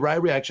have the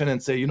right reaction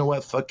and say, you know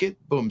what, fuck it,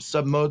 boom,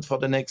 sub mode for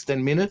the next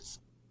 10 minutes.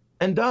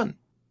 And done.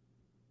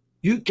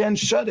 You can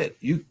shut it.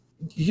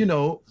 You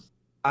know,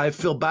 I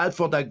feel bad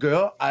for that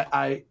girl.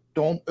 I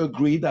don't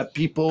agree that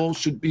people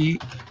should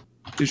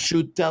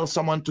tell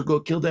someone to go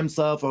kill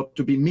themselves or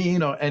to be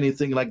mean or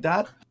anything like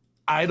that.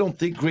 I don't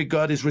think Greek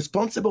God is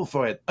responsible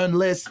for it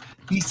unless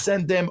he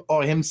sent them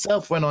or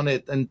himself went on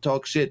it and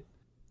talk shit.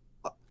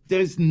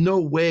 There's no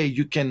way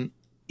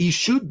he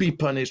should be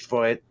punished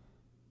for it.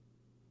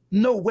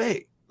 No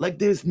way. Like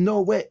there's no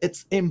way.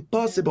 It's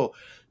impossible.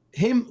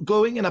 Him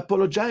going and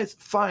apologize,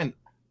 fine.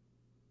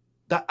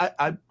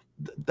 That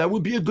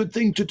would be a good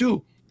thing to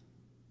do.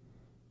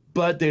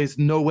 But there's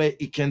no way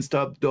he can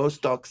stop those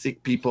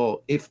toxic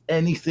people. If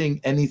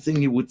anything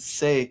he would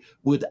say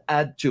would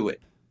add to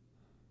it.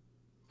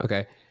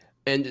 Okay.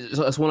 And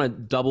so I just want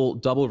to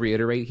double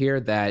reiterate here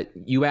that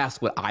you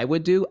asked what I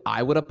would do.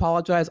 I would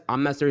apologize.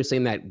 I'm not necessarily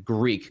saying that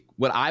Greek.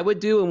 What I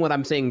would do and what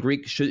I'm saying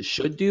Greek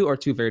should do are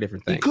two very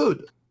different things. He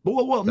could.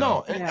 Well,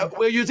 no. Yeah.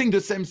 We're using the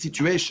same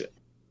situation.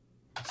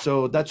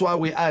 So that's why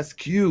we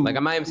ask you. Like,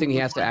 I'm not even saying he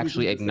has to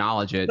actually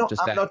acknowledge it. No,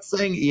 I'm not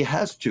saying he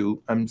has to.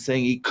 I'm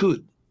saying he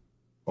could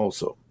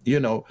also,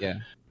 you know. Yeah.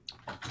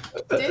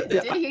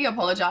 Did he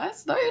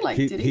apologize, though? Like,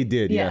 he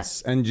did,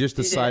 yes. And just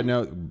a side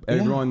note,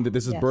 everyone,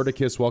 this is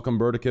Berticus. Welcome,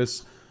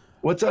 Berticus.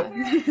 What's up?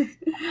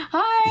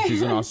 Hi.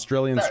 She's an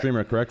Australian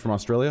streamer, correct? From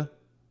Australia?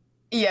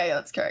 Yeah,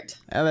 that's correct.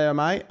 Hello,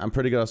 mate. I'm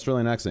pretty good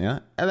Australian accent, yeah?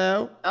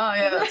 Hello. Oh,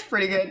 yeah, that's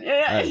pretty good.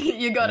 Yeah,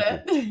 you got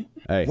it.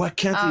 Hey. What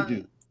can't he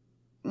do?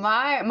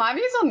 My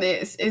views on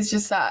this is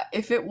just that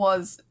if it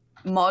was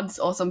mods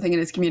or something in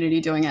his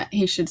community doing it,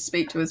 he should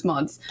speak to his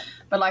mods.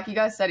 But like you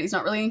guys said, he's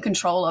not really in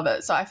control of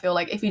it. So I feel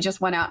like if he just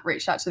went out,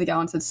 reached out to the girl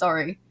and said,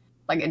 sorry,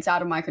 like it's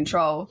out of my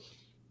control,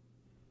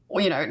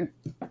 or, you know,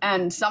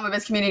 and some of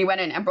his community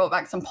went in and brought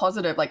back some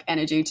positive like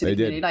energy to the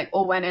community, like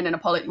or went in and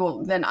apologized,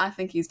 well, then I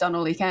think he's done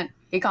all he can.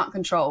 He can't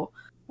control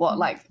what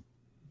like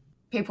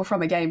people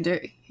from a game do.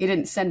 He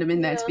didn't send him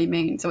in there to be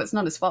mean. So it's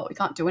not his fault. He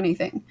can't do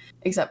anything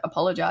except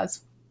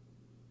apologize.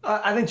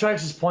 I think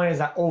Trix's point is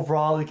that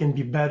overall it can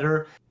be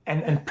better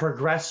and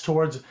progress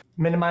towards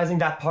minimizing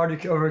that part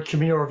of our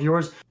community or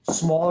viewers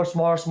smaller.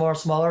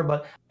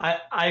 But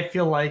I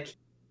feel like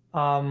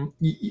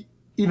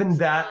even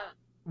that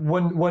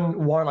wouldn't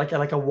warrant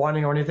like a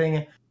warning or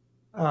anything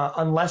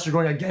unless you're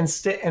going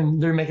against it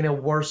and they're making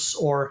it worse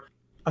or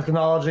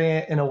acknowledging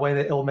it in a way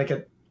that it will make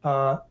it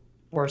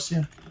worse.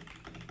 Yeah,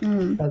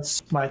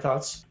 that's my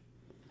thoughts.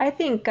 I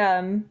think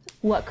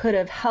what could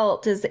have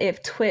helped is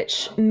if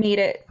Twitch made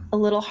it a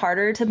little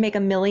harder to make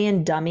a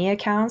million dummy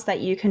accounts that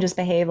you can just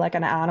behave like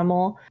an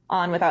animal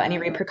on without any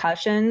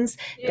repercussions,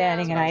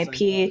 banning an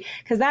IP,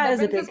 because that is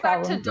a big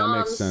problem.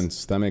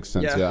 That makes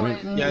sense. Yeah.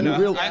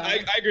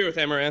 I agree with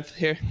Amaranth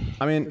here.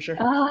 I mean, for sure.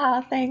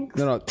 Thanks.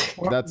 No,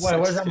 that's.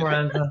 Where's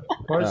Amaranth?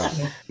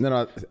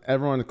 No.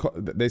 Everyone,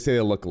 they say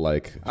they look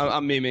alike.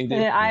 I'm memeing.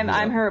 Dude.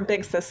 I'm her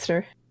big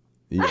sister.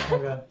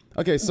 Yeah.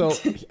 Okay, so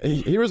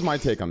here's my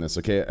take on this.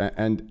 Okay,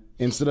 and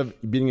instead of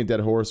beating a dead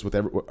horse with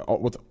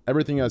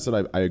everything I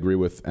said, I agree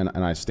with and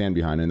I stand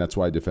behind it, and that's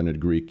why I defended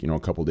Greek, a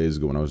couple days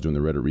ago when I was doing the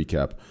Reddit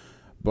recap.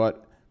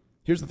 But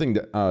here's the thing,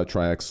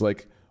 Triax,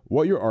 like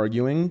what you're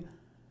arguing,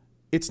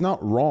 it's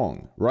not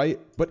wrong, right?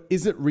 But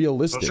is it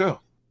realistic? Sure.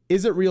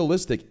 Is it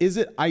realistic? Is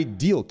it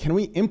ideal? Can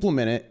we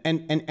implement it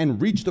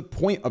and reach the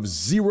point of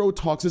zero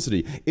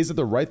toxicity? Is it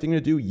the right thing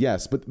to do?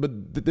 Yes, but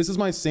this is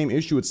my same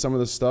issue with some of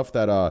the stuff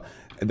that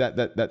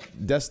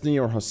Destiny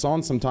or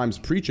Hassan sometimes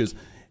preaches.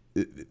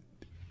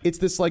 It's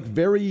this like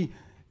very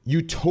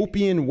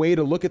utopian way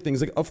to look at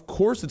things. Like, of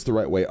course it's the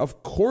right way.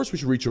 Of course we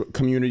should reach a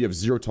community of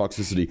zero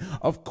toxicity.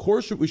 Of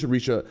course we should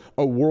reach a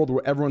world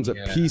where everyone's at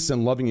peace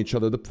and loving each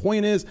other. The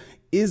point is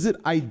it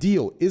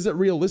ideal? Is it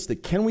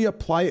realistic? Can we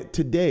apply it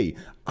today?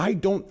 I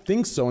don't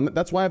think so. And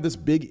that's why I have this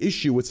big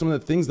issue with some of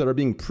the things that are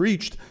being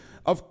preached.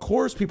 Of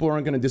course people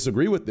aren't going to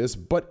disagree with this,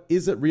 but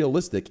is it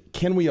realistic?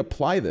 Can we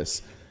apply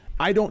this?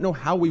 I don't know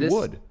how we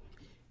would.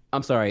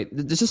 I'm sorry.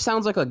 This just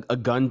sounds like a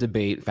gun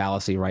debate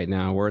fallacy right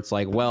now, where it's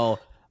like, well,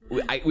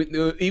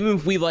 even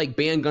if we like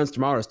ban guns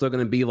tomorrow, there's still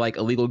going to be like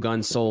illegal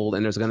guns sold,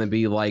 and there's going to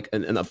be like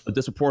a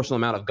disproportionate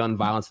amount of gun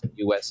violence in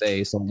the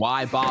USA. So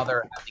why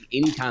bother having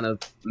any kind of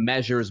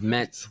measures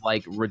meant to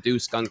like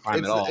reduce gun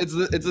crime at all? It's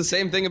the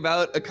same thing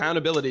about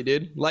accountability,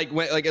 dude. Like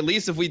at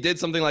least if we did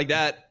something like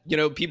that, you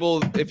know,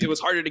 people, if it was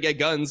harder to get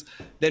guns,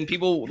 then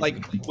people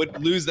like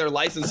would lose their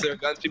license to their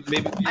guns. People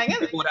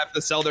would have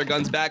to sell their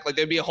guns back. Like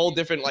there'd be a whole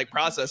different like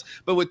process.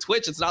 But with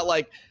Twitch, it's not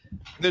like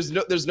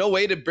there's no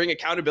way to bring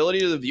accountability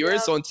to the viewers. Yeah.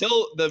 So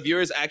until the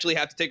viewers actually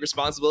have to take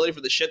responsibility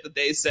for the shit that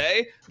they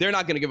say, they're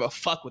not going to give a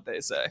fuck what they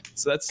say.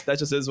 So that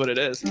just is what it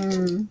is.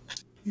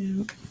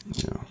 Yeah.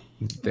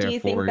 Do you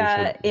think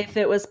that if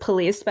it was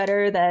policed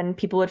better, then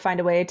people would find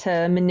a way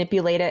to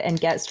manipulate it and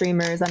get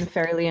streamers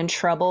unfairly in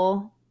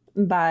trouble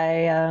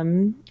by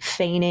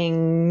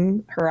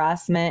feigning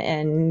harassment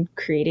and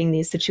creating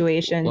these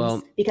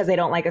situations because they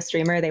don't like a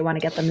streamer, they want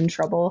to get them in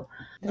trouble?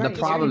 The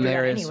problem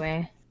there is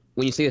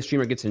when you say a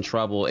streamer gets in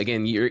trouble,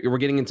 again, we're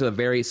getting into a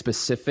very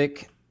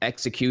specific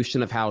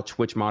execution of how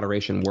Twitch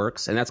moderation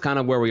works, and that's kind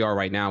of where we are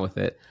right now with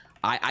it.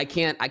 I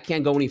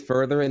can't go any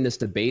further in this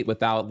debate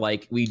without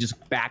like we just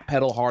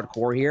backpedal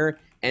hardcore here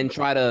and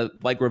try to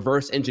like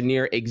reverse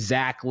engineer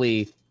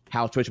exactly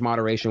how Twitch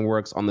moderation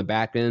works on the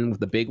back end with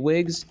the big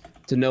wigs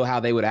to know how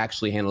they would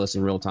actually handle this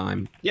in real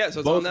time. Yeah, so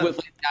it's both with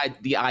like,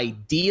 the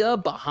idea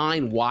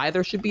behind why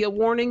there should be a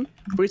warning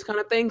for these kind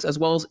of things, as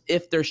well as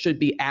if there should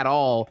be at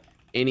all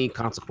any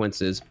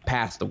consequences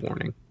past the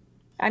warning.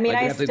 I mean,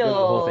 I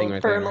still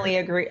firmly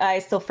agree. I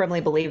still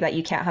firmly believe that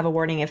you can't have a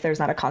warning if there's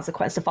not a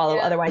consequence to follow.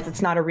 Yeah. Otherwise,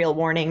 it's not a real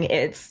warning.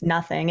 It's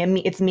nothing.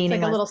 It's meaningless.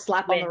 It's like a little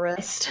slap on the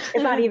wrist.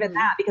 It's not even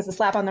that, because the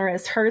slap on the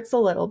wrist hurts a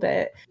little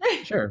bit.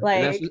 Sure.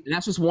 Like, and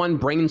that's just one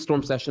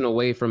brainstorm session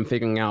away from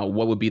figuring out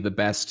what would be the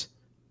best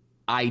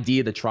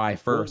idea to try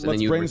first, and then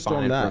you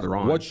refine it further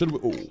on. What should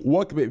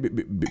like would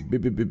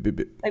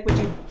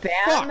you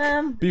ban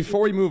them?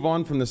 Before we move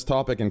on from this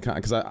topic, and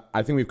because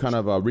I think we've kind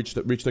of reached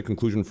the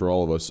conclusion for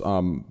all of us.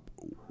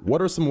 What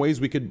are some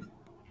ways we could,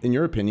 in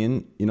your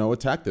opinion,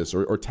 attack this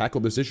or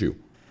tackle this issue?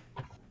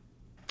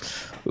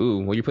 Ooh,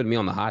 well, you're putting me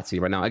on the hot seat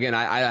right now. Again,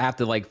 I have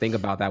to like think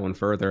about that one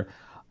further.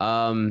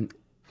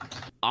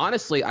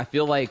 Honestly, I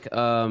feel like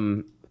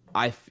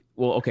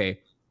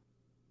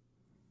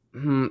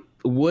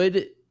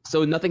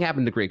So nothing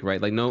happened to Greek,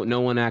 right? Like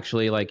no one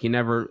actually, like, he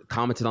never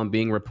commented on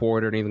being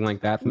reported or anything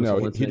like that. No,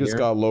 he just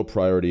got low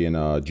priority in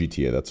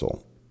GTA. That's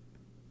all.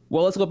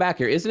 Well, let's go back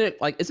here. Isn't it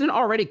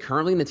already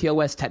currently in the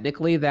TOS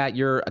technically that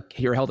you're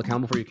held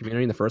accountable for your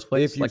community in the first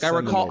place? Like I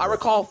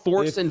recall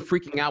Thorson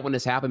freaking out when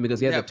this happened because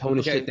he had to tone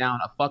his shit down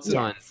a fuck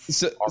ton.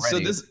 So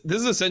this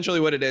is essentially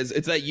what it is.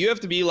 It's that you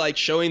have to be like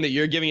showing that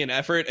you're giving an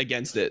effort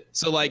against it.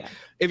 So like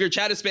if your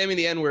chat is spamming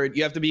the N-word,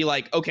 you have to be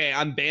like, okay,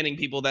 I'm banning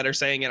people that are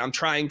saying it. I'm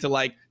trying to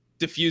like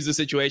diffuse the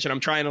situation. I'm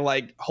trying to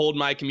like hold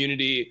my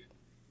community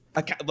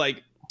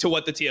like to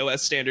what the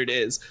TOS standard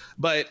is.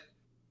 But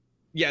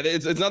yeah,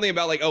 it's nothing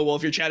about like, oh, well,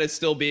 if your chat is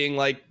still being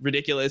like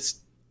ridiculous,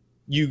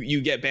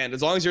 you get banned.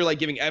 As long as you're like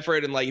giving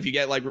effort, and like if you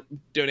get like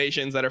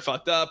donations that are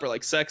fucked up or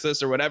like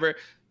sexist or whatever,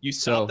 you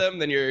stop them,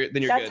 then you're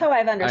good. That's how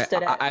I've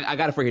understood it. I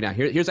got to break it down.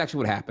 Here's actually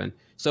what happened.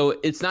 So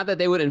it's not that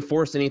they would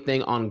enforce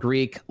anything on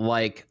Greek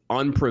like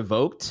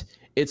unprovoked.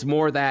 It's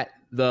more that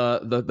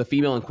the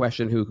female in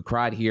question who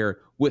cried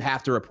here would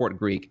have to report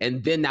Greek,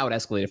 and then that would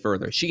escalate it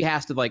further. She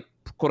has to like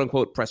quote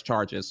unquote press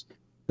charges.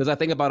 Because I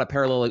think about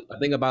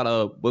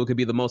what could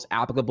be the most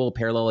applicable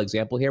parallel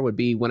example here would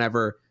be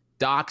whenever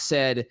Doc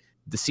said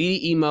the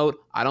CD emote,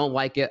 I don't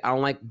like it. I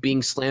don't like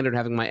being slandered,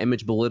 having my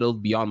image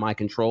belittled beyond my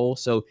control.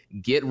 So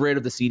get rid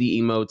of the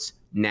CD emotes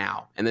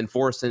now. And then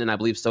Forsen and I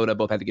believe Soda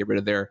both had to get rid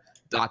of their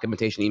Doc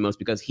imitation emotes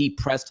because he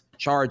pressed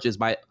charges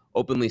by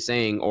openly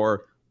saying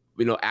or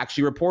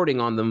actually reporting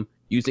on them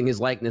using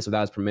his likeness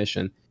without his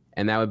permission.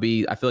 And that would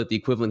be, I feel like the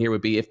equivalent here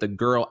would be if the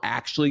girl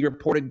actually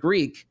reported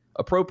Greek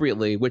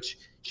appropriately, which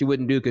she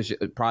wouldn't do because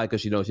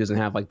she doesn't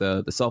have like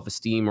the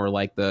self-esteem or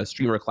like the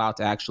streamer clout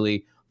to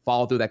actually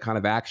follow through that kind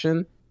of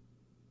action.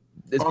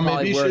 Or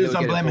maybe she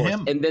doesn't blame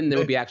him, and then there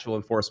would be actual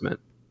enforcement.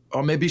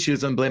 Or maybe she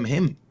doesn't blame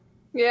him.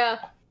 Yeah.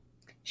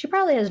 She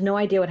probably has no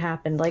idea what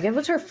happened. Like, if it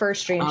was her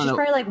first stream, she's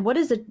probably like, what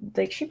is it?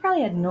 Like, she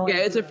probably had no idea.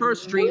 Yeah, it's her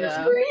first stream.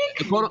 Yeah.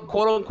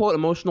 Quote unquote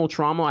emotional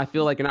trauma. I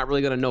feel like you're not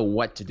really going to know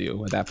what to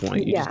do at that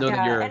point. You just know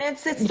that you're... And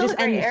it's still a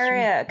gray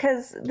area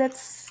because that's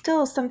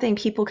still something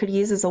people could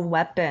use as a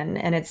weapon.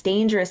 And it's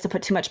dangerous to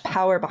put too much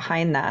power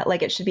behind that.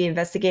 Like, it should be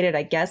investigated,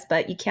 I guess,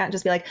 but you can't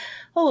just be like,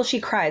 oh, well, she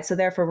cried, so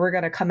therefore we're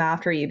going to come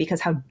after you because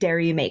how dare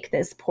you make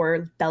this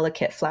poor,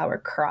 delicate flower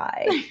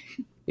cry.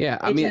 Yeah,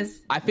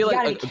 I feel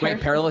like a great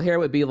parallel here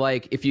would be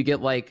like if you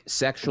get like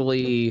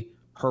sexually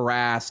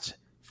harassed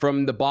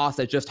from the boss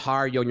that just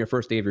hired you on your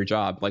first day of your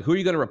job. Like, who are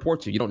you going to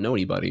report to? You don't know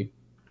anybody.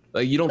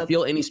 Like, you don't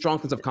feel any strong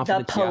sense of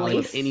confidentiality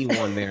with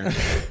anyone there.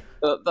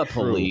 The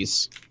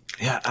police.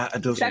 Yeah,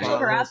 sexual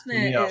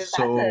harassment.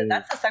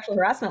 That's a sexual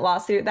harassment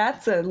lawsuit.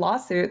 That's a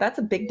lawsuit. That's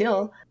a big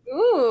deal.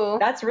 Ooh.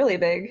 That's really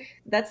big.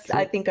 That's,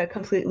 I think, a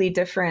completely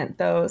different,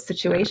 though,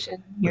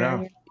 situation.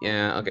 Here.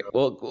 Yeah. Okay.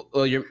 Well,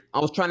 I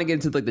was trying to get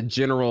into like the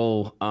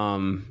general,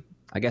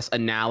 I guess,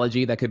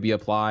 analogy that could be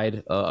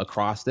applied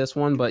across this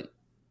one. But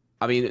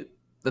I mean,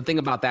 the thing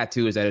about that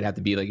too is that it'd have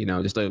to be like, you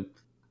know,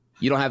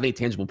 you don't have any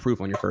tangible proof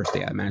on your first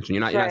day. I imagine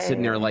you're not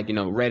sitting there like, you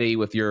know, ready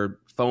with your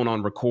phone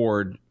on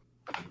record,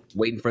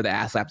 waiting for the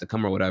ass slap to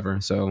come or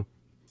whatever. So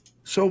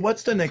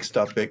what's the next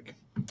topic?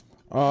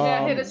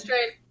 Yeah, hit it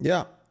straight.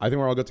 Yeah, I think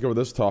we're all good to go with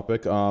this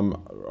topic.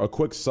 A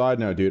quick side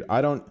note, dude.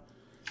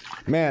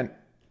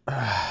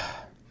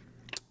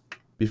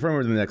 Before we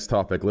move to the next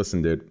topic,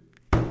 listen, dude.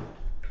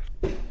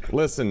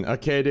 Listen,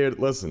 okay, dude,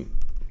 listen.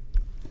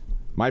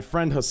 My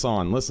friend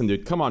Hassan, listen,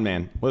 dude. Come on,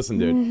 man. Listen,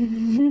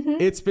 dude.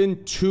 It's been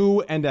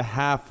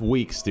 2.5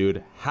 weeks,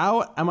 dude.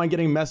 How am I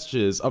getting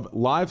messages of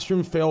live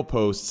stream fail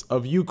posts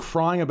of you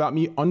crying about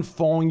me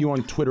unfollowing you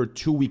on Twitter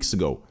 2 weeks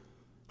ago?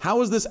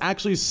 How is this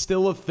actually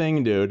still a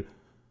thing, dude?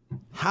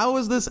 How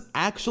is this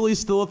actually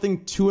still a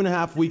thing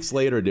 2.5 weeks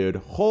later, dude?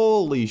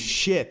 Holy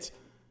shit.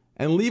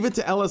 And leave it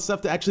to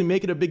LSF to actually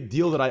make it a big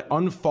deal that I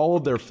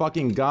unfollowed their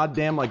fucking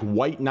goddamn like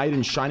white knight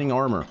in shining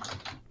armor.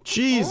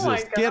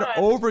 Jesus, get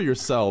over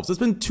yourselves. It's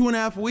been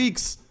 2.5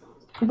 weeks.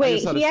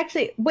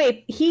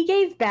 Wait, he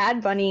gave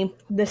Bad Bunny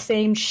the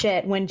same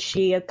shit when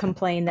she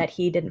complained that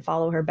he didn't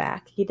follow her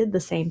back. He did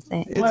the same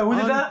thing. Wait, who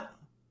did that?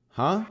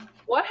 Huh?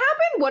 What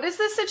happened? What is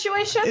this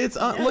situation? It's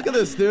look at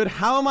this, dude.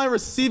 How am I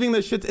receiving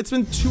this shit? It's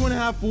been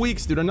 2.5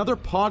 weeks, dude. Another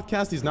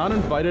podcast. He's not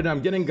invited. And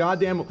I'm getting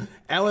goddamn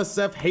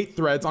LSF hate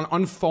threads on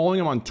unfollowing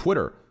him on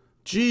Twitter.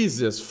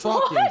 Jesus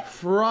fucking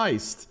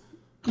Christ.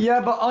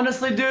 Yeah, but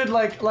honestly, dude,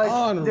 like,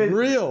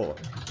 unreal.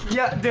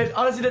 Yeah, dude.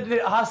 Honestly,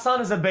 dude,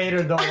 Hassan is a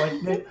baiter, though. Like,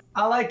 dude,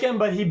 I like him,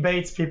 but he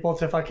baits people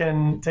to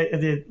fucking take,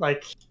 dude,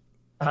 like,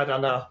 I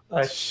don't know.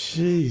 Like,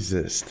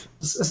 Jesus.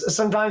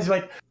 Sometimes you're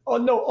like, oh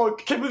no, I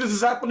can't believe this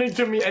is happening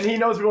to me, and he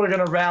knows people are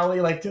gonna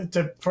rally like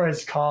to for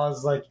his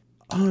cause. Like,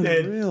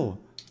 unreal.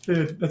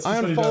 Dude, that's I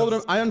unfollowed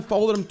him. I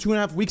unfollowed him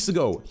 2.5 weeks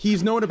ago.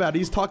 He's known about it.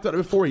 He's talked about it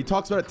before. He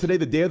talks about it today,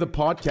 the day of the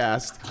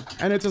podcast,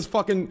 and it's just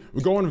fucking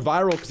going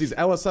viral because these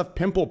LSF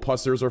pimple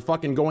pussers are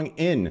fucking going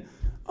in.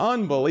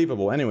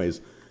 Unbelievable.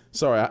 Anyways,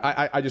 sorry,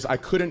 I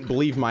couldn't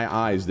believe my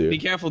eyes, dude. Be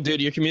careful, dude.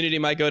 Your community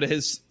might go to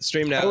his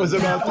stream now. I was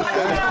about to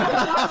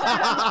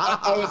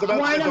say.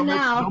 Warn him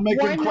now. Don't make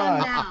Warn him him cry.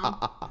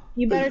 now.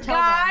 You better tell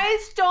them.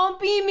 Guys,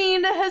 don't be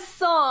mean to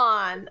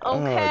Hassan,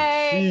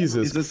 okay? Oh,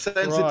 Jesus. He's a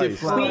sensitive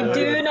Christ. We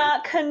do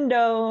not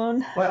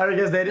condone. Wait, are you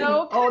guys dating?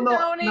 No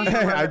condoning.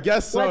 I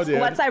guess so, dude.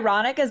 What's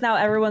ironic is now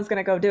everyone's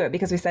gonna go do it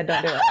because we said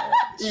don't do it.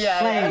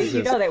 Yeah. Jesus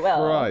You know they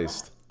will.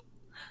 Christ.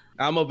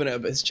 I'm opening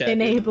up his chat.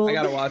 Enabled. I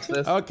gotta watch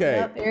this. Okay.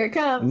 Yep, here it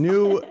comes.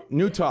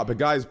 New topic,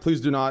 guys.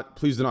 Please do not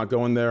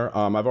go in there.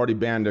 I've already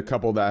banned a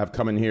couple that have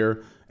come in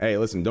here. Hey,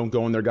 listen, don't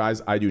go in there,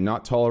 guys. I do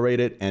not tolerate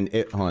it. And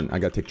hold on, I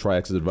gotta take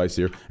Triax's advice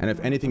here. And if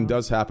anything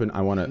does happen, I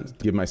want to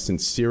give my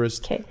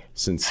sincerest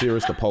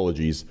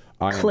apologies.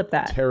 I am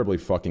terribly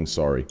fucking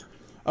sorry.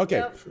 Okay.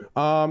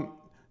 Yep.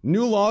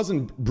 New laws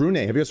in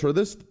Brunei. Have you guys heard of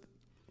this?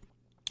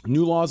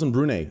 New laws in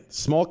Brunei,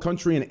 small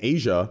country in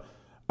Asia.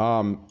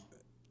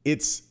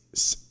 It's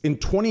in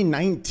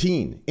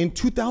 2019. In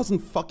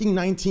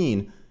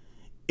 2019,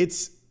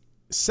 it's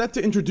set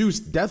to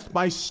introduce death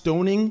by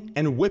stoning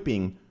and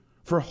whipping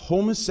for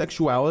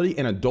homosexuality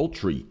and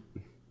adultery.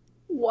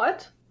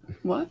 What?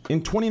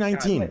 In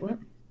 2019, You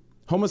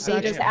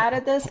just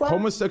added this law?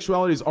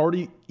 homosexuality is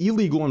already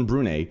illegal in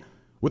Brunei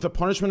with a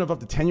punishment of up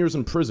to 10 years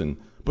in prison.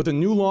 But the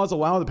new laws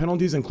allow the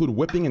penalties include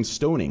whipping and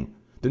stoning.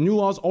 The new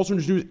laws also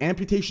introduce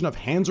amputation of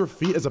hands or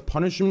feet as a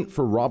punishment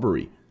for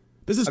robbery.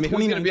 This is 2019.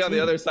 Who's going to be on the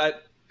other side?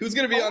 Who's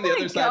going to be on the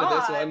other side of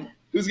this one?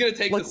 Who's going to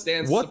take the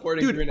stance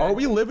supporting Dude, Brunei? are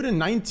we living in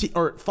 19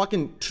 or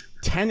fucking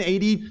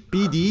 1080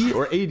 BD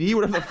or AD,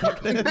 whatever the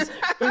fuck it is?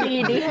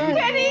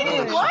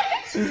 1080 what?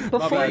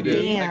 Before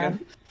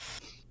Dan.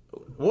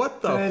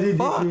 What the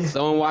fuck?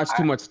 Someone watched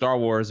too much Star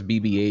Wars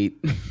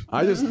BB-8.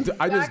 I just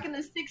Back in the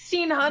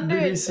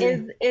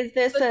 1600s. Is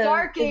this The a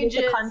Dark is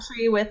this Ages. a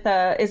country with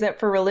is it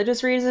for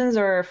religious reasons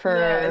or for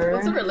Yeah,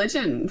 what's a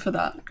religion for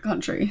that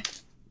country?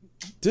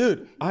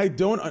 dude, I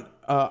don't.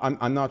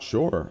 I'm not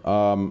sure.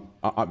 I'll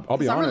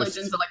be Some honest.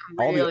 religions are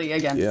like really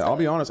against Yeah, it. I'll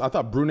be honest. I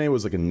thought Brunei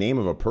was like a name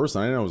of a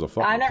person. I didn't know it was a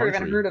fucking I never even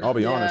country. heard of I'll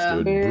be it. honest, Yeah.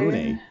 dude.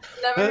 Brunei.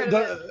 Never heard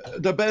of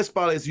it. The best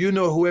part is, you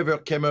know, whoever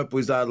came up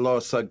with that law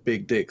sucked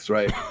big dicks,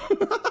 right?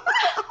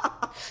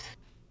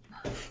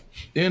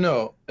 You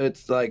know,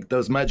 it's like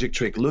those magic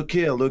trick. Look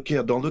here,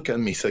 don't look at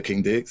me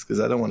sucking dicks because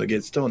I don't want to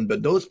get stoned.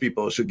 But those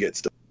people should get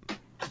stoned.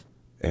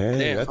 Hey,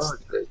 Damn. that's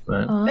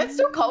There's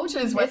still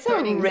cultures where It's a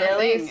stoning's a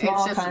really thing.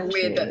 small It's just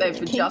country. weird that they've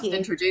just Kinky.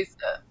 introduced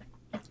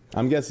it.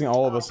 I'm guessing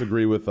all of us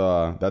agree with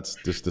that's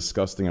just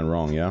disgusting and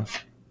wrong, yeah?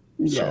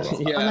 Yeah. So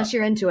wrong. Yeah. Unless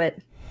you're into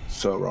it.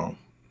 So wrong.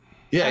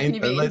 Yeah, How can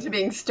you be unless- into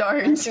being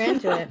stoned? You're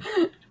into it.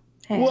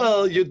 Hey.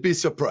 well, you'd be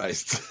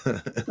surprised.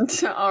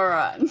 All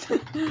right.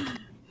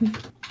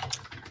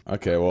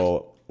 Okay,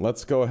 well,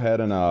 let's go ahead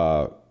and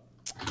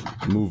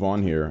move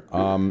on here.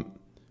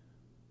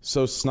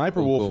 So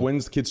Sniper Wolf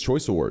wins Kids'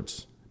 Choice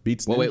Awards.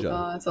 Beats Well, wait,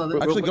 Ninja. I saw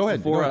this. Actually, go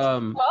ahead. Before,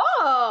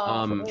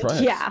 Try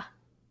it. Yeah.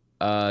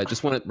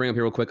 just want to bring up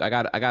here real quick. I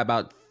got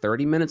about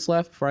 30 minutes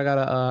left before I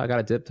got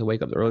a dip to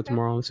wake up early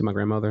tomorrow and see my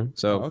grandmother.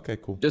 So Okay,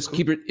 cool. just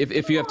keep it.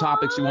 If you have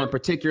topics you want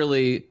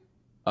particularly,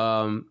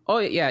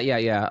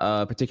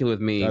 particularly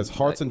with me. Guys,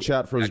 hearts in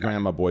chat for his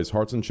grandma, boys.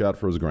 Hearts in chat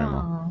for his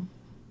grandma.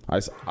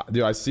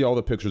 Dude, I see all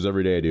the pictures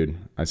every day, dude.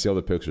 I see all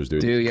the pictures,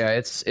 dude. Dude, yeah,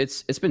 it's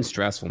been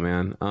stressful,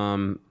 man. I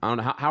don't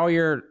know how are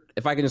your.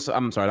 If I can just,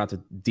 I'm sorry not to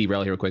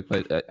derail here real quick,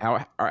 but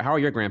how are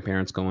your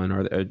grandparents going?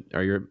 Are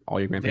all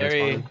your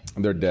grandparents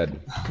fine? They're dead.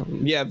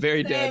 Yeah,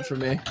 very dead for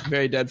me.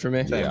 Very dead for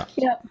me. Yeah.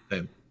 Yep.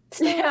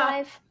 Still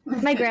alive.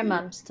 My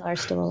grandmoms are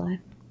still alive.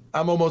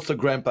 I'm almost a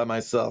grandpa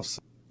myself.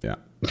 So. Yeah.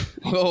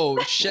 Oh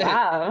shit!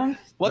 Wow.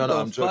 What the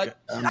I'm fuck?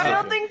 joking. I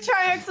don't think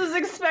Triax was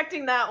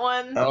expecting that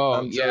one.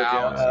 I'm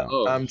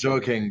joking. I'm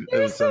joking.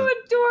 You're so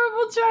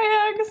adorable,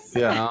 Triax.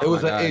 Yeah, Oh it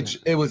was my an God. age.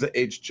 It was an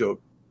age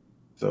joke.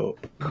 So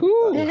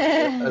Cool.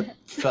 it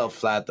fell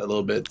flat a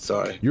little bit.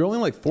 Sorry. You're only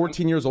like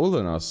 14 years older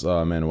than us,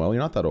 Manuel.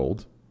 You're not that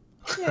old.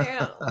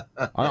 Yeah.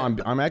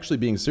 I'm actually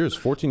being serious.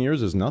 14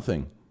 years is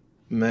nothing.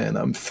 Man,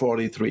 I'm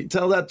 43.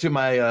 Tell that to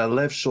my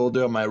left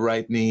shoulder, my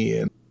right knee,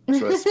 and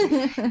trust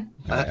me,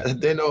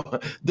 they know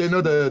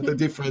the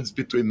difference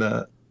between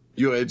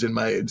your age and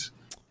my age.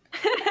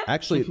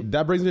 Actually,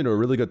 that brings me to a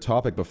really good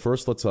topic. But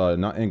first, let's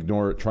not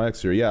ignore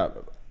Triax here. Yeah,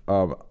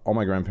 all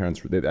my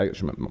grandparents.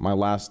 Actually, my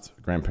last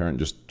grandparent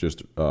just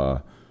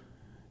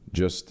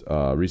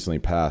recently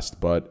passed.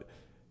 But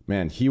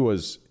man, he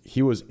was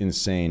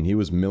insane. He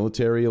was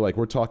military. Like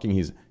we're talking,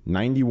 he's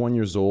 91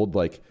 years old.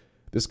 Like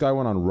this guy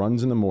went on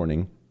runs in the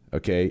morning.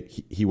 Okay,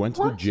 he went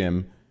to the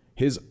gym.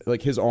 His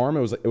arm,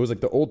 it was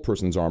like the old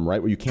person's arm,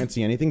 right? Where you can't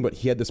see anything, but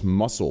he had this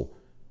muscle,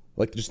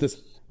 like just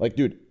this, like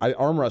dude, I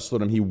arm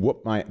wrestled him. He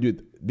whooped my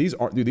dude.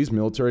 These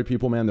military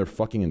people, man, they're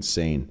fucking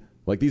insane.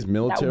 Like these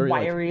military, That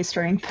wiry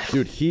strength.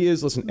 dude. He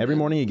is. Listen, every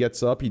morning he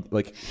gets up,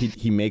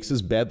 he makes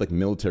his bed like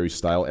military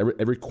style.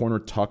 Every corner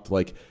tucked,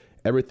 like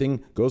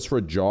everything. Goes for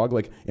a jog.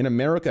 Like in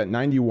America at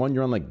 91,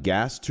 you're on like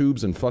gas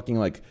tubes and fucking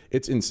like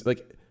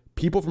like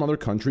people from other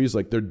countries,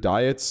 like their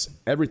diets,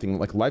 everything,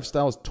 like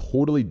lifestyle is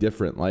totally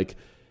different. Like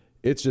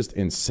it's just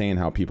insane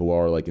how people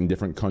are like in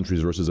different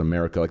countries versus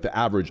America. Like the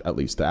average, at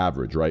least the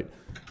average, right?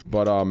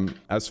 But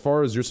as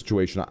far as your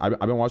situation, I've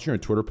been watching your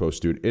Twitter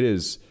post, dude. It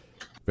is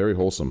very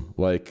wholesome.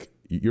 Like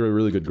you're a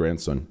really good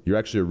grandson. You're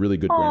actually a really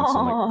good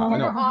grandson. Like,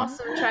 You're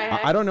awesome, Triax.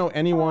 I don't know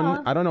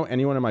anyone. I don't know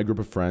anyone in my group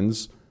of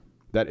friends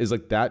that is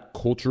like that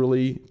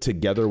culturally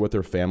together with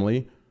their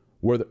family,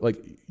 where like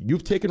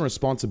you've taken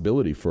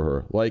responsibility for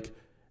her, like,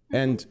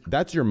 and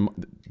that's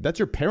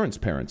your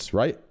parents,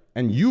 right?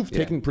 And you've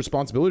taken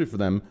responsibility for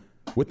them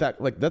with that.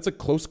 Like that's a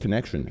close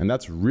connection, and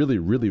that's really,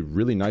 really,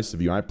 really nice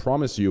of you. And I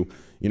promise you,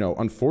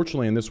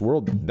 unfortunately in this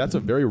world, that's a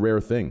very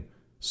rare thing.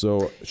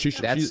 So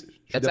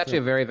That's actually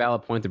a very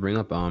valid point to bring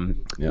up.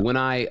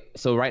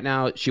 So right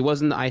now she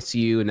was in the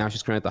ICU and now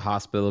she's currently at the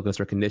hospital because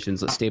her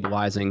condition's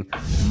stabilizing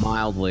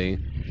mildly.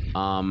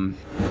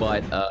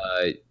 But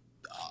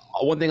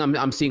one thing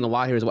I'm seeing a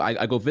lot here is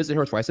I go visit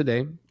her twice a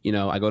day.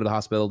 I go to the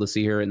hospital to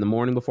see her in the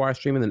morning before I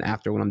stream and then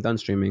after when I'm done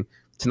streaming.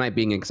 Tonight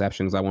being an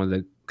exception because I wanted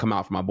to come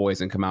out for my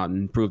boys and come out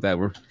and prove that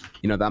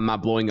that I'm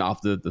not blowing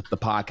off the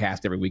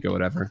podcast every week or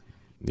whatever.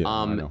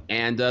 Yeah,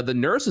 and the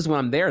nurses when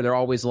I'm there, they're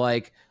always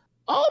like,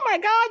 "Oh my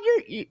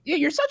God,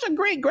 you're such a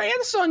great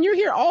grandson. You're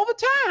here all the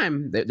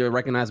time." They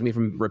recognize me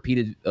from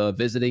repeated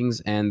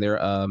visitings, and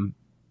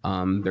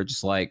they're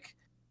just like.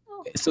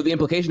 So the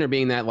implication there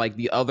being that like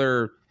the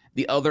other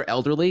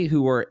elderly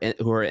who are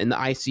in the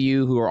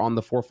ICU, who are on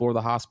the 4th floor of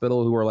the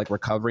hospital, who are like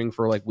recovering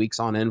for like weeks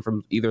on end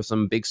from either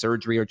some big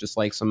surgery or just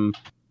like some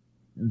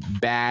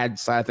bad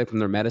side effect from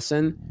their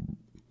medicine,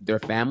 their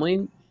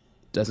family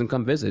doesn't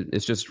come visit.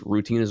 It's just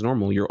routine as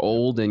normal. You're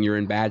old and you're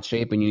in bad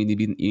shape and you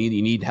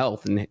need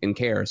health and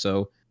care.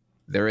 So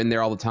they're in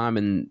there all the time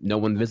and no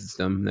one visits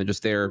them. They're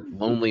just there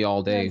lonely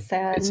all day. That's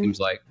sad. It seems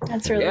like.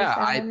 That's really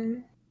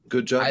sad.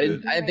 Good job. I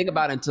didn't think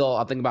about it until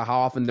I think about how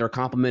often they're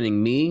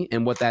complimenting me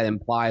and what that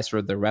implies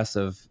for the rest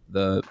of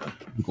the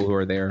people who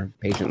are there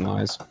patient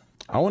wise.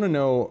 I want to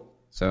know.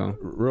 So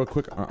real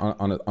quick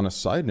on a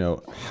side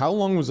note, how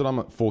long was it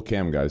on full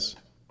cam, guys?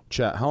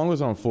 Chat. How long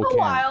was it on full cam? A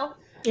while.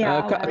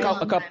 Yeah.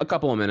 a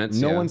couple of minutes.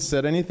 No yeah. one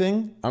said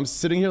anything. I'm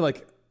sitting here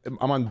like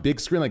I'm on big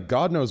screen. Like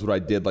God knows what I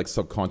did. Like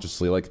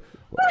subconsciously. Like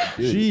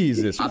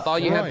Jesus. I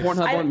thought you had Christ.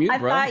 Pornhub on mute, I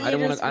bro. thought I you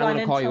didn't just want wanted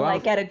to call to you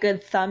like out. get a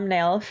good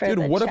thumbnail for Dude,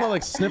 the what if I chat.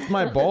 like sniffed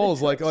my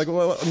balls? Like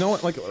no one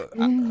like.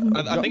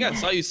 I think I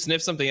saw you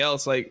sniff something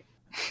else, like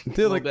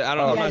Dude, like bit. I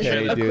don't know. I'm not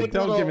okay, sure. dude.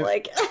 Don't give me.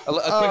 like. a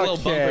quick little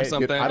bump or Okay,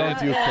 something. dude, I don't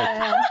do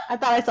coke. I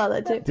thought I saw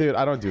that too. Dude,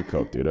 I don't do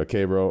coke, dude.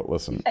 Okay, bro.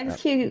 Listen.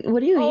 Excuse,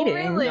 what are you Oh, eating?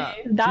 really?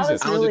 That Jesus.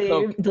 was I don't do really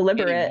coke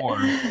deliberate. anymore.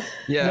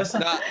 Yeah,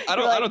 Listen. nah, I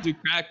don't do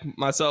crack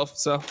myself,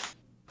 so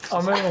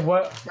I'm gonna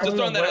what? just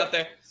throwing that out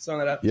there. Just throwing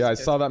that out. Yeah, I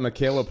saw that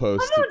Michaela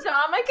post. Oh, Dom,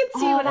 I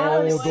could see what that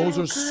Oh, was those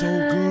are so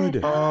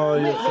good. Oh,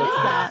 you're What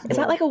is that? Is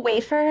that like a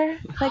wafer?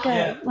 Like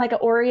Yeah. a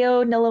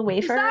Oreo Nilla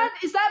wafer?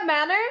 Is that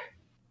Manor?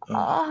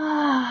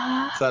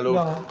 Ah. Salud.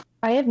 No,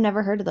 I have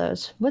never heard of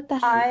those. What the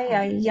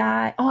hell?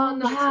 Yeah. Oh,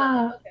 no, it's wow.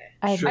 not. Okay.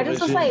 I Sure. I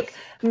just was like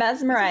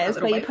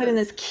mesmerized by you putting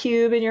this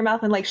cube in your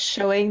mouth and like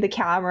showing the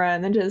camera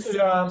and then just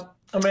Yeah,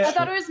 I mean, I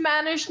thought it was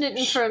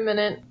Manishnitin for a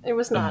minute. It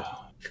was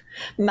not.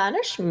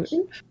 management.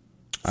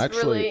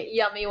 Really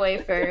yummy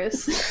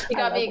wafers. You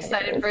got me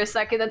excited for a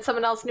second that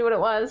someone else knew what it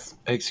was.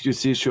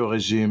 Excusez, je suis au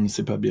régime,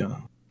 c'est pas bien.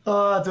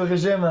 oh, t'es au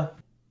régime.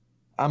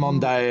 I'm on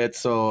diet,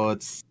 so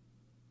it's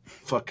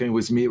fucking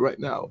with me right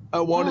now. I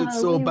want it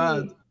so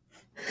bad.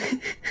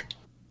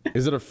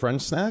 Is it a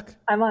French snack?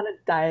 I'm on a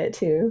diet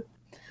too.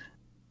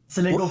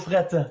 C'est les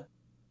gaufrettes.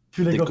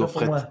 Puis les Des gaufrettes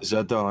pour moi. gaufrettes,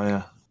 j'adore,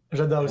 yeah.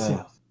 J'adore aussi.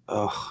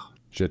 Oh.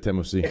 Je t'aime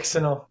aussi.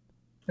 Excellent.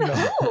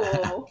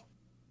 Ooh.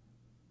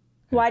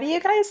 Why do you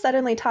guys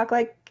suddenly talk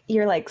like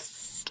you're like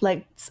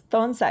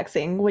phone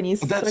sexing when you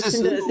That's switch just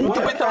into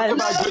when we talk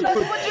about good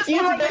food.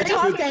 You're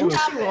very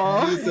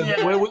consensual. Listen,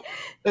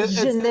 Yeah.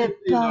 Je n'ai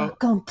pas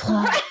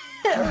compris.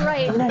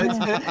 Right.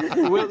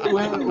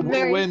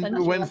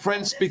 When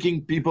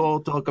French-speaking people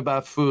talk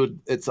about food,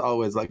 it's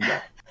always like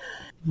that.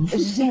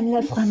 J'aime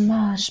le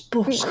fromage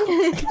pour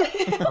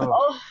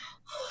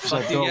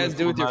What do you guys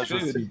do with your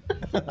food?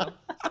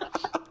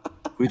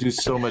 We do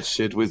so much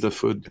shit with the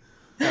food.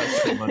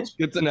 So much.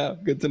 Good to know.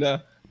 Good to know.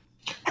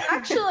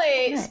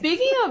 Actually,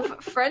 speaking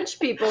of French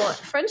people,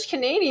 French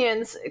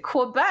Canadians,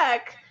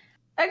 Quebec,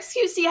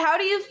 XQC, how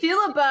do you feel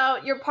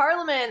about your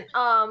parliament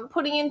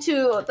putting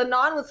into the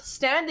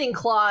notwithstanding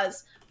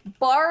clause,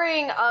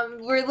 barring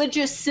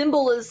religious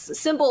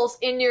symbols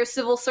in your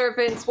civil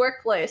servant's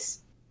workplace?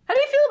 How do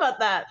you feel about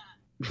that?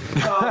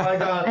 Oh my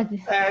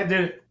god.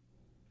 Dude,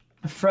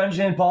 French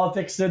in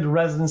politics did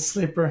resident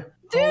sleeper.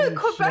 Dude, Holy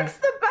Quebec's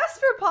shit. the best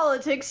for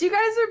politics. You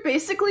guys are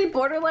basically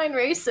borderline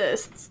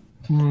racists.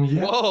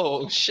 Yeah.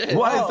 Whoa, shit.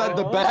 Why is that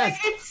the Like,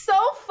 best? it's so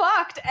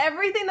fucked.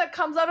 Everything that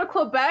comes out of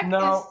Quebec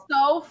No. is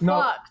so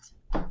No. fucked.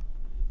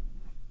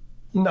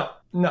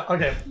 No,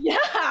 okay.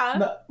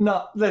 Yeah.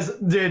 No,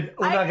 listen, dude,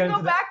 we're I not can gonna go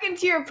do that. back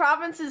into your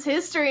province's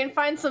history and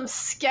find some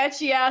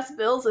sketchy ass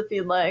bills if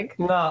you'd like.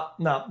 No,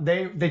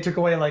 they took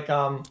away like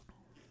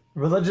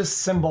religious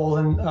symbols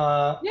and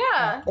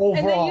Yeah.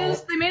 overall, And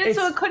they made it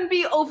so it's- it couldn't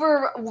be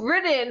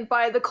overridden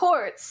by the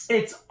courts.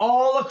 it's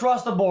all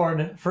across the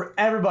board for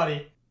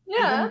everybody.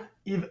 Yeah.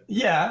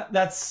 Yeah,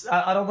 that's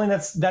I don't think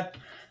that's that.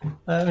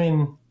 I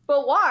mean,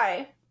 But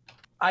why?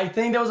 I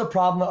think there was a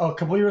problem a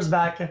couple years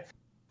back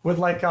with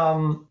like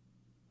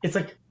it's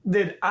like,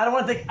 dude, I don't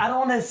want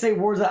to say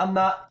words that I'm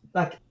not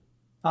like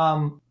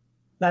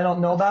that I don't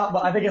know about,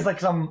 but I think it's like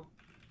some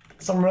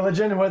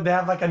religion where they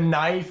have like a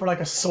knife or like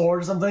a sword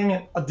or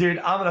something. Dude,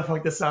 I'm gonna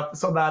fuck this up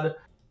so bad.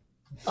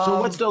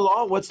 So what's the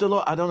law? What's the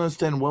law? I don't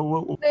understand.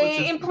 What's They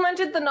this-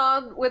 implemented the the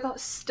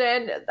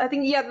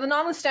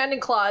notwithstanding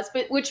clause,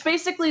 but which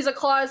basically is a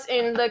clause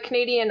in the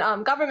Canadian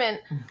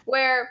government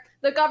where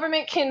the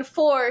government can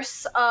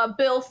force a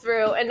bill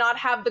through and not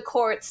have the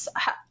courts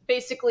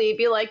basically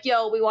be like,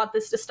 "Yo, we want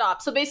this to stop."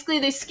 So basically,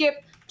 they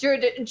skip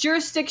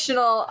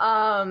jurisdictional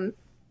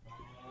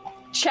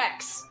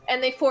checks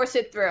and they force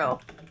it through.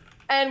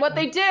 And what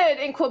they did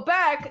in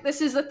Quebec,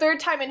 this is the third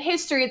time in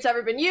history it's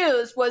ever been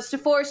used, was to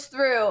force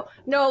through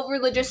no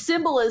religious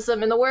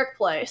symbolism in the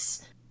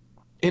workplace.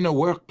 in a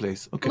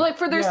workplace? Okay. Like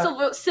for their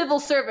Yeah. civil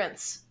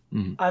servants.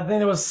 I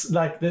think it was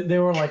like they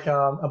were like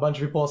a bunch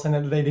of people saying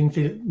that they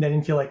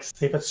didn't feel like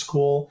safe at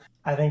school.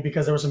 I think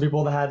because there were some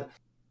people that had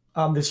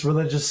this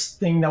religious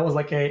thing that was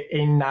like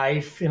a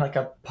knife in like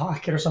a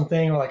pocket or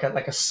something, or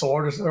like a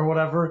sword or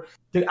whatever.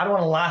 Dude, I don't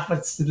want to laugh, but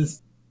it's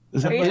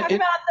Are you talking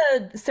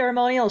about the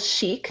ceremonial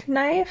chic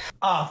knife?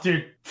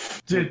 dude.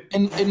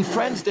 In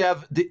France they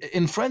have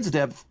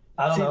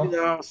I don't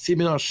know.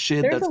 similar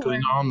shit There's that's a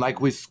going word. on, like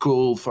with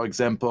school, for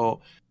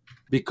example,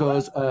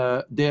 because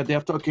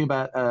they're talking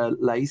about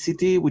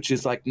laicity, which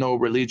is like no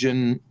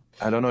religion.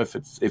 I don't know if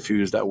you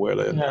use that word.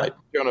 Like,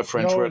 you're on a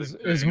French Yo, word.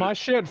 is my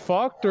shit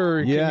fucked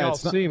or Yeah, can y'all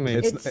it's not- see me?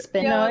 it's- It's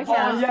been Yeah, no it's Oh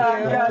account.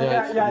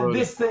 yeah. Right.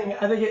 This thing,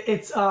 I think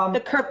it's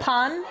The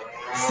kirpan?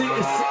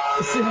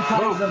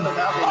 symbolism.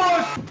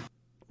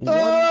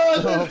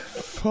 What the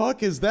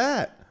fuck is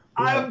that?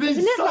 I've been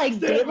Isn't it like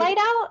sucked in. daylight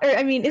out? Or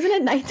I mean, isn't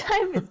it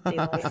nighttime? It's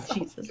daylight.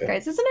 Jesus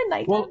Christ, isn't it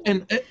nighttime? Well,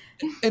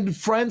 in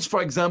France,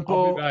 for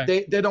example, I'll be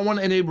back. they don't want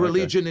any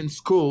religion in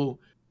school.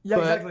 Yeah,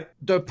 but exactly.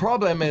 the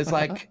problem is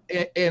like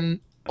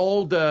in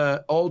all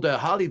the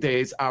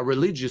holidays are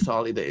religious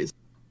holidays.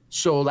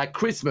 So like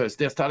Christmas,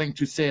 they're starting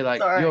to say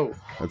like, Sorry. yo,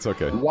 That's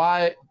okay.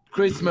 why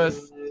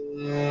Christmas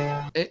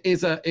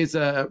is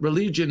a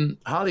religion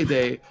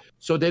holiday,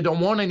 so they don't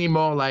want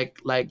anymore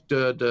like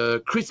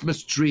the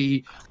Christmas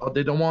tree, or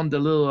they don't want the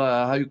little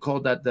how you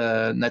call that,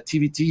 the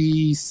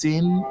nativity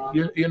scene,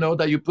 you know,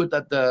 that you put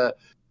at the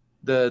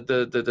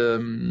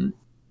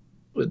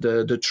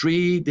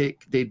tree.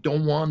 They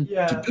don't want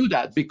Yeah. to do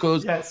that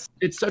because Yes.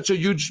 it's such a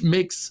huge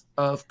mix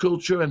of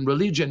culture and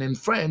religion in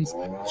France.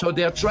 So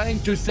they're trying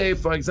to say,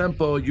 for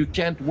example, you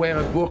can't wear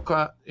a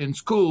burqa in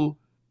school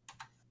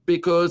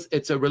because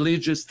it's a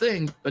religious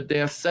thing. But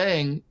they're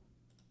saying,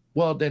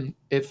 well, then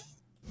if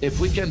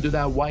we can do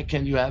that, why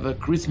can't you have a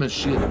Christmas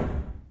shit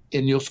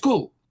in your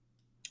school?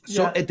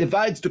 So Yeah. it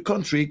divides the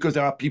country because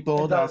there are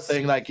people It that are does.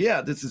 saying like,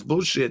 yeah, this is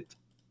bullshit.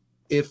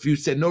 If you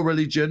say no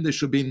religion, there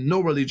should be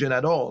no religion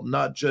at all,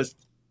 not just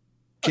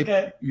keep,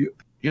 Okay.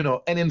 you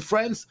know. And in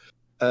France,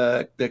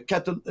 the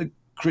Catholic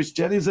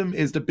Christianism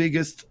is the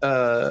biggest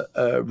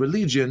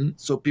religion.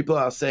 So people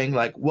are saying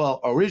like, well,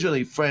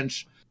 originally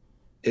French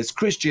is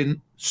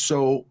Christian,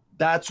 so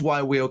that's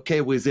why we're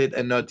okay with it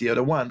and not the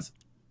other ones.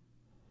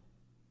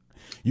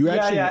 You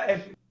actually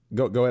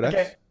If, go ahead. X.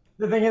 okay.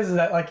 The thing is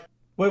that like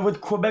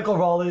with Quebec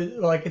overall,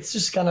 like it's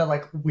just kind of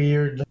like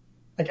weird.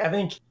 Like I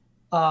think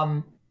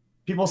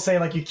people say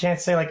like you can't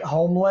say like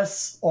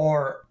homeless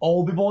or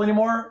old people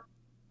anymore,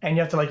 and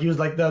you have to like use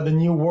like the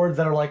new words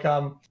that are like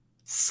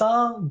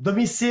sans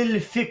domicile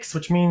fixe,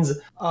 which means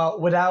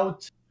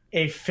without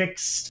a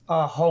fixed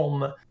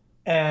home,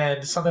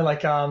 and something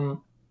like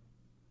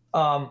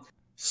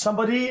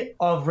somebody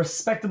of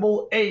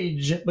respectable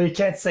age, but you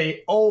can't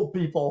say old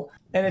people.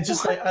 And it's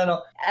just like I don't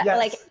know. Yes.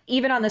 Like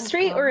even on the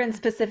street or in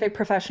specific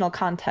professional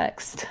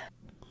context.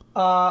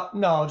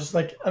 No, just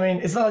like I mean,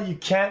 it's not like you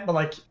can't, but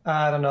like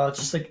I don't know. It's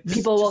just like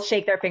People will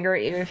shake their finger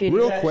at you if you do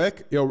Real that.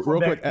 quick,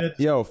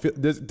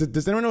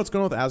 does anyone know what's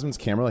going on with Asmon's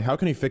camera? Like, how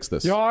can he fix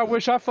this? Yo, I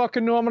wish I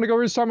fucking knew. I'm gonna go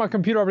restart my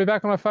computer. I'll be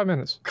back in like 5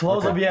 minutes.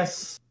 Close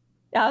OBS.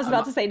 I was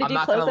about to say, did I'm you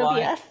not close gonna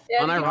lie. OBS?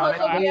 Yeah, did you close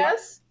Unironically,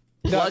 OBS?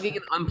 plugging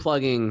and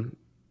unplugging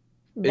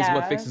is Yeah.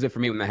 what fixes it for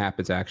me when that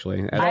happens.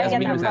 Actually, I as get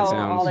weird that as that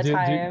problem all the sounds.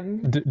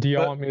 time. Do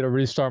y'all want me to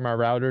restart my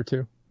router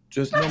too?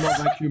 Just no more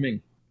vacuuming.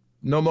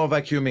 No more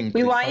vacuuming. We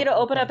please. want you to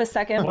open up a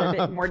second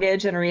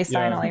mortgage and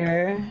re-sign Yeah. all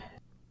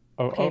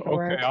your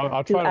paperwork. Okay,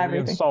 I'll do try to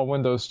everything. reinstall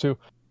Windows too.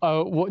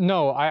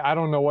 No, I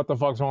don't know what the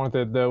fuck's wrong with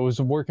it. It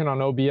was working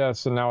on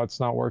OBS and now it's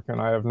not working.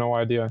 I have no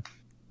idea.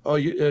 Oh,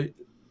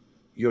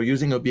 you're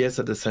using OBS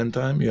at the same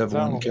time? You have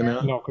one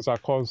camera? No, because I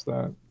closed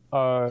that.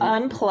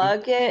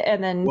 Unplug it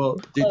and then. Well,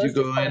 did you close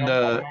go the in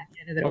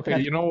phone. Okay,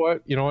 you know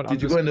what?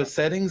 Did you go in the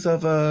settings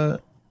of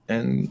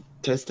and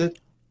test it?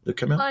 The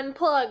camera?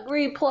 Unplug,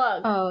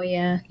 replug. Oh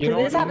yeah. You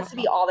know This what? happens to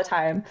be all the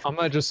time. I'm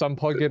gonna just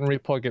unplug it and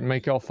replug it and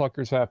make y'all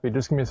fuckers happy.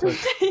 Just give me a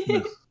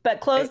sec. But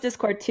close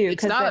Discord too.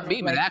 It's not a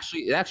meme. It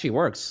actually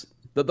works.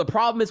 The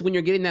problem is when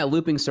you're getting that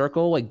looping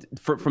circle, like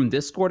from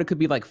Discord, it could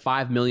be like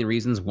 5 million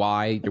reasons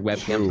why your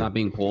webcam's not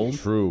being pulled.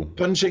 True.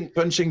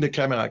 Punching the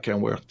camera can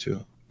work too.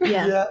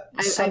 Yeah,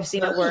 I've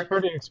seen it work.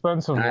 Pretty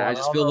expensive. I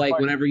just feel like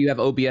whenever you have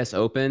OBS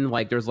open,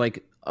 like there's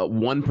like a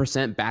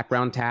 1%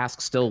 background task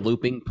still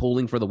looping,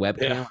 pulling for the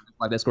webcam. Yeah. That's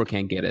why Discord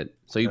can't get it.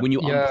 So when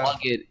you Yeah. unplug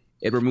it,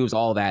 it removes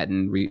all that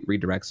and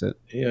redirects it.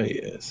 Yeah,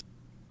 yes.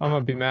 I'm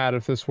gonna be mad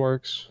if this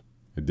works.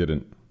 It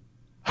didn't.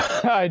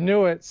 I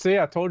knew it. See,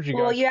 I told you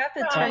guys. Well, you have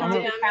to turn I'm the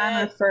gonna-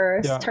 camera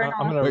first. Yeah, Turn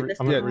I'm off gonna, the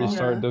I'm gonna Discord.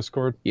 restart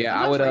Discord. Yeah,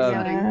 I would.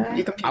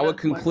 I would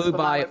conclude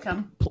by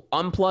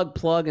unplug,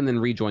 plug, and then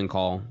rejoin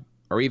call,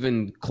 or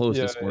even close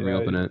Yeah, Discord and yeah,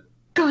 reopen it.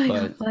 Going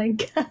But-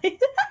 offline, guys.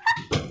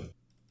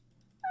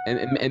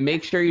 And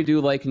make sure you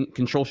do like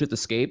Control Shift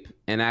Escape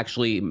and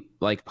actually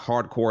like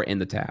hardcore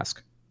end the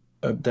task.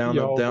 Up, down,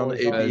 Yo, up, down, boy,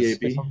 A, B, A,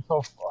 B. I'm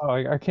so,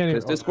 I can't even.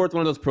 Because Discord's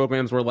one of those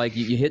programs where like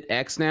you hit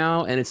X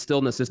now and it's still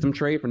in the system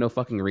tray for no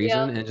fucking reason,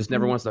 Yeah. and it just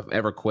never wants to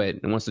ever quit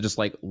and wants to just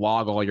like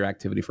log all your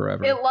activity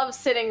forever. It loves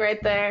sitting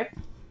right there.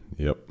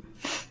 Yep.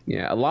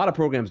 Yeah, a lot of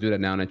programs do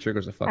that now, and it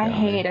triggers the fuck I out of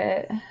me. hate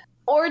it.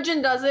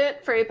 Origin does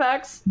it for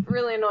Apex.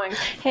 Really annoying.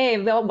 Hey,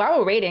 while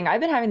we're waiting,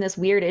 I've been having this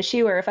weird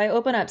issue where if I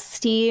open up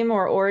Steam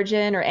or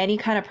Origin or any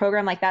kind of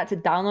program like that to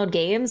download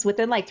games,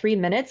 within like 3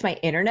 minutes, my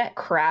internet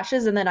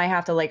crashes and then I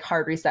have to like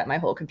hard reset my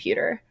whole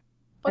computer.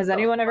 Has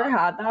anyone ever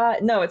had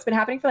that? No, it's been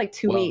happening for like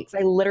 2 Well- weeks.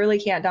 I literally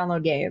can't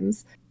download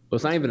games. Well,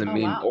 it's not even a Oh,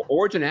 meme. wow.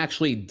 Origin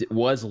actually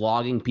was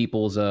logging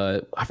people's.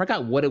 I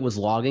forgot what it was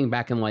logging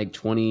back in like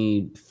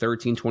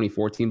 2013,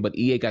 2014, but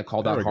EA got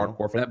called There out we go.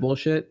 hardcore for that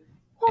bullshit,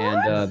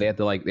 and they had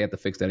to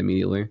fix that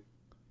immediately.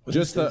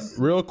 Just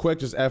real quick,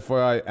 just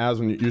FYI,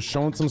 Asmon, you're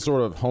showing some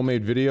sort of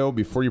homemade video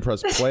before you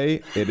press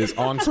play. It is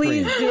on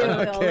screen. Please do.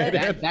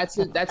 Okay. That's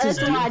his Let's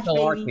watch,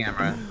 DSLR baby.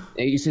 camera.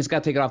 You just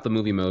got to take it off the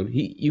movie mode.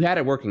 You had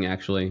it working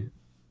actually.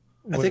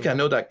 I think I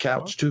know that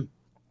couch too.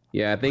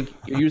 Yeah, I think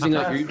you're using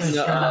like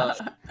a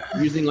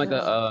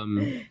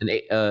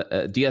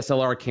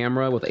DSLR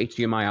camera with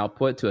HDMI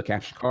output to a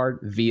capture card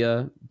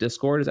via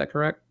Discord. Is that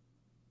correct?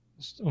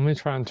 Let me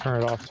try and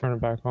turn it off. Turn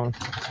it back on.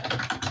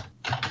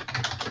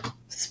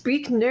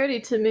 Speak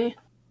nerdy to me.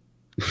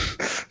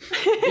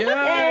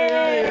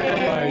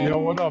 Yeah. Yo,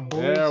 what up,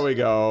 boys? There we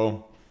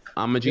go.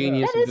 I'm a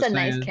genius. That I'm is a just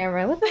nice saying.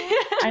 camera. What the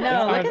I know,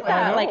 Yeah, look at I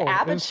that. Like know. It's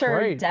aperture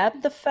great.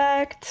 depth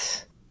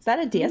effect. Is that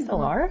a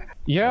DSLR?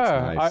 Yeah,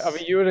 That's nice. I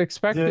mean, you would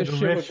expect Dude, this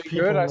shit would rich be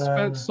good. I people, man.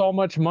 spent so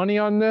much money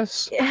on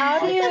this. How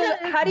do you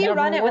Never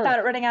run it without worked.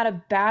 it running out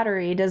of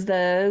battery? Does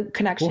the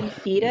connection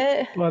feed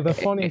it? Well, the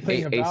funny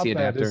thing AC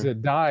about that is adapter.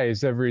 it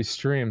dies every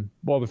stream.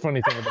 Well, the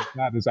funny thing about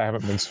that is I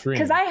haven't been streaming.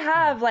 Because I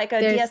have like a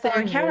There's DSLR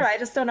things. camera, I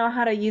just don't know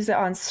how to use it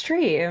on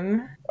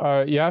stream.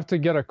 You have to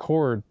get a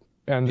cord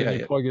and then Yeah, you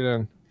yeah. plug it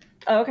in.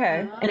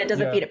 Okay, and it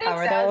doesn't Yeah. feed it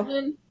power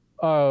though.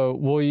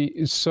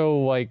 So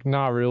like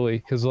not really,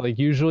 because like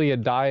usually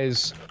it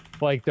dies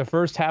Like the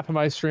first half of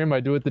my stream, I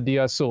do with the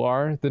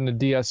DSLR. Then the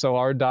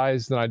DSLR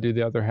dies. Then I do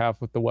the other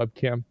half with the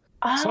webcam.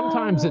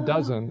 Sometimes it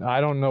doesn't.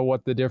 I don't know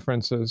what the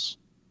difference is.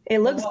 It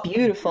looks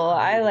beautiful.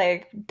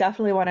 I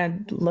definitely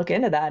want to look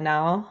into that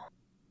now.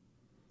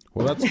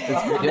 Well, that's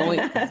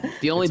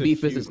the only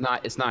beef is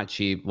it's not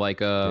cheap.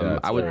 Like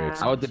I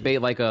would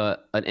debate like an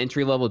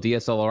entry level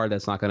DSLR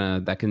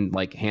that can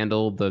like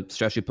handle the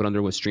stress you put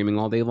under with streaming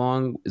all day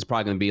long is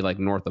probably gonna be like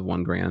north of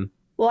 $1,000.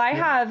 Well, I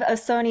have a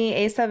Sony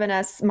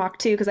A7S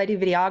Mark II because I do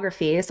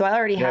videography, so I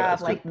already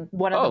have like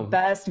one of the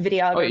best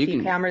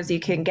videography cameras you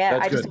can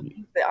get. I just don't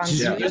use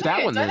it on use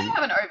that one then.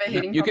 Have an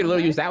overheating You could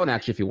literally use that one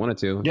actually if you wanted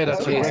to. Yeah,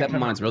 that's the A7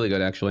 mine's really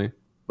good actually.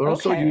 But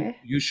also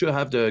you should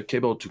have the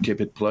cable to keep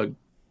it plugged.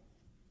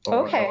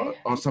 Or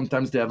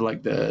sometimes they have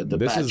like the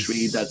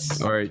battery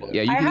that's. Or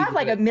I have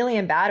like a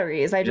million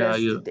batteries. I just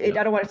I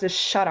don't want it to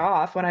shut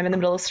off when I'm in the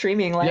middle of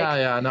streaming. Like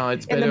no,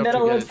 it's in the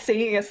middle of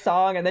singing a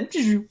song and then.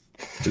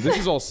 Dude, this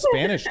is all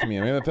Spanish to me.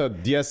 I mean, the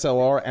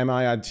DSLR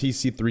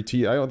MITC3T.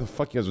 I don't know what the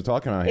fuck you guys are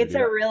talking about. It's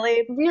a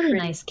really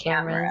nice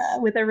camera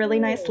with a really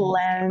nice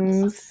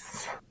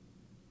lens.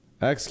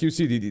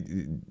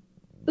 XQC.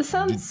 The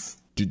sounds.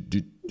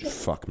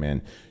 Fuck,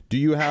 man. Do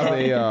you have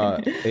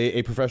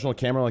a professional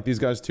camera like these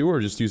guys too, or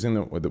just using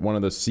one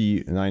of the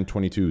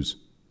C922s?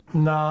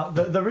 Nah,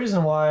 the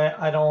reason why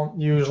I don't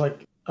use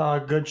like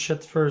good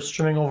shit for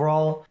streaming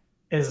overall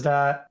is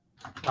that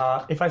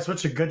if I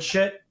switch to good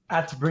shit, I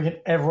have to bring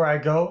it everywhere I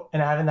go,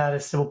 and I haven't had a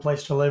stable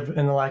place to live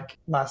in the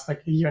last a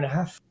year and a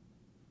half.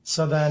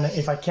 So then,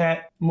 if I can't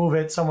move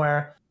it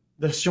somewhere,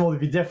 the stream will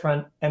be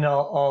different, and I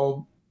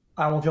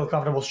won't feel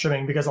comfortable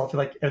streaming because I'll feel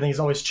like everything is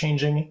always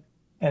changing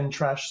and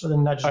trash. So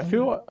then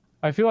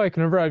I feel like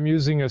whenever I'm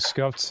using a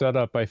scuffed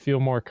setup, I feel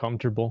more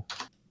comfortable.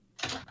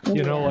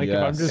 You know, like if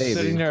I'm just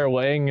sitting there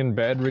laying in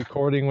bed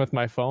recording with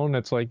my phone,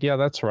 it's like, yeah,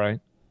 that's right.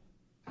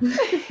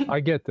 I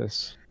get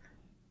this.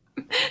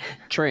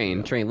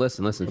 Train,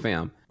 listen,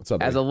 fam. What's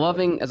up, as a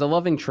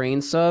loving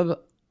Train sub,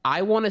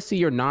 I want to see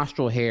your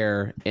nostril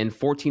hair in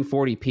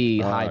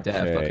 1440p high def.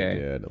 Okay,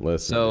 dude,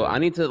 listen. So dude. I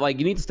need to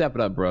you need to step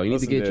it up, bro. You need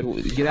to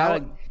get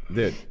out.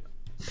 Dude,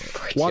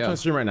 watch my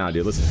stream right now,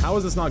 dude. Listen, how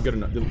is this not good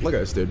enough? Dude, look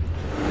at this, dude.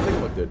 Take a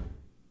look, dude.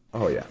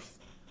 Oh yeah.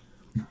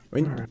 I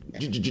mean,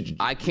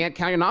 I can't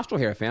count your nostril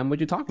hair, fam. What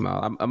you talking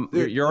about?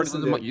 You're already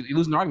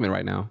losing an argument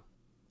right now.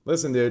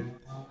 Listen, dude.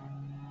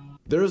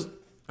 Dude.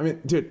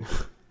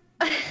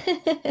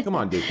 Come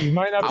on, dude. You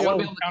might not be able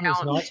to count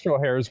his nostril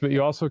hairs, but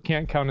you also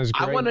can't count his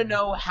gray. I want to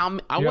know how.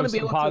 I want to be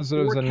able to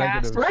positives and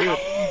negatives.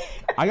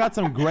 I got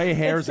some gray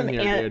hairs in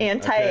here, dude.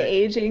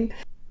 Anti-aging. Okay.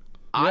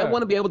 I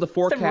want to be able to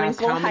forecast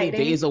how many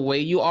days away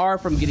you are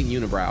from getting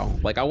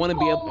unibrow. Like I want to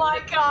be able. Oh my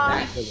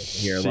god!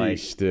 Here,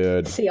 sheesh,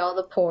 dude. See all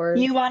the pores.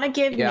 You want to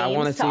give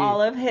names to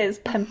all of his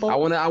pimples.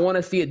 I want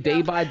to see it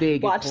day by day.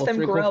 Watch them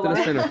grow to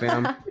the center,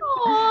 fam.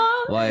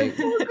 Like,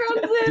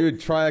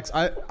 dude, Triax,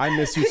 I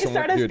miss you so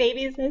much, dude.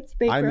 Babies,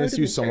 I miss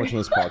you so much on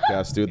this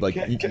podcast, dude. Like,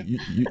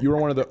 you were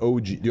one of the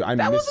OG. Dude, I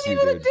miss you, dude.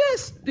 That wasn't even a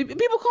diss.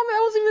 People call me.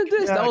 That wasn't even a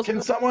diss. Yeah,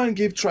 can someone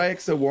give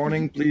Triax a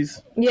warning, please?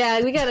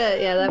 Yeah, we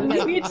gotta. Yeah,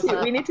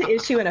 we need to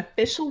issue an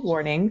official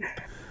warning.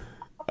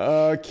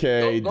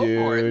 Okay, go dude.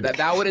 for it.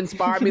 That would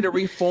inspire me to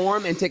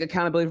reform and take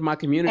accountability for my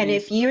community. And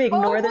if you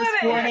ignore this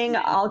warning,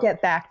 I'll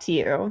get back to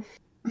you.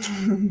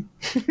 No,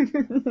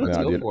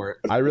 dude,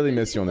 I really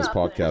miss you on this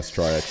podcast,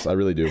 Triax. I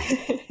really do.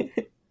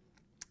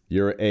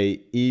 You're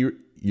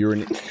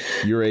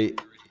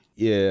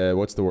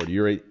what's the word?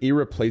 You're a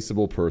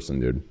irreplaceable person,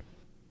 dude.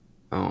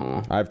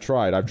 Oh. I've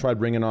tried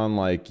bringing on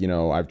I've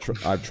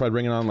tried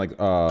bringing on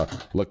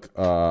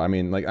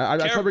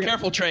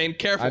careful, Train,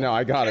 careful. I know,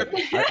 I got it.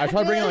 I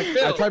tried bringing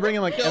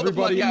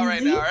everybody out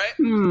right now, right?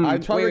 I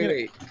tried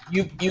bringing.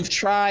 You've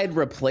tried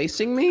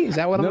replacing me? Is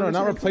that what I'm No,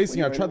 not replacing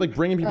you. I've tried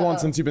bringing people on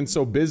since you've been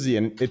so busy,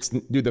 and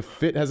dude, the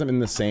fit hasn't been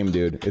the same,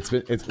 dude.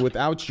 It's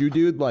without you,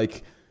 dude.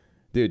 Like,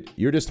 dude,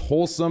 you're just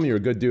wholesome. You're a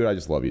good dude. I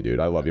just love you, dude.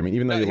 I love you. I mean,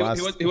 even though your last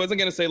he wasn't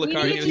gonna say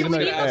Lakari. He was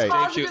gonna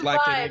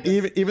ask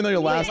Dave even though your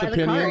last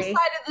opinion. Side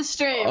of the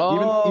stream.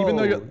 Even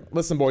though you're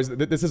listen, boys,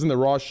 this isn't the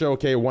Raw show.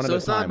 Okay, one at a time. So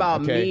it's not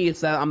about me. It's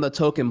that I'm the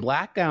token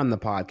black guy on the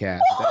podcast.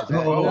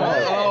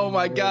 Oh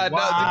my God! No,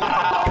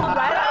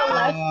 Right out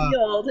left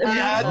field.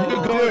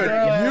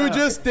 Dude, you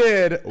just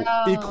did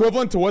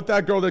equivalent to what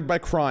that girl did by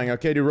crying.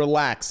 Okay, dude,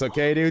 relax.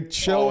 Okay, dude,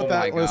 chill with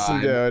that.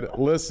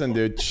 Listen,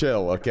 dude,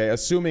 chill. Okay,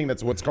 assuming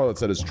that's what Scarlett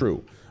said is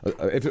true.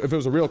 If it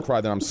was a real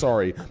cry, then I'm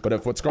sorry. But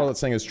if what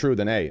Scarlett's saying is true,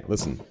 then hey,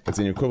 listen, it's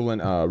an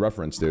equivalent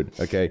reference, dude.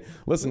 Okay,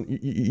 listen.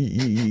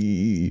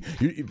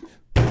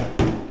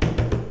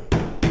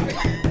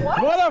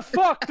 What a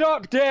fucked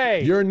up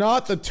day! You're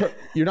not the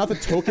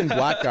token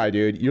black guy,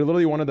 dude. You're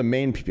literally one of the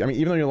main people. I mean,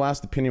 even though your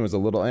last opinion was a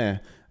little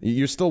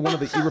you're still one of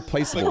the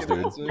irreplaceables,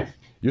 dude.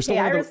 You're still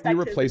one of the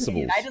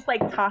irreplaceables. I just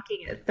like talking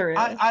it through.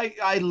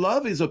 I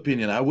love his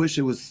opinion. I wish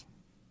it was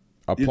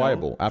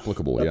applicable.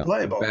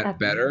 Yeah,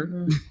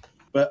 better.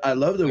 But I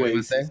love the way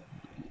he said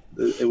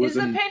his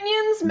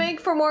opinions make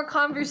for more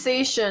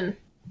conversation.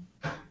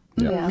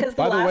 Because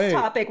the last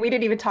topic we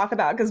didn't even talk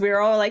about because we were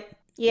all like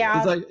Yeah,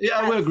 It's like,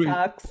 yeah, we agree.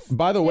 sucks.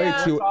 By the way,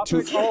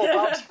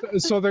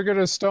 So they're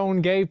gonna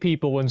stone gay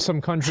people in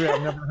some country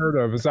I've never heard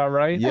of. Is that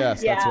right?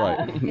 Yes, that's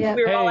right. Yeah.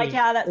 We were all like,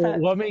 yeah, that sucks.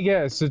 Let me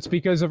guess. It's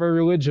because of our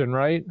religion,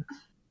 right?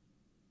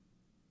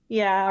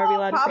 Yeah, are we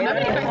allowed to say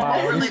that?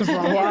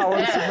 Wow, what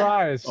a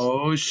surprise.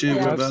 Oh shit,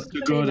 we're about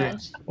to go there.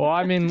 Well,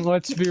 I mean,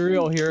 let's be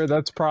real here.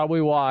 That's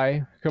probably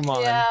why. Come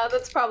on. Yeah,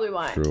 that's probably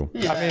why. True.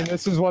 I mean,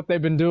 this is what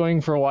they've been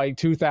doing for like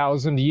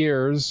 2,000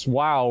 years.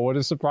 Wow, what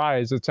a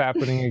surprise. It's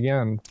happening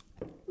again.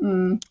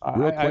 Real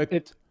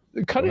quick.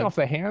 Cutting off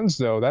the hands,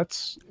 though,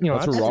 that's,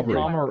 That's a robbery.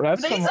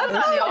 That's They some used to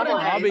have the olden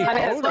hobby days. Like,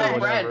 code it's or like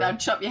bread. whatever. They'd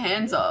chop your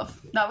hands off.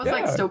 That was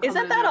like Yeah. still.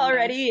 Isn't that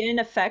already in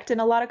effect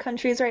in a lot of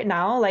countries right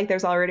now? Like,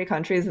 there's already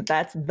countries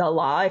that's the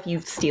law. If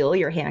you steal,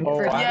 your hand gets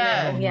cut.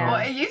 Yeah.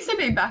 Well, it used to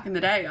be back in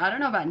the day. I don't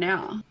know about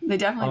now. They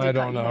definitely did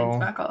cut your hands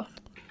back off.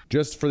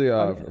 Just for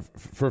the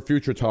for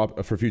future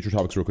topics,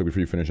 real quick before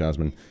you finish,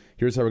 Asmund.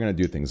 Here's how we're gonna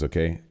do things.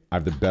 Okay, I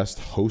have the best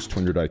host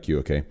 200 IQ.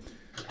 Okay,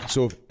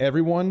 so if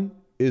everyone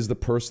is the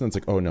person that's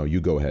like, oh no, you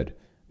go ahead.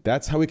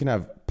 That's how we can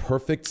have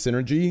perfect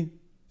synergy.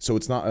 So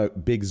it's not a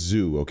big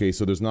zoo. Okay,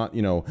 so there's not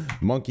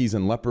monkeys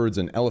and leopards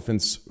and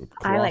elephants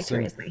crossing. I like to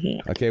raise my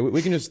hand. Okay,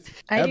 we can just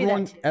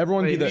everyone be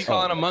Wait, the. you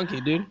calling a monkey,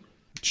 dude?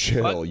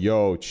 Chill,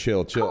 yo,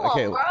 chill.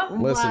 Okay,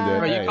 listen,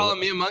 dude. Are you hey, calling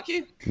me a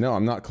monkey? No,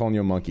 I'm not calling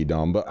you a monkey,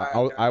 Dom. But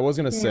I was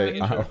gonna say,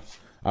 Dom,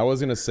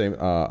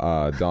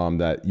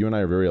 that you and I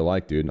are very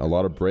alike, dude. A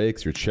lot of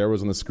breaks. Your chair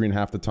was on the screen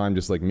half the time,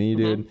 just like me,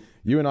 dude.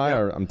 You and I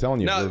are. I'm telling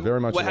you, we're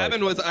very much. What alike.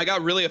 happened was I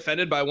got really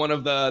offended by one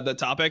of the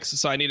topics,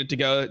 so I needed to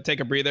go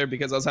take a breather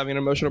because I was having an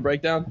emotional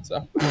breakdown.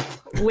 So.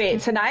 Wait,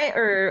 tonight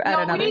or at No,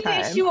 we another need to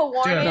time? issue a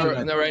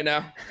warning. No, right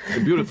now.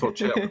 Beautiful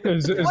chat.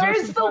 Where's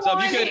the So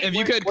warning? if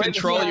you could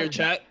control your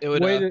chat, it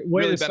would Wait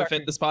really a benefit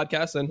second. this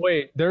podcast. And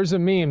Wait, there's a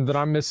meme that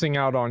I'm missing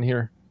out on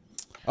here.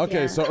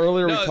 Okay, so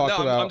earlier we talked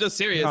about. I'm just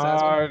serious.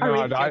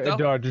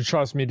 No,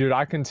 trust me, dude.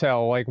 I can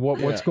tell. Like,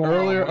 what's going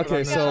earlier. on?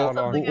 Okay,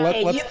 so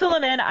Hey, you fill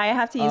them in. I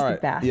have to use all the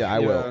right. bathroom. Yeah, I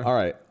will. All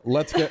right,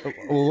 let's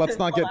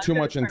not get too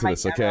much into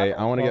this. Okay,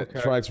 I want to get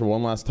Trax for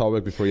one last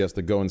topic before he has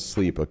to go and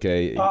sleep.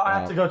 Okay. I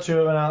have to go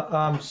too.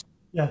 And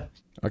yeah.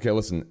 Okay,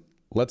 listen.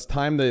 Let's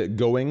time the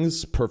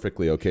goings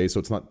perfectly. Okay, so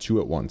it's not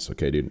two at once.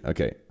 Okay, dude.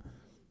 Okay.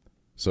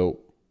 So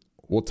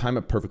we'll time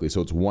it perfectly. So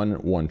it's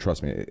 1-1.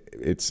 Trust me.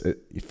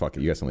 Fuck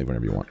it. You guys can leave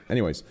whenever you want.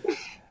 Anyways,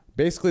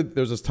 basically,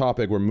 there's this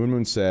topic where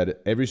Moon said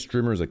every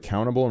streamer is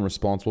accountable and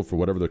responsible for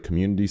whatever the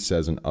community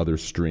says in other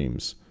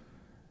streams.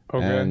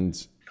 Okay.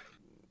 And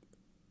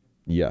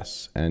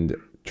yes, and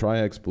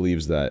Triax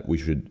believes that we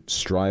should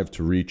strive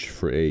to reach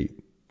for a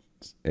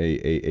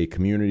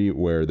community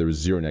where there is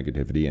zero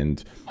negativity,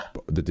 and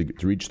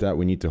to reach that,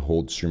 we need to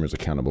hold streamers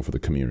accountable for the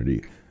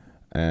community.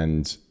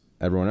 And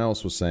everyone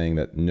else was saying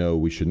that no,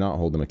 we should not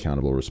hold them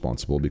accountable or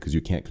responsible because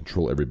you can't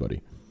control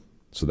everybody.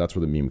 So that's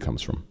where the meme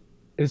comes from.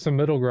 It's a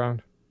middle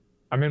ground.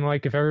 I mean,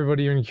 like, if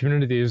everybody in your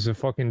community is a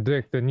fucking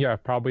dick, then yeah,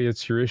 probably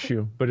it's your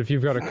issue. But if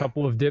you've got a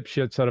couple of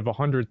dipshits out of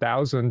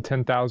 100,000,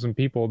 10,000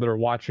 people that are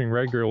watching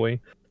regularly,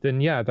 then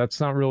yeah, that's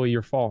not really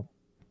your fault.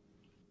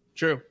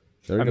 True.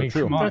 There you go.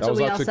 True. Come on. That was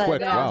what we actually all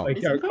quick. said, yeah. Wow.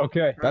 Like,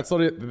 okay. That's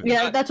what it.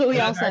 Yeah, that's what we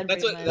all said.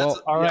 That's pretty what. much. That's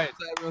all right. That's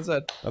what everyone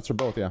said. That's for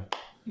both. Yeah.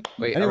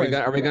 Wait, Anyways.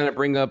 are we gonna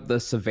bring up the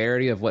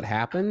severity of what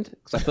happened?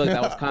 Because I feel like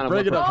that was kind of Bring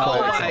what it up, propelled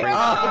Alex. us to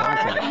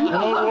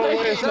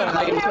bring this content.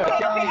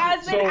 Wait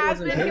a second.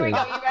 Asmund, here we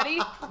go. You ready?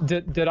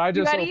 Did I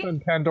just ready? open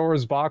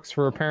Pandora's box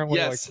for apparently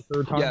Yes. like the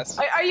third time? Yes.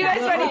 Are you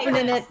guys ready?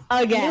 Opening it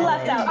again. You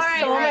left out All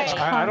right, so all right. much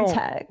I don't.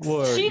 context.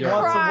 Look, She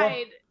yeah.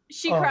 cried.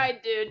 She Oh.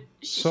 cried, dude.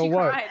 So she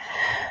what? cried.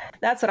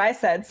 That's what I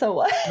said. So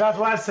what? That's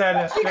what I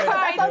said. She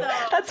cried, though.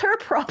 That's her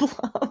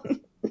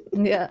problem.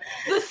 Yeah.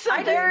 The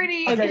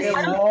severity. Okay,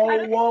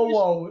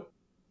 whoa.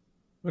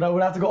 Would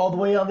I have to go all the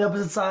way on the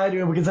opposite side,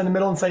 or we can sit in the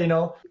middle and say,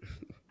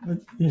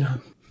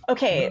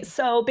 Okay,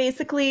 so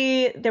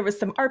basically there was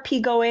some RP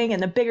going,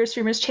 and the bigger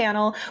streamers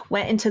channel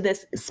went into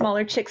this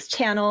smaller chick's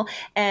channel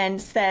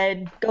and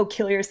said, go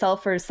kill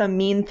yourself or some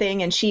mean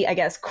thing, and she, I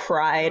guess,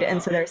 cried,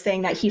 and so they're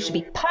saying that he should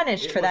be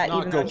punished for that. Not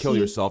even go though kill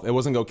yourself. It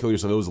wasn't go kill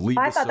yourself. It was leave.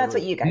 I the thought that's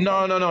what server. you guys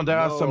No, said. there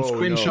are some No,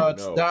 screenshots.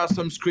 no. There are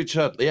some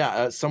screenshots.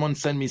 Yeah, someone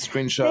sent me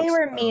screenshots. They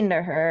were mean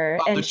to her,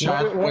 About the and she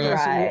chat.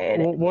 cried.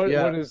 What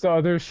is the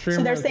other streamer?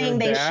 So they're saying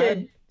they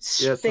dad?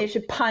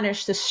 should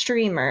punish the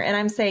streamer, and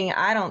I'm saying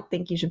I don't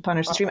think you should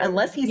punish the streamer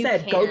unless he You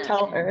said go can't.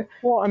 tell her.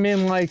 Well, I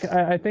mean, like,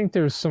 I think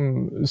there's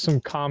some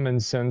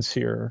common sense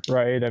here,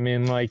 right? I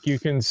mean, like, you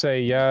can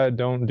say, yeah,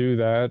 don't do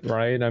that,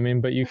 right? I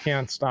mean, but you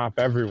can't stop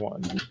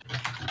everyone.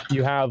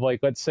 You have,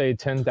 like, let's say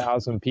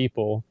 10,000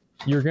 people.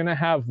 You're going to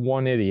have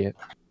one idiot.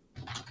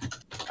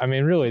 I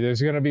mean, really,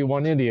 there's going to be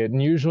one idiot.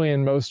 And usually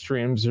in most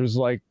streams, there's,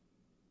 like,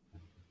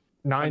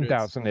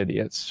 9,000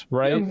 idiots,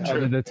 right? Yeah, Out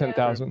of the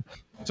 10,000.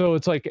 So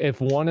it's like,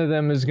 if one of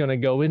them is going to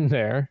go in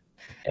there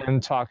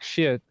and talk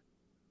shit,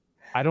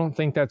 I don't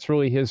think that's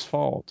really his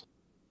fault,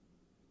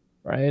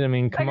 right? I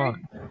mean, come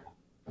on.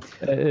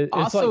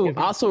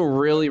 Also,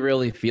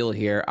 really feel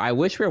here. I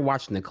wish we were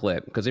watching the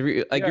clip because if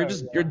you're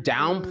you're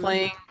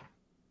downplaying,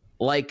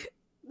 like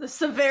The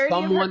severity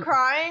of her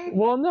crying?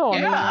 Well, no,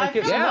 Yeah, I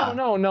mean, like, yeah.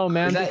 no,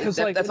 man. Because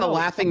that's a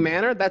laughing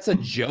manner. That's a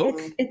joke.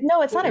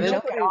 No, it's not a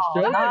joke at all.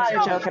 Not a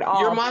joke at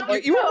all.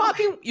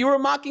 You were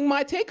mocking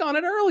my take on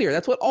it earlier.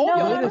 That's what all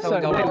y'all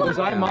felt going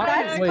on.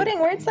 That's putting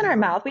words in our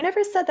mouth. We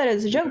never said that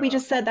as a joke. We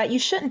just said that you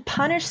shouldn't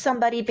punish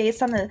somebody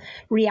based on the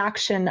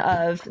reaction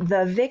of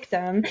the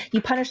victim.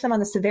 You punish them on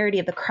the severity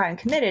of the crime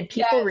committed.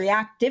 People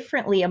react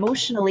differently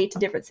emotionally to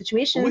different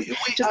situations.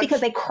 Just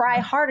because they cry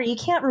harder, you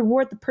can't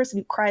reward the person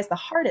who cries the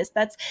hardest.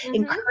 That's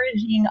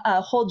encouraging a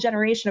whole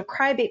generation of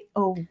crybaby.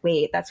 Oh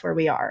wait, that's where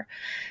we are.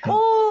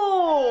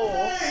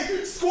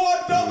 Hey,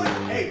 Squad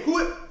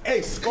W.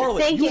 Hey,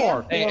 Scarlet, Thank you you.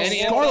 are.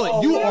 Hey,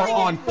 Scarlet, you are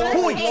on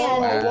point.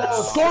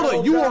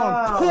 Scarlet, you are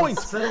on point.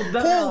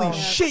 Holy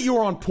shit, you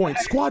are on point.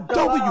 Squad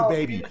W,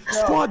 baby.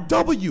 Squad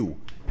W.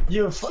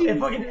 You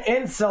fucking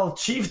incel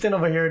chieftain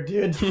over here,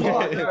 dude.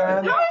 Fuck,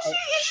 man. No,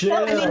 Shit.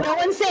 I mean, no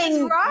one's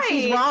saying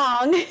he's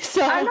wrong.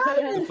 So I'm not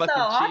even so,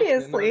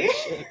 obviously.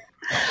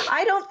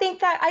 I don't think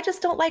that. I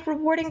just don't like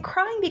rewarding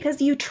crying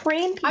because you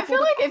train people. I feel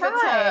to like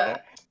cry.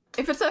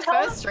 if it's a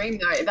first stream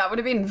though, that would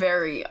have been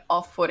very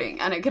off-putting,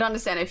 and I could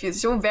understand if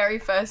it's your very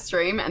first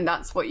stream and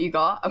that's what you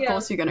got. Of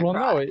course, you're gonna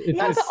cry.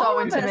 That's so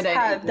intimidating.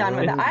 Have done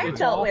with it. I've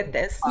dealt with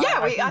this.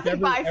 Yeah, I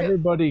think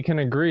everybody can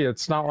agree.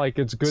 It's not like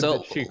it's good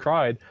that she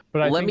cried.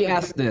 But let me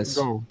ask this: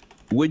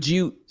 would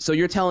you? So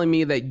you're telling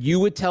me that you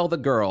would tell the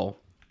girl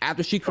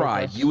after she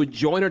cried, you would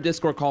join her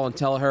Discord call and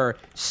tell her,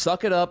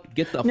 "Suck it up,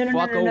 get the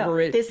fuck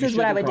over it." This is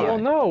what I would do. Well,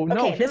 no.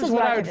 Okay, This is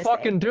what I would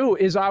fucking do.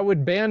 Is I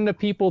would ban the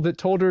people that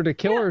told her to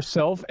kill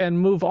herself and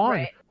move on.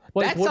 Right.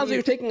 Like, That sounds like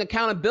you're taking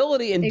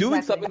accountability and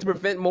doing something to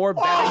prevent more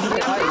bad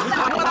shit.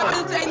 That's what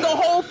I've been saying the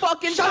whole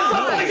fucking time.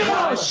 No, the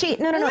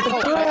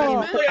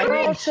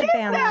girl should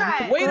ban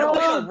them. Way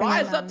to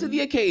rise up to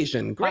the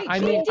occasion. Great. I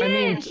mean,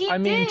 Twitch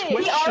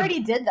he already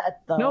did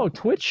that though. No,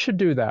 Twitch should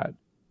do that.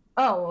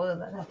 Oh, well,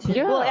 that's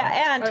Yeah. Well,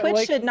 yeah, and Twitch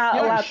like, should not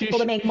yeah, allow she people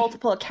to should- make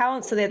multiple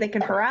accounts so that they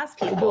can harass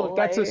people. Well,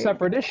 that's a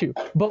separate issue.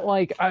 But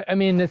like, I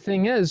mean, the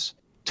thing is,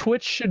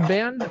 Twitch should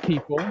ban the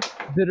people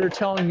that are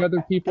telling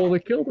other people to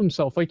kill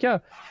themselves. Like, yeah,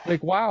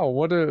 like wow,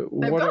 what a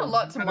They've got a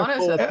lot to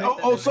monitor.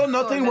 Also,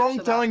 nothing wrong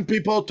telling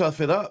people tough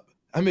it up.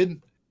 I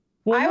mean,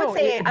 I would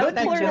say, I would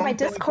pull her to my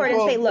Discord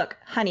and say, look,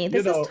 honey,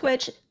 this is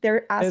Twitch.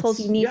 They're assholes.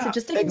 You need to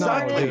just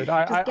ignore it.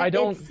 I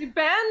don't.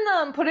 Ban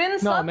them. Put it in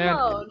sub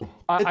mode.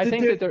 I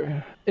think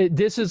that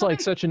this is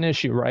like such an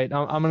issue, right?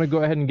 I'm going to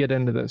go ahead and get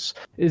into this.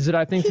 Is that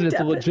I think that it's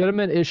a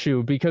legitimate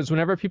issue because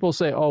whenever people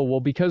say, oh, well,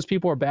 because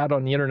people are bad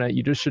on the internet,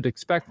 you just should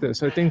expect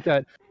this. I think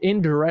that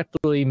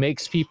indirectly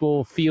makes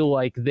people feel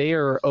like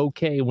they're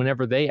okay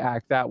whenever they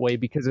act that way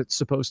because it's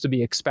supposed to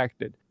be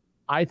expected.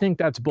 I think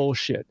that's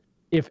bullshit.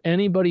 If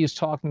anybody is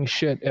talking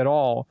shit at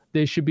all,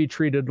 they should be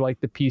treated like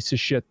the piece of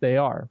shit they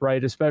are,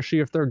 right? Especially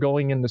if they're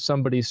going into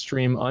somebody's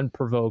stream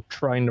unprovoked,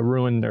 trying to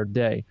ruin their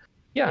day.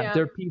 Yeah,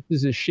 they're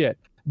pieces of shit.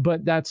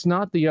 But that's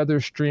not the other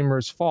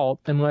streamer's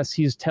fault unless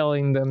he's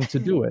telling them to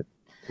do it.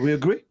 We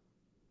agree.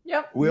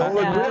 Yep. We all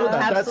agree with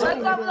that.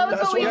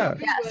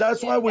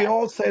 That's why we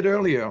all said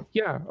earlier.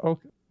 Yeah.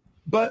 Okay.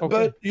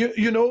 But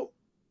you know,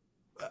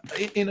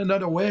 in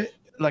another way,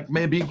 like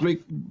maybe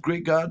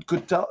Greek God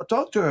could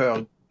talk to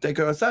her. Take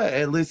her aside.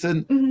 Hey,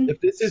 listen, if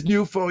this is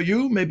new for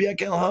you, maybe I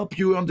can help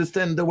you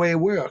understand the way it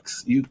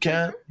works. You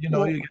can't,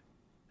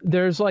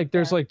 There's like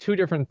two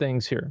different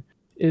things here.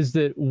 Is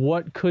that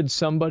what could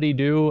somebody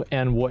do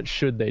and what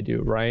should they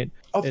do, right?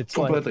 It's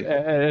completely. Like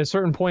at a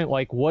certain point,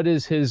 like what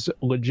is his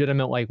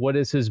legitimate, like what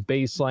is his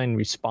baseline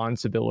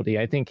responsibility?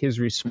 I think his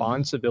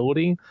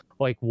responsibility,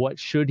 like what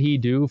should he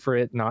do for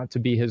it not to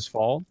be his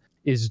fault,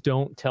 is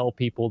don't tell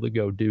people to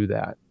go do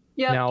that.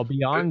 Yep. Now,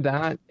 beyond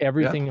that,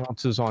 everything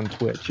else is on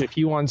Twitch. If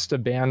he wants to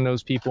ban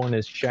those people in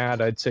his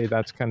chat, I'd say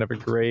that's kind of a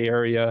gray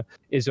area.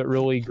 Is it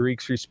really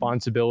Greek's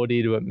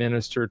responsibility to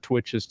administer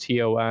Twitch's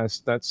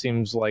TOS? That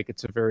seems like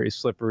it's a very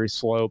slippery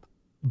slope.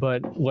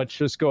 But let's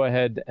just go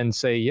ahead and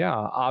say, yeah,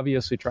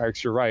 obviously,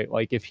 Trix, you're right.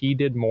 Like, if he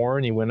did more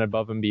and he went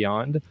above and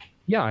beyond,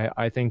 yeah,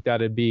 I think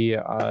that'd be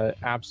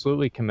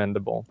absolutely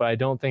commendable. But I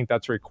don't think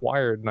that's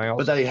required. And I also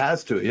but that he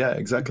has to, yeah,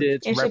 exactly.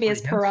 It should be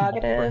his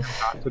prerogative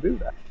not to do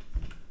that.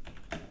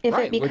 If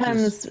it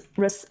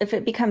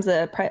becomes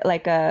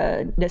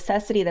a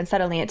necessity, then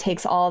suddenly it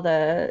takes all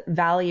the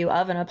value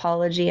of an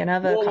apology and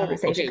of a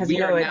conversation. Okay, we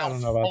are now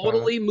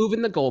totally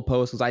moving the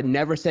goalposts because I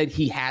never said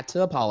he had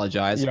to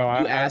apologize. You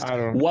asked,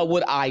 what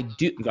would I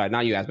do? God,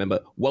 not you asked me,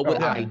 but what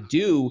would I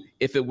do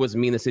if it was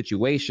me in the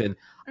situation?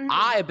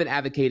 I have been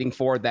advocating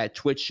for that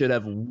Twitch should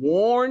have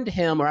warned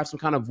him or have some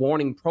kind of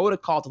warning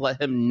protocol to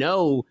let him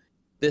know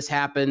this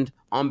happened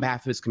on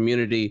behalf of his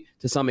community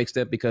to some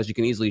extent, because you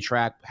can easily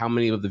track how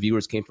many of the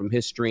viewers came from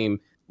his stream,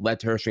 led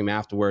to her stream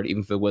afterward,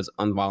 even if it was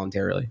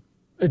involuntarily.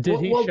 Did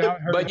he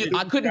shout her? But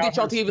I couldn't get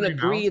y'all to even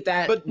agree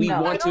that we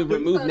want to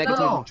remove negativity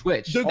from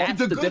Twitch. That's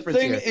the good difference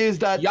thing here. is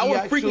that y'all he were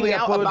freaking actually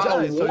out about a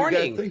apologized, so you guys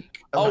warning.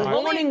 think A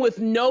warning with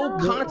no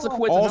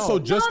consequences. Also,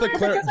 just to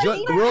clear,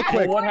 real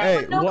quick,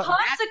 hey, no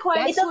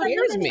consequence. It doesn't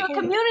turn into a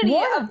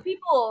community of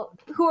people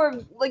who are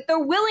like they're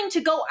willing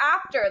to go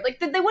after. Like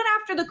they went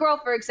after the girl,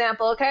 for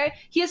example. Okay,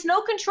 he has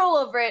no control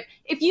over it.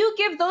 If you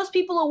give those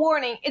people a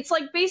warning, it's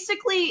like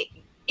basically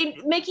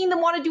making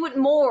them want to do it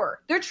more.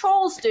 They're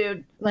trolls,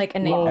 dude. Like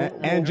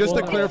and just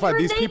to clarify,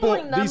 these people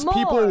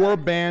were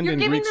banned in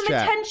Greek's chat. You're giving them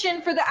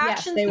attention for the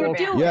actions they're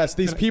doing. Yes,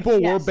 these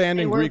people were banned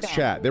in Greek's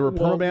chat. They were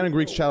perma-banned in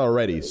Greek's chat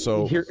already.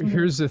 So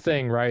here's the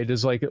thing, right?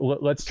 Is like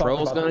let's talk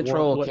Trolls about gonna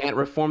troll. Can't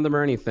reform them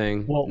or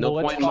anything. No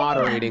point in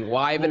moderating.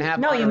 Why even have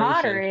No, you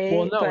moderation?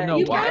 moderate. No.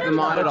 Why even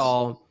mod at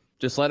all?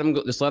 Just let them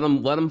go. Just let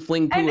them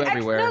fling poo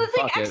everywhere. Another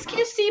thing, Fuck it.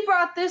 XQC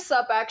brought this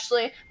up.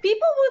 Actually,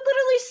 people would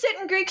literally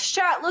sit in Greek's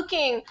chat,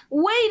 looking,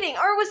 waiting,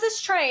 or was this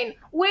train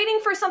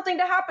waiting for something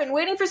to happen,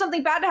 waiting for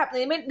something bad to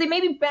happen? They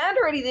may be banned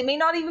already. They may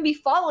not even be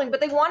following,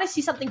 but they want to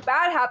see something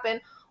bad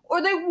happen,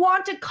 or they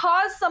want to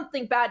cause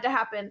something bad to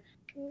happen.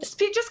 Just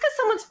because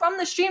someone's from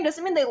the stream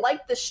doesn't mean they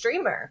like the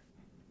streamer.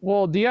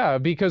 Well, yeah,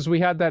 because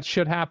we had that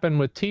shit happen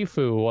with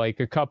Tfue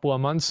like a couple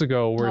of months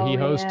ago where he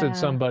hosted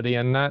somebody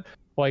and that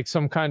like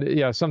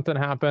something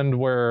happened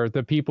where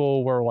the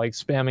people were like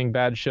spamming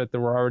bad shit that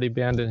were already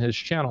banned in his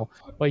channel.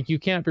 Like you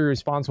can't be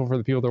responsible for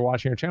the people that are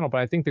watching your channel.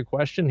 But I think the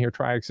question here,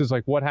 Triax, is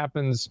like what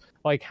happens,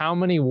 like how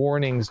many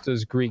warnings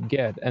does Greek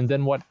get? And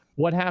then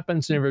what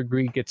happens whenever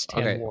Greek gets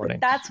 10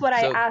 warnings? That's what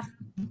I asked.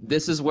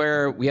 This is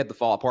where we had to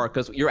fall apart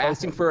because you're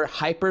asking for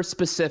hyper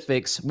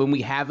specifics when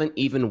we haven't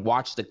even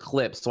watched the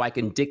clip, so I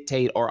can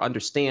dictate or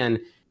understand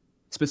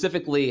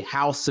specifically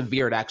how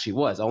severe it actually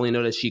was. I only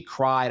know that she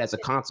cried as a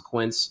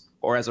consequence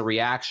or as a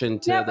reaction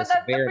to the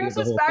severity of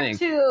the whole thing.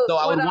 So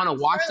I would want to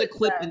watch the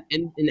clip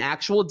in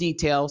actual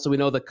detail so we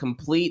know the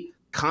complete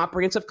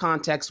comprehensive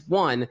context,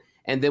 one,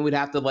 and then we'd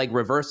have to like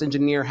reverse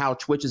engineer how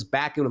Twitch's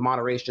backend with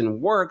moderation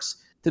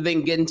works to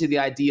then get into the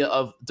idea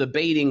of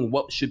debating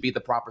what should be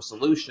the proper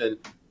solution.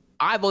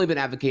 I've only been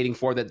advocating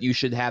for that you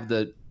should have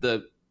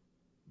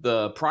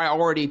the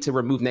priority to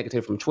remove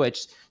negativity from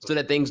Twitch so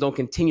that things don't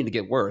continue to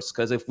get worse.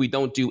 Because if we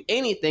don't do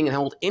anything and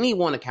hold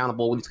anyone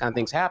accountable when these kind of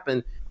things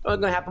happen, it's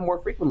going to happen more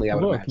frequently, I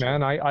would imagine.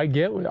 Man, I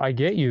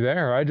get you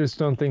there. I just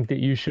don't think that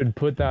you should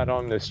put that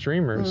on the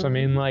streamers. I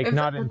mean, like,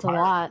 That's a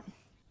lot.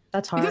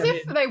 That's hard. Because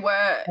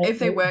if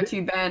they were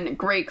to ban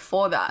Greek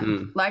for that,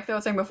 like they were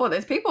saying before,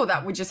 there's people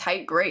that would just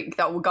hate Greek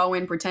that will go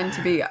and pretend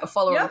to be a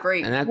follower of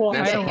Greek. And that's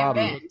the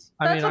problem.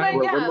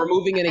 We're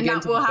moving it again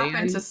and that will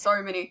happen to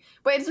so many.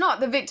 But it's not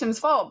the victim's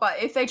fault.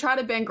 But if they try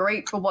to ban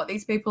Greek for what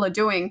these people are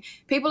doing,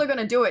 people are going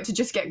to do it to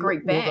just get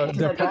Greek banned.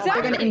 They're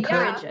going to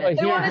encourage it.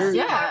 They want to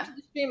see it to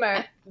the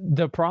streamer.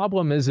 The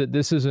problem is that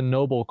this is a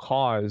noble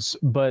cause,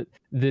 but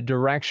the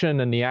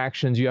direction and the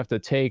actions you have to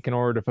take in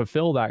order to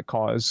fulfill that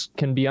cause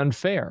can be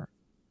unfair.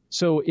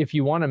 So if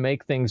you want to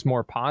make things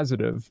more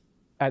positive,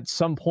 at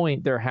some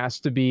point there has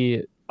to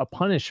be a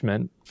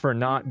punishment for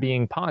not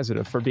being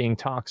positive, for being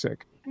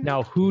toxic.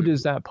 Now, who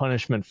does that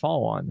punishment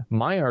fall on?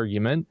 My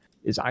argument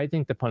is I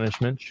think the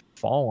punishment should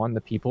fall on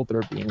the people that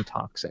are being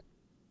toxic.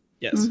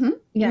 Yes.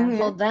 Yeah,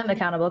 hold them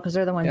accountable because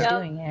they're the ones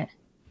doing it.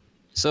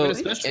 So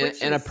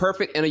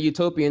in a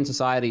utopian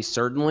society,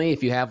 certainly,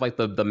 if you have like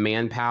the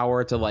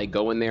manpower to like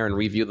go in there and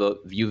review the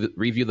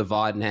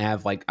VOD and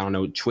have like, I don't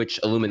know, Twitch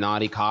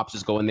Illuminati cops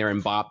just go in there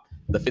and bop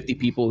the 50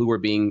 people who are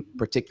being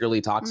particularly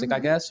toxic, I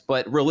guess.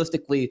 But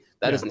realistically,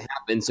 that doesn't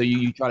happen. So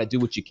you try to do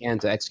what you can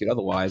to execute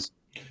otherwise.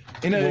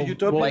 In a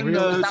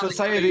utopian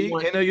society,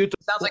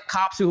 sounds like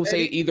cops who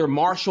say either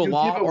martial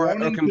law or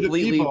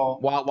completely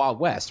wild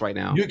west right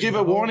now. You give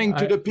a warning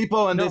to the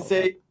people and they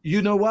say,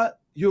 you know what?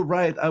 You're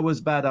right. I was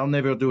bad. I'll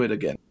never do it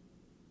again.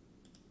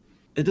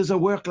 It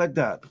doesn't work like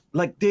that.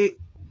 Like they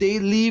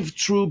live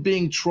through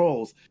being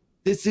trolls.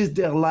 This is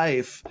their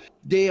life.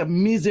 They are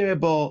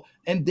miserable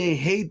and they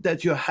hate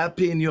that you're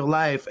happy in your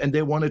life and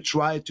they want to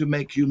try to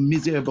make you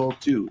miserable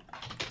too.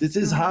 This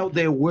is how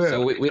they work.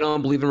 So we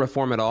don't believe in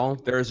reform at all.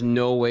 There is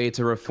no way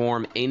to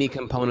reform any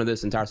component of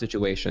this entire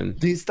situation.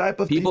 These type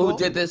of people who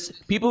did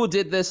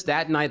this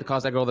that night to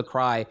cause that girl to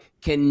cry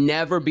can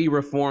never be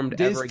reformed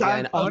ever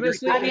again.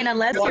 Honestly, I mean,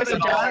 unless you're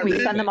suggesting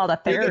we send them all to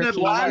therapy. You're gonna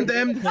blind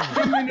them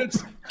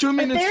 2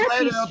 minutes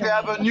later, they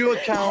have a new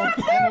account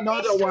and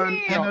another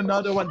one and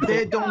another one.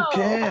 They don't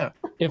care.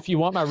 If you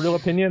want my real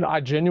opinion, I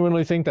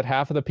genuinely think that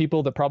half of the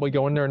people that probably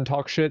go in there and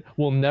talk shit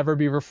will never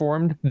be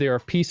reformed. They are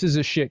pieces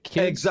of shit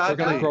kids. Exactly.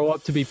 They're going to grow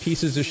up to be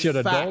pieces of shit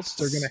adults.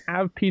 They're going to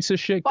have piece of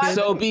shit kids.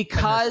 So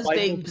because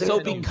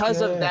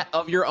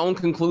of your own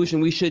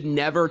conclusion, we should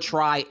never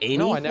try anything.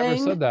 No, I never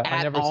said that.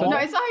 I never said that. No,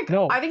 it's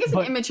like I think it's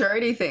an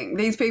immaturity thing.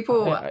 These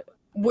people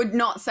would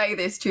not say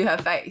this to her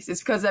face.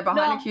 It's because they're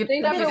behind a computer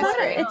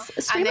screen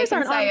and they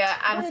can say it,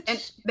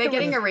 and they're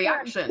getting a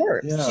reaction.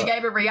 She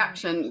gave a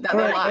reaction that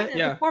they like.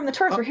 Perform the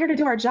torts. We're here to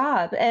do our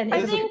job. And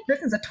if a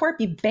person's a twerp,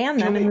 you ban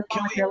them and move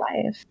on with your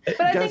life.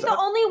 But I think the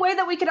only way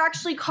that we could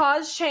actually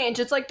cause change,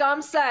 it's like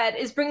Dom said,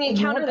 is bringing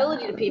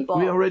accountability to people.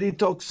 We already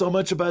talked so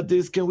much about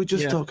this. Can we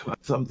just talk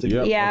about something?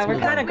 Yeah, we're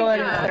kind of going.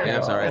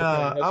 I'm sorry.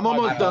 I'm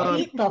almost done.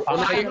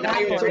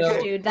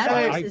 Dude,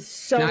 that verse is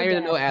so now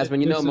you're no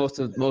Asmon. You know most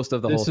of the whole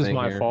thing. This is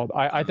my fault.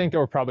 I think they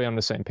were probably on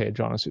the same page,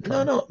 honestly.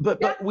 No,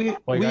 but we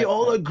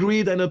all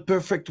agreed in a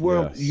perfect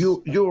world.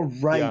 You're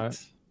right.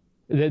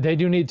 Yeah. They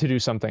do need to do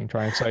something,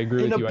 Triax. I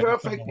agree with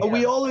you.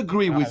 We all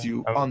agree with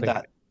you on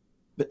that.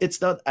 But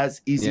it's not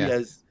as easy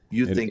as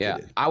you think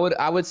it is. I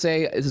would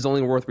say this is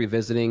only worth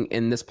revisiting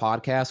in this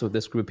podcast with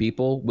this group of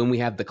people when we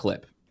have the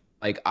clip.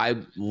 Like I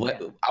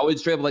would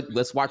straight up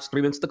let's watch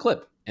 3 minutes of the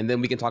clip and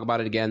then we can talk about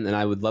it again. And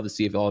I would love to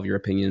see if all of your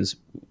opinions,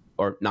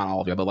 or not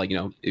all of you, but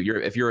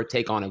if your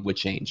take on it would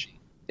change.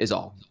 Is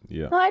all.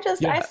 Yeah. Well,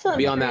 I still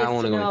beyond that, I don't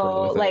want to go any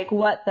further with like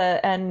what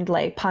the end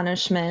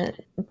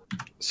punishment.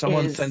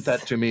 Someone sent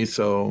that to me,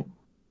 so.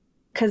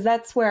 Because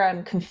that's where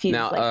I'm confused.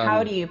 Now,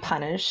 how do you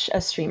punish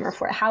a streamer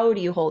for it? How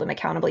do you hold him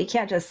accountable? You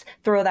can't just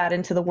throw that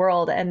into the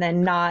world and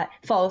then not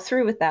follow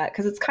through with that,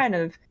 because it's kind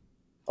of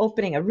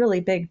opening a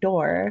really big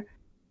door.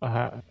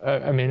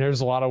 I mean,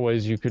 there's a lot of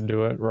ways you could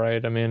do it,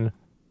 right? I mean.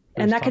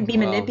 And that could be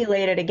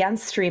manipulated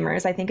against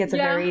streamers. I think it's a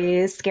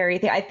very scary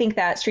thing. I think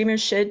that streamers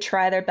should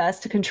try their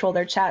best to control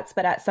their chats,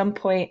 but at some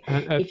point,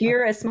 if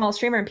you're a small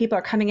streamer and people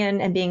are coming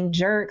in and being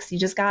jerks, you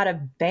just gotta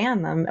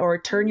ban them or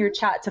turn your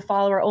chat to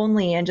follower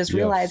only and just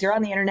realize you're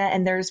on the internet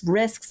and there's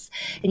risks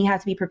and you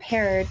have to be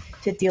prepared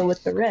to deal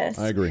with the risks.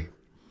 I agree.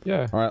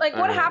 Yeah. All right. Like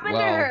what happened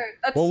to her?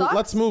 That sucks.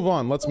 Let's move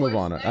on. Let's move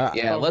on.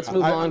 Let's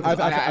move on.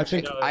 I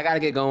think I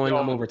gotta get going.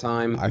 I'm over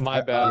time. My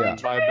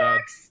bad.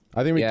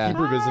 I think we keep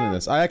revisiting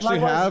this. I actually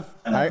have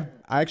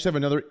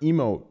another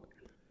emote.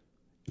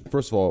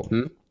 First of all,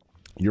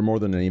 you're more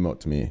than an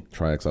emote to me,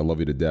 Triax. I love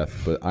you to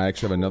death. But I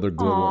actually have another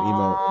global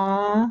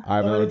emote. I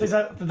have another.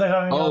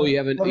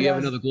 You have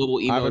another global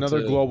emote. I have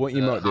another global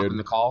emote, dude. In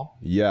the call.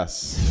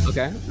 Yes.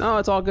 Okay. No,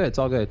 it's all good. It's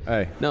all good.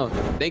 Hey. No,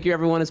 thank you,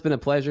 everyone. It's been a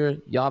pleasure.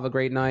 Y'all have a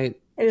great night.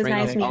 It was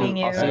nice meeting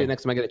you. I'll see you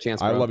next time I get a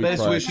chance. Bro. I love you,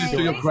 Best wishes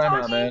to your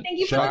grandma, man. Thank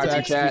you for Shout out to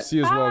listening.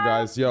 XQC as well,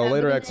 guys. Yo,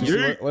 later,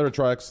 XQC. Later,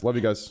 Triax. Love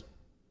you guys.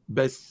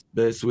 Best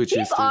wishes He's to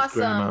his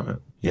grandma, awesome.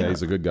 man. Yeah,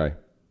 he's a good guy.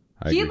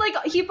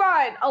 He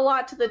brought a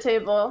lot to the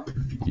table.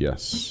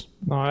 Yes.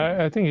 No,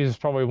 I think he's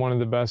probably one of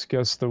the best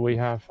guests that we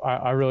have.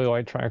 I really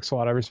like Triax a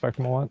lot. I respect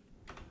him a lot.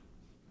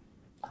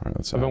 All right,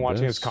 let's I've been add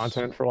watching this. his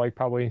content for like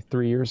probably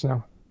 3 years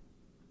now.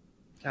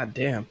 God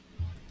damn.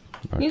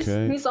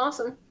 Okay. He's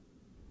awesome.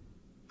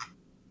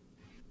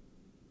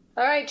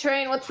 All right,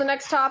 Train, what's the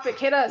next topic?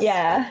 Hit us.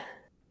 Yeah.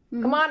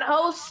 Come on,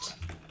 host.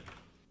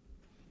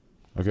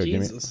 Okay,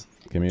 Jesus.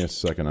 give me a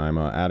second. I'm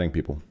adding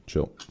people.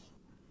 Chill.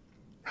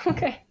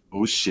 Okay.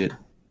 Oh shit.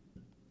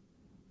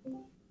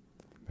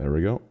 There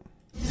we go.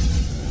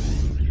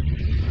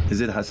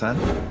 Is it Hassan?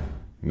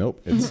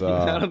 Nope. It's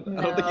I don't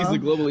think he's the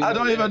global. I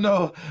don't even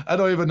know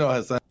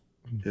Hassan.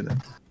 You know.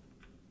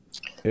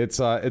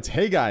 it's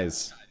hey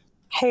guys.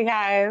 Hey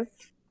guys.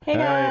 Hey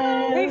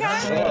guys. Hey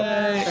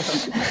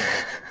guys.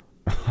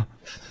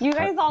 You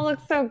guys all look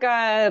so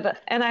good.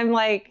 And I'm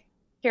like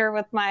here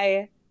with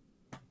my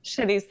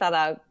shitty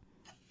setup.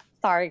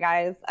 Sorry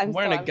guys. I'm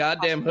wearing a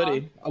goddamn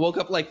hoodie. I woke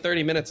up like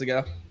 30 minutes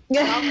ago.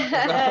 No,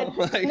 I'm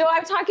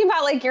talking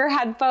about like your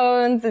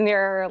headphones and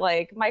your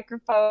like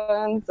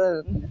microphones,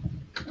 and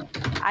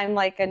I'm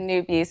like a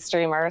newbie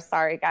streamer.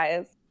 Sorry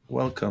guys.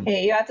 Welcome.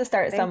 Hey, you have to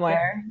start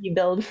somewhere. You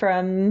build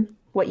from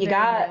what you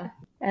got,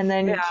 and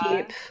then you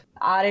keep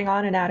adding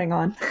on and adding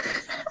on.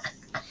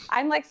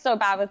 I'm like so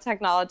bad with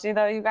technology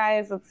though, you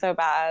guys. It's so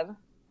bad.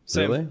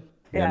 Really?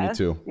 Yeah, me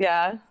too.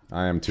 Yeah.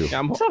 I am too. If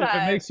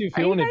it makes you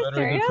feel any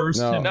better, the first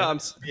time I'm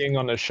being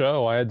on the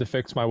show, I had to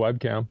fix my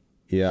webcam.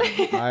 Yeah,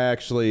 I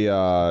actually,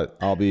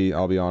 I'll be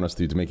honest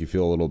with you, to make you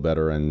feel a little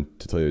better and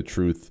to tell you the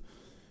truth.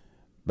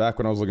 Back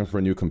when I was looking for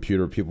a new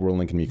computer, people were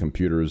linking me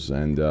computers,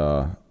 and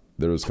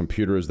there was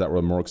computers that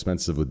were more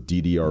expensive with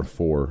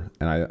DDR4,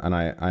 and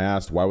I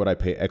asked, why would I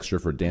pay extra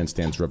for Dance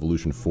Dance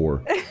Revolution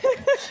 4?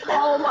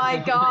 Oh my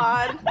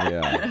god.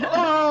 Yeah.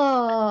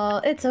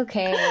 Oh, it's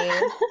okay.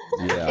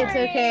 Yeah. It's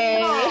okay.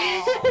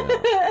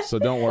 Yeah. So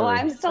don't worry. Well,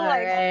 I'm still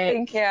like,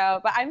 thank you,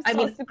 but I'm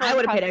still super. I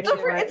would have paid extra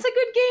for it. It's a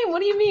good game. What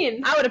do you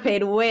mean? I would have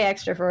paid way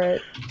extra for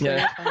it.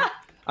 Yeah.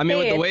 I mean,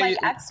 with the it's way like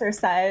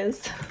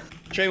exercise.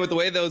 Train, with the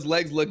way those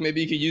legs look,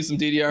 maybe you could use some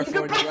DDR4 in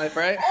your life,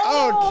 right?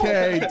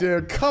 Okay,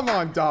 dude. Come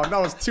on, dog. That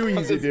was too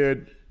easy,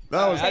 dude.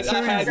 That was too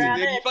easy. Dude.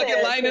 You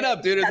fucking line it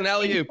up, dude. It's an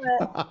alley-oop.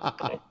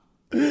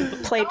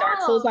 Play Dark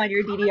Souls on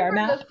your DDR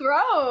map. The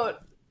throat.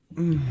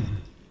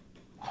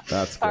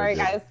 That's Sorry,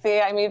 good, guys.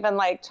 See, I'm even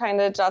like trying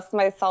to adjust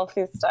my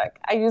selfie stick.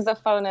 I use a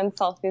phone and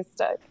selfie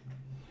stick.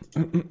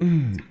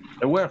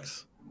 It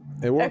works.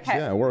 It works, Okay.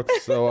 yeah, it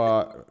works.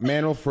 So,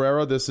 Manuel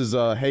Ferreira, this is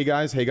Hey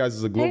Guys. Hey Guys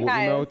is a global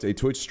Hey guys. emote, a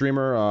Twitch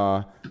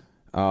streamer.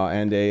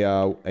 and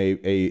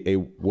a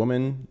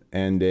woman,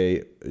 and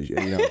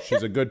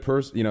she's a good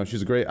person.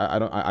 She's a great.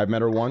 I've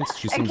met her once.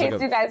 She seems In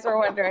case you guys were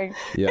wondering.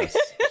 Yes,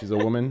 she's a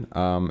woman.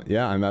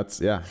 And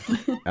that's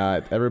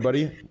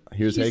everybody.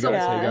 Here's hey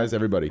guys,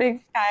 everybody.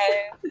 Thanks,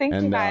 guys. Thank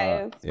you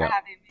guys for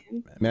having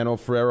me. Manuel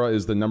Ferreira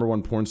is the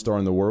 #1 porn star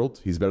in the world.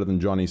 He's better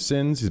than Johnny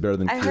Sins. He's better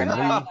than Kieran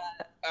Lee.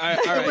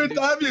 Every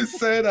time you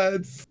say that,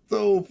 it's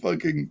so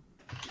fucking.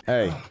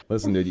 Hey,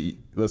 listen,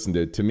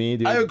 dude. To me,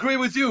 dude. I agree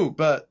with you,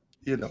 but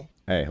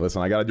Hey,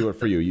 listen, I got to do it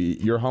for you.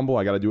 You're humble.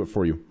 I got to do it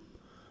for you.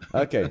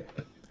 Okay.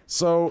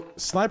 So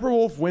Sniper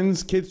Wolf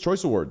wins Kids'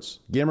 Choice Awards,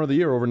 Gamer of the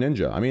Year over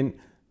Ninja. I mean,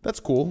 that's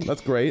cool.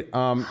 That's great.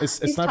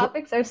 These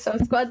topics are so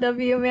Squad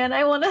W, man.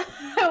 I wanna.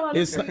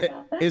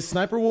 Is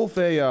Sniper Wolf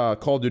a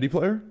Call of Duty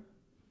player?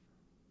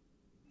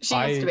 She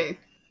used to be.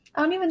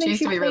 I don't even think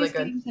she plays really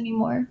games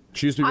anymore.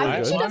 She used to be really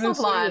good. She doesn't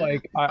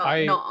plan.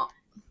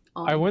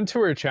 I went to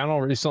her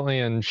channel recently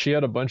and she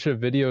had a bunch of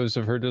videos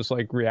of her just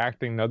like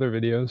reacting to other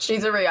videos.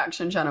 She's a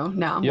reaction channel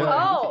now. Yeah.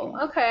 Oh,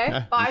 okay.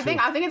 Yeah, But I think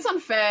it's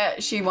unfair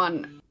she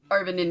won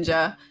over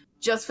Ninja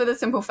just for the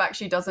simple fact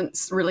she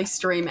doesn't really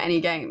stream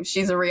any games.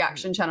 She's a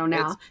reaction channel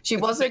now. She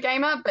was a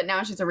gamer, but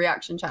now she's a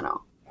reaction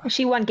channel.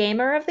 She won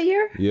Gamer of the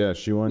Year? Yeah,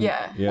 she won.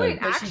 Yeah.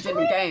 Wait, but she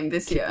didn't game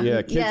this year.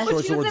 Yeah, Kids' But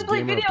Choice she Awards doesn't play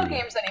Gamer of video the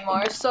Year. games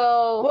anymore,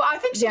 so... Well, I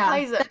think she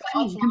plays it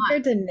offline.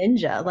 Compared to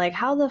Ninja, like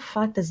how the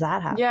fuck does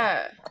that happen?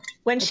 Yeah.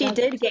 When she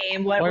did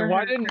game, why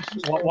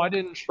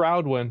didn't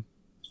Shroud win?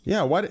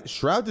 Yeah,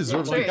 Shroud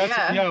deserves it.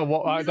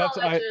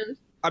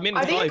 I mean,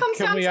 I think it comes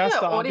can down we to ask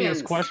the the obvious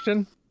audience.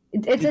 question?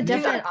 It's a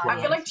different.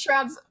 I feel like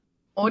Shroud's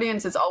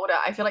audience is older.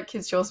 I feel like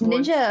Kids' Choice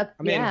Awards Ninja,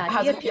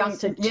 has a young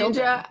children,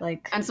 Ninja,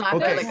 and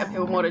Sniper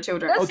appeal more to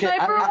children. Does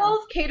Sniper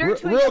Wolf cater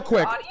to real a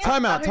quick, audience?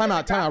 time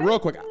out, real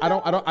quick. I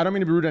don't mean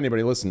to be rude to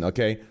anybody. Listen,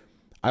 okay.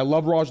 I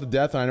love Raj to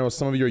death, and I know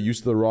some of you are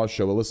used to the Raj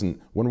show. But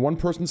listen, when one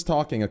person's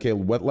talking, okay,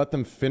 let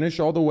them finish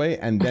all the way,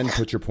 and then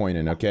put your point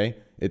in. Okay,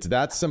 it's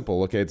that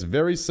simple. Okay, it's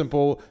very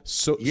simple.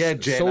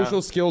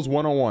 Social skills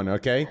 101.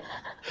 Okay,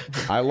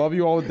 I love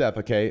you all to death.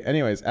 Okay.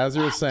 Anyways, as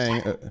you were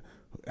saying,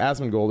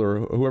 Asmongold or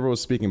whoever was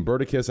speaking,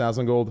 Berticus,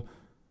 Asmongold.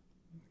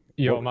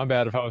 Yo, my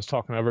bad if I was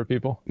talking over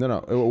people.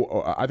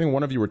 No. I think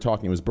one of you were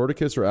talking. It was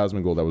Berticus or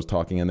Asmongold that was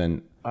talking, and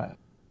then.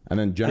 And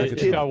then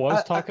Jenica. I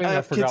was talking.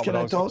 I forgot Can what I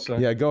I was talk? gonna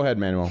say. Yeah, go ahead,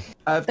 Manuel.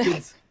 I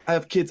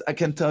have kids. I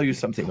can tell you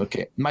something.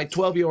 Okay, my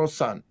 12-year-old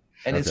son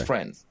and his Okay.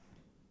 friends.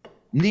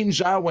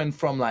 Ninja went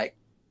from like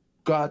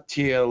god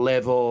tier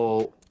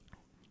level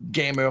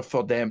gamer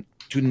for them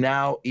to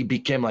now he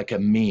became like a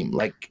meme.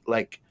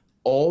 Like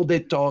all they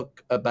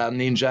talk about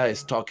Ninja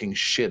is talking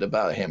shit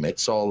about him.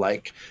 It's all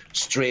like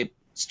stream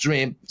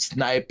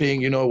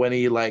sniping. When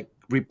he like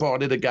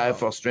reported a guy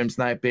for stream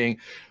sniping,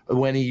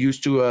 when he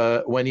used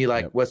to when he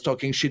was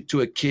talking shit to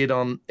a kid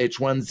on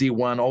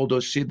H1Z1, all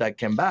those shit that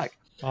came back.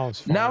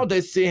 Now they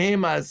see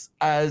him as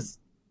that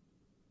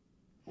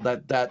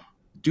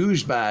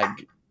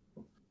douchebag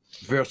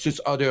versus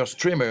other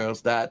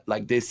streamers that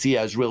like they see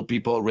as real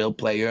people, real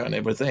player and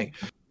everything.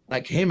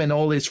 Like him and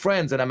all his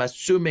friends, and I'm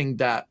assuming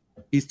that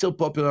he's still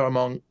popular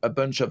among a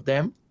bunch of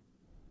them,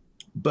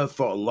 but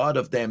for a lot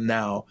of them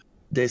now,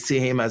 they see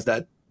him as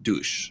that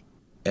douche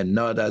and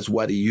not as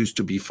what he used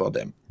to be for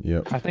them.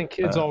 Yeah, I think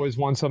kids always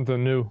want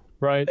something new,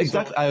 right?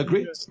 Exactly, I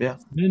agree. Yeah,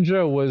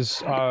 Ninja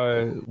was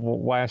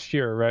last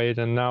year, right?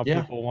 And now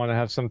people want to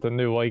have something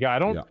new. Like I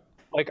don't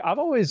like. I've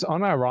always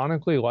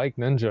unironically liked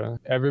Ninja.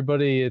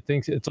 Everybody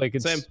thinks it's like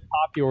it's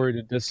popular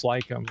to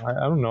dislike him. I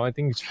don't know. I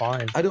think he's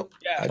fine. I don't.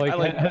 Yeah,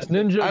 Like has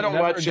Ninja I don't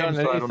never watch him, done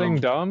so I don't anything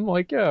know. dumb?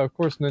 Like of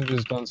course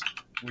Ninja's done some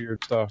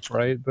weird stuff,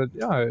 right? But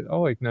yeah, I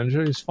like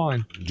Ninja. He's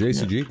fine.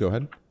 JCG, go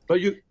ahead.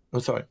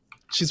 But sorry.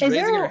 She's Is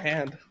raising there her a-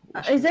 hand.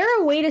 Is there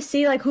a way to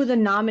see like who the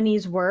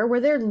nominees were?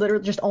 Were there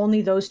literally just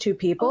only those two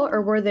people,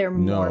 or were there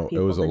more No, it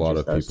people? was a than lot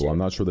just of those people. two? I'm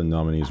not sure the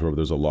nominees were, but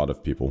there's a lot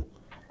of people.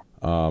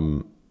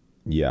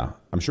 Yeah,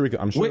 I'm sure we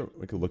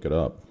could look it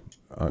up.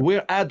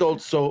 We're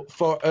adults, so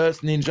for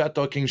us, Ninja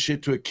talking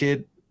shit to a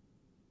kid,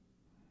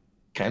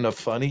 kind of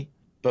funny.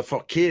 But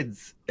for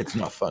kids, it's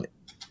not funny.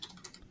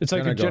 It's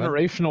like Jenna, a go ahead.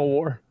 generational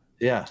war.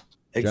 Yeah,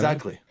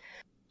 exactly.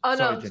 Oh, no,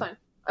 Sorry, it's Jenna. fine.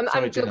 I'm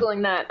Sorry, Jenna.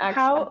 Googling that,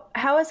 actually.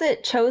 How is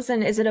it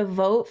chosen? Is it a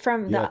vote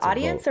from Yeah, the it's a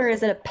audience vote. or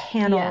is it a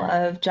panel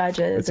of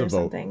judges It's a or vote.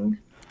 something?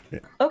 Yeah.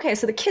 Okay,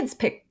 so the kids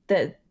picked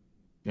the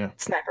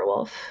Sniper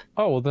Wolf.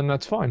 Oh well, then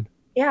that's fine.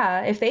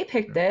 Yeah, if they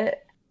picked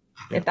it,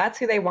 if that's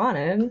who they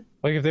wanted.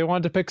 Like if they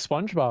wanted to pick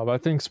SpongeBob, I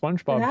think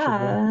SpongeBob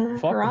Yeah, should win.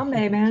 Fuck 'em.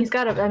 Harambe, man. He's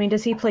got to. I mean,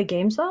 does he play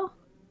games though?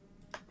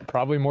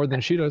 Probably more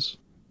than she does.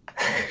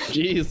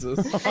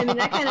 Jesus. I mean,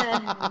 that kind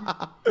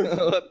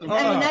of.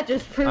 I mean, that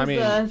just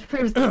proves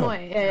proves the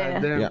point.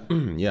 Yeah.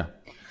 Yeah.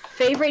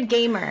 Favorite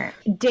gamer: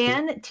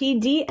 Dan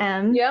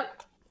TDM. Yep.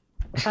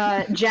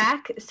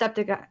 Jack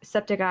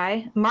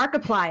Septiceye,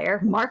 Markiplier,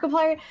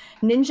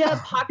 Ninja,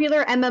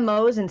 popular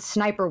MMOs, and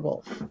Sniper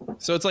Wolf.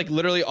 So it's like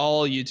literally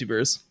all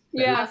YouTubers.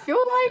 Yeah, I feel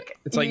like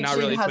It's like not YouTube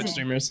really has Twitch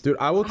streamers. Dude,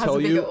 I will has tell a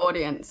bigger you.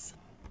 audience.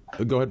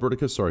 Go ahead,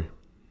 Berticus. Sorry.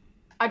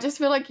 I just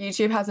feel like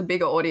YouTube has a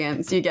bigger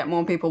audience. You get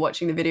more people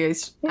watching the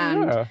videos,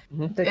 and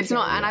it's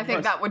not. And I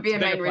think that would be a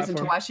main reason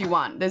to why she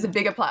won. There's a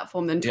bigger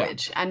platform than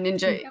Twitch, and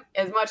Ninja,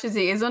 as much as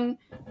he is on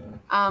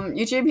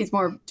YouTube, he's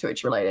more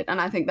Twitch related,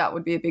 and I think that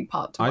would be a big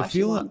part to why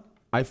she won.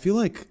 I feel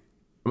like,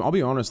 I'll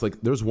be honest,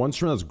 like there's one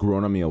streamer that's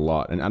grown on me a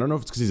lot, and I don't know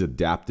if it's because he's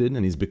adapted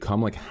and he's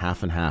become like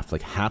half and half,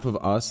 like half of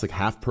us, like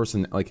half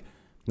person, like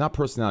not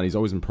personality, he's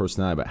always been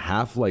personality, but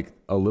half like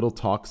a little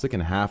toxic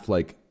and half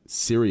like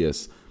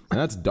serious, and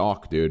that's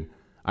Doc, dude.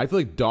 I feel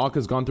like Doc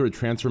has gone through a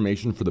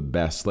transformation for the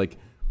best. Like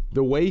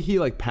the way he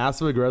like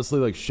passive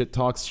aggressively like shit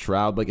talks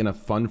Shroud like in a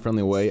fun,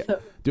 friendly way,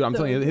 dude. I'm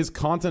telling you, his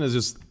content is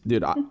just,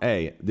 dude.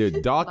 Hey,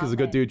 dude, Doc is a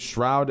good dude.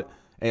 Shroud,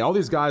 hey, all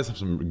these guys have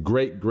some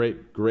great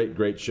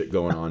shit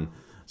going on.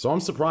 So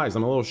I'm surprised.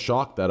 I'm a little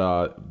shocked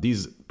that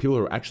these people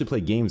who actually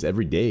play games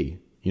every day,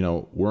 you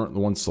know, weren't the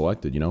ones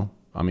selected. You know,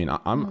 I mean,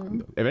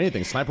 I'm if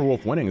anything, Sniper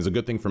Wolf winning is a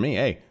good thing for me.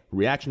 Hey,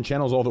 reaction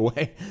channels all the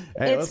way.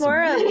 Hey, it's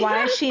more of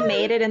why she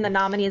made it in the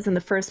nominees in the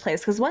first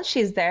place, because once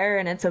she's there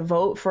and it's a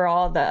vote for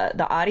all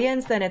the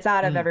audience, then it's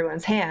out of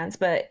everyone's hands.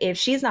 But if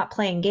she's not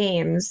playing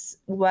games,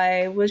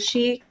 why was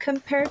she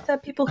compared to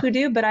people who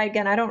do? But I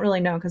don't really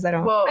know, because I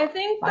don't. Well, I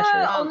think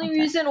the only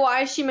reason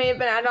why she may have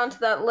been added onto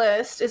that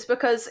list is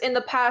because in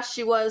the past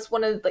she was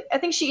one of the, I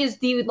think she is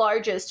the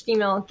largest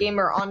female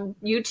gamer on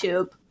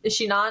YouTube. Is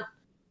she not?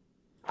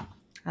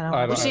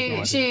 She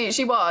was.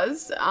 She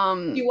was.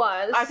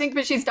 I think,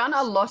 but she's done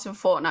a lot of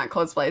Fortnite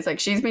cosplays. Like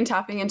she's been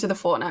tapping into the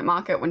Fortnite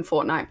market when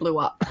Fortnite blew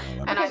up.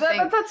 And I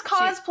think that's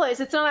cosplays.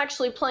 It's not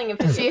actually playing a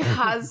video. She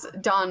has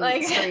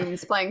done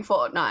streams playing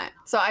Fortnite.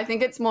 So I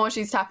think it's more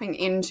she's tapping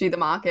into the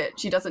market.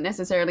 She doesn't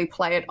necessarily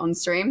play it on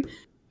stream,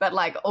 but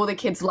like all the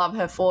kids love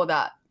her for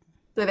that.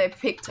 So they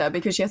picked her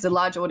because she has a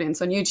large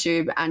audience on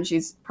YouTube, and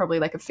she's probably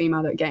like a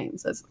female that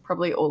games. That's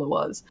probably all it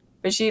was.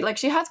 But she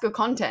has good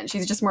content.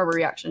 She's just more of a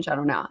reaction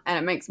channel now. And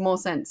it makes more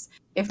sense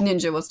if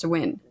Ninja was to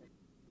win.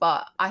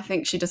 But I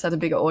think she just has a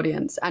bigger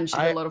audience, and she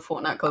did a lot of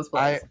Fortnite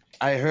cosplays.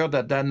 I heard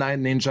that night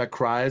Ninja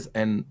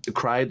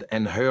cried,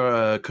 and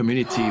her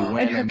community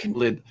went and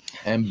bullied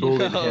him.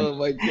 Oh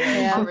my god!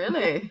 Yeah. Oh,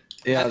 really?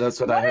 Yeah, that's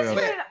what I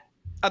heard.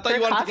 I thought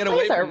you wanted to get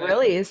away from are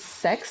really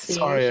sexy.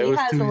 Sorry, she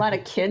has a lot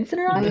of kids in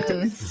her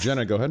audience.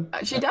 Jenna, go ahead.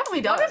 She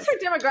definitely does. What is her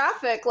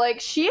demographic? Like,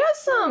 she has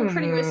some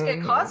pretty risque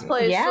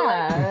cosplays. Yeah. So,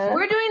 like,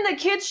 we're doing the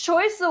Kids'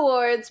 Choice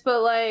Awards,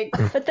 but like...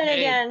 But then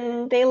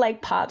again, they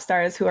like pop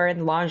stars who are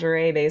in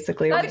lingerie,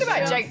 basically. Think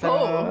about Jake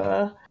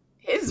Paul.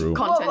 His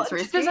content's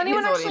risky. Does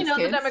anyone actually know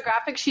kids? the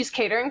demographic she's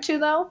catering to,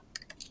 though?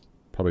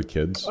 Probably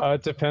kids.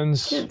 It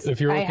depends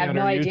if you're I looking have at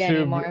no her idea YouTube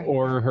anymore.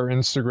 or her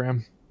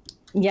Instagram.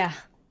 Yeah.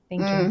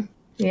 Thank you.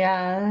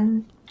 Yeah.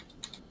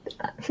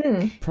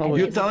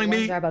 You're telling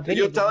me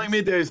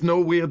there's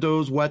no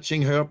weirdos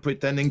watching her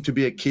pretending to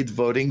be a kid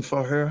voting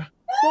for her?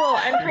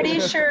 Well, I'm pretty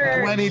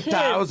sure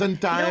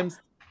 20,000 times.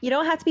 You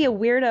don't have to be a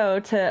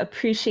weirdo to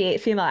appreciate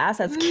female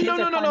assets. Kids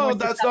No,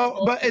 that's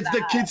not. But it's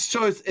the kids'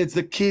 choice. It's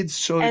the kids'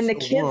 choice. And the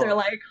kids are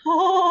like,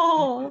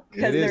 oh,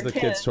 It is the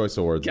Kids' Choice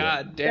Awards.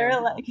 God damn.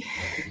 They're like,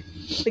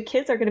 the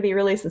kids are going to be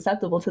really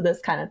susceptible to this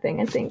kind of thing.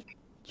 I think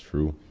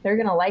True. they're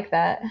going to like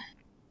that.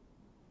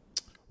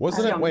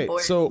 Wasn't it?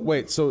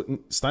 Wait. So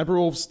Sniper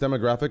Wolf's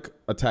demographic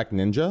attacked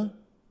Ninja?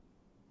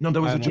 No,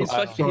 that was a joke.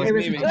 He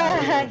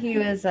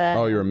was.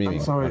 Oh, you're a meme. I'm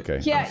sorry.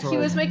 Okay. Yeah, he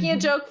was making a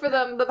joke for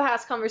the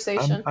past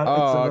conversation.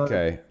 Oh,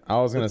 okay.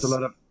 I was gonna.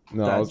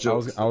 I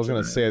was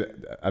gonna say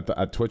it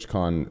at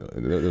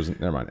TwitchCon.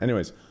 Never mind.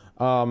 Anyways,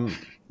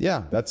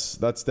 yeah, that's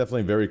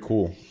definitely very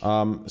cool.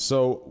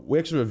 So we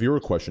actually have a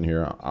viewer question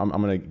here. I'm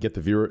gonna get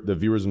the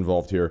viewers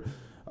involved here.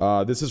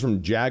 This is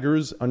from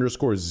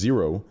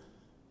Jaggers_0.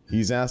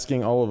 He's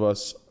asking all of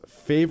us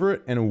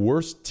favorite and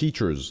worst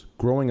teachers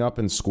growing up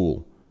in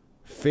school.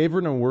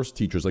 Favorite and worst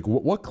teachers. Like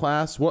what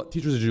class, what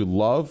teachers did you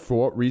love,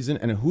 for what reason,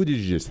 and who did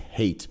you just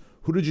hate?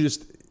 Who did you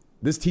just,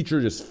 this teacher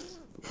just,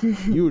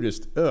 you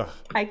just, ugh.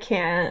 I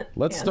can't.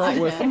 Let's start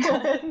with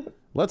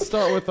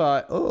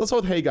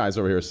Hey Guys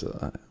over here.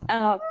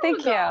 Oh,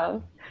 thank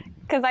you.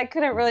 Because I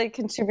couldn't really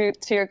contribute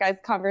to your guys'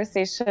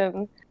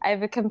 conversation. I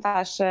have a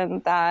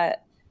confession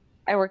that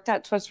I worked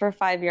at Twitch for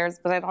 5 years,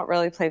 but I don't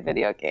really play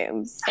video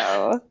games.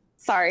 So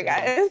sorry,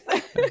 guys.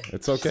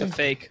 It's okay. It's a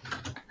fake.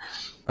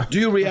 Do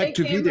you react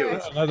to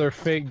videos? Another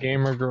fake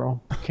gamer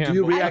girl. Do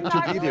you react to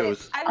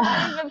videos? I'm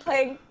not even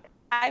playing.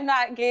 I'm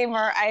not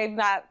gamer. I've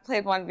not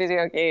played one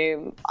video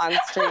game on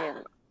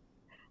stream.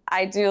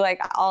 I do like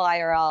all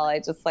IRL. I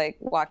just like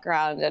walk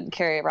around and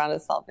carry around a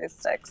selfie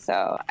stick.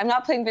 So I'm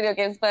not playing video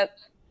games, but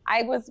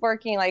I was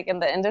working like in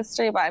the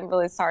industry, but I'm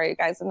really sorry, you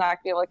guys. I'm not going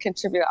to be able to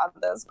contribute on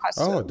those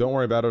questions. Oh, don't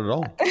worry about it at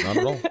all. Not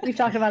at all. We've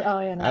talked about,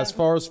 As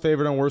far as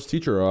favorite and worst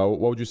teacher, what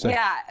would you say?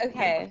 Yeah,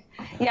 okay.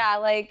 Yeah,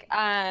 like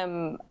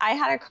I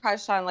had a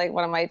crush on like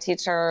one of my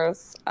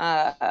teachers.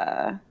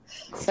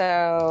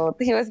 So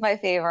he was my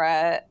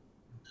favorite.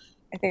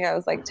 I think I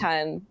was like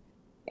 10.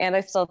 And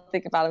I still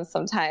think about him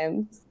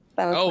sometimes.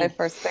 That was my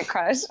first big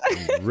crush.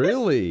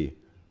 Really?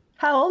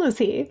 How old was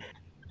he?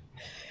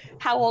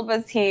 How old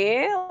was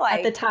he? Like,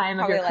 at the time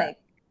of your crush?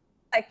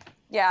 like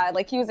Yeah,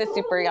 like he was a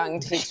super young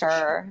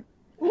teacher.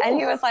 And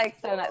he was like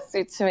so not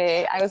sweet to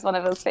me. I was one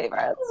of his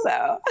favorites.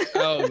 So.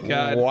 Oh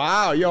God!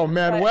 Wow, yo,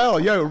 Manuel,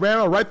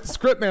 write the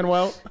script,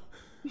 Manuel.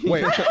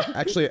 Wait,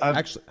 actually,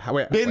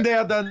 wait. Been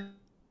there, done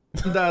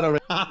that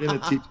already. Been a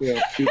teacher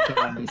a few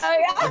times. Oh,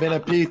 yeah? I've been a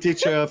PE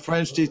teacher, a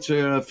French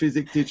teacher, a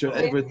physics teacher,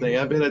 everything.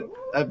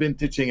 I've been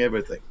teaching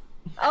everything.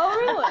 Oh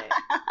really?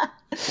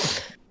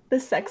 The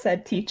sex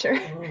ed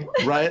teacher.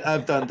 Right,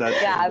 I've done that.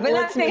 Yeah, but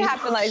nothing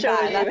happened like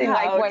that. Nothing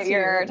like what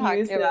you're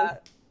talking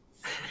about.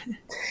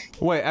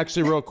 Wait,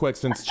 actually, real quick,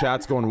 since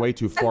chat's going way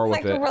too far with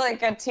Like it. a really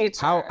good teacher.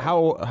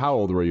 How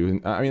old were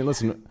you? I mean,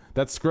 listen,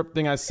 that script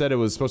thing I said, it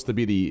was supposed to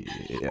be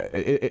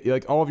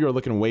like all of you are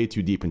looking way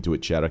too deep into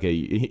it, chat. Okay,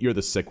 you're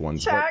the sick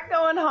ones. Chat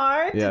going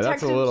hard. Yeah,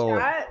 that's a Detective little.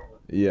 Chat.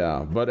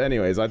 Yeah, but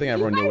anyways, I think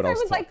everyone knew what I was.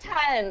 I was like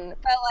 10,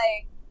 but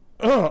like.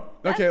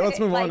 Okay, let's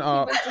move on.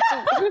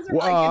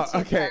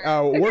 Okay,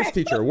 worst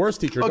teacher.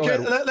 Go Okay,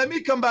 ahead. let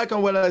me come back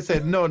on what I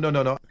said. No.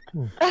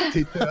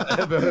 Teacher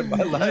ever in my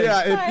life.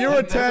 Yeah, if you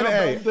were 10,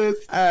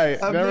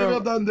 I've never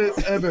done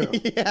this ever.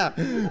 Yeah,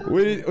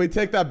 we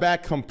take that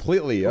back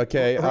completely.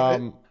 Okay.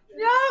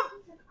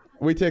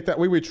 We take that.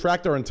 We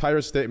retract our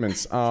entire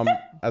statements.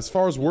 As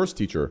far as worst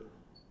teacher.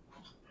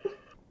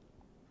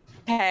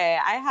 Okay,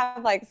 I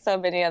have like so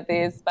many of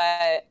these,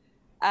 but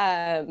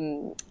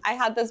I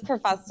had this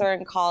professor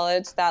in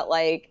college that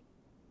like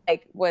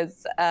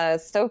was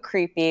so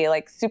creepy,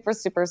 like super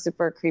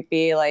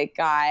creepy like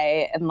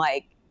guy, and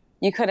like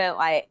you couldn't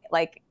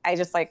like I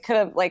just like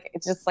couldn't like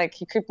it just like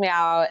he creeped me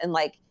out, and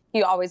like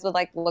he always would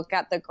like look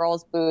at the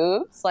girls'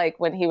 boobs like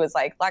when he was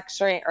like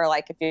lecturing or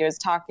like if he was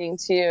talking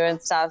to you and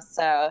stuff.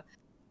 So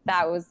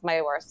that was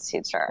my worst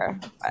teacher.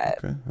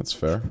 But... Okay, that's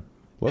fair.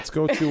 Let's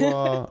go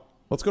to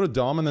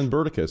Dom and then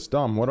Burticus.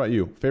 Dom, what about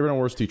you? Favorite and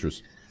worst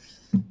teachers?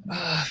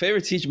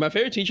 Favorite teacher. My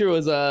favorite teacher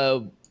was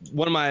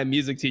one of my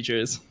music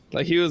teachers.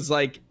 Like he was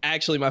like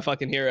actually my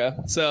fucking hero.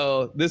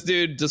 So this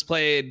dude just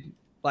played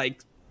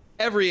like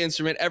every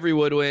instrument, every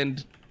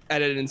woodwind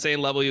at an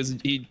insane level.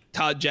 He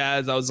taught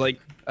jazz. I was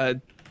like a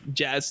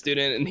jazz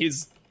student, and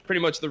he's pretty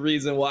much the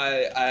reason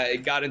why I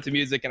got into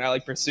music and I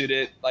like pursued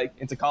it like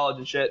into college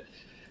and shit.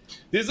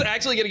 This is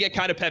actually gonna get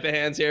kind of Pepe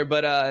hands here,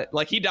 but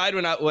like he died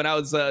when I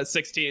was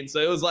 16, so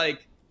it was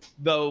like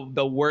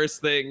the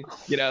worst thing,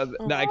 you know,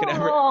 that I could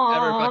ever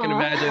fucking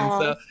imagine.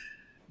 So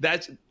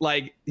that's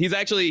like he's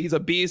a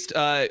beast.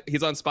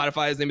 He's on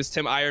Spotify. His name is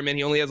Tim Ironman.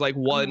 He only has like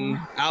one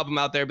album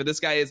out there, but this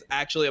guy is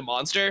actually a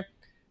monster.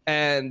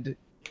 And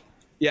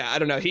yeah, I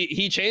don't know.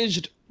 He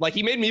changed, like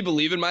he made me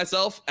believe in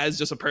myself as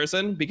just a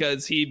person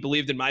because he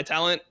believed in my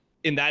talent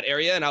in that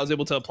area, and I was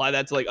able to apply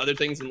that to like other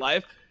things in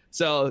life.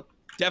 So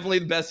definitely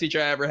the best teacher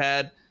I ever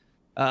had.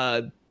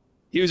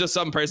 He was just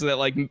some person that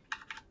like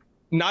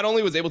not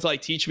only was able to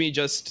like teach me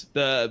just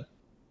the,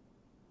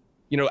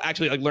 you know,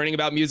 actually like learning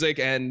about music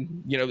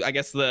and, you know, I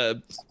guess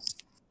the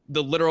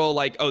literal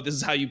like, oh, this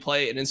is how you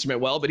play an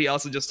instrument well, but he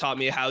also just taught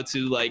me how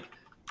to like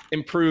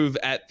improve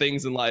at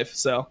things in life.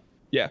 So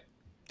yeah,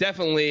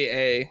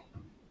 definitely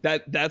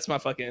that's my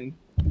fucking,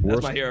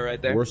 that's my hero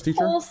right there. Worst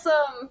teacher?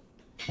 Wholesome.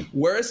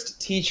 Worst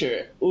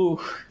teacher.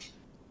 Ooh.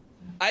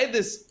 I had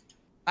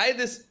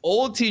this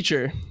old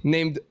teacher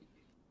named,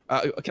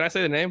 can I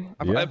say the name?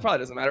 Yeah. It probably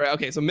doesn't matter. Right?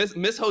 Okay, so Miss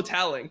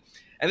Hotelling.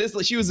 And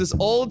she was this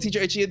old teacher,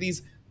 and she had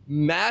these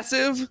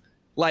massive,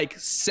 like,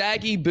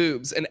 saggy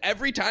boobs. And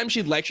every time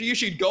she'd lecture you,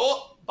 she'd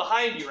go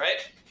behind you, right?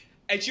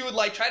 And she would,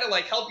 like, try to,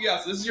 like, help you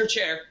out. So this is your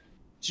chair.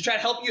 She'd try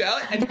to help you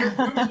out, and your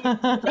boobs would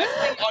be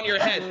resting on your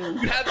head.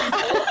 You'd have these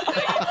old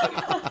saggy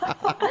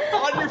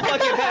on your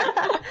fucking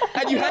head.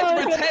 And you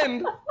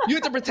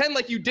had to pretend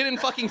like you didn't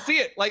fucking see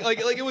it. Like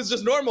it was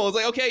just normal. It's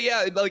like, okay,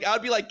 yeah. Like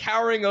I'd be like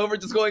cowering over,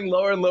 just going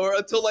lower and lower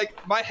until like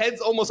my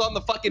head's almost on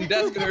the fucking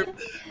desk and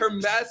her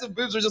massive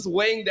boobs are just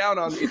weighing down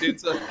on me, dude.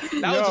 So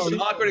that was just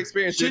an awkward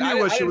experience. She dude. knew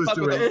what she was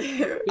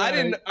doing. I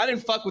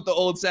didn't fuck with the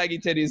old saggy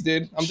titties,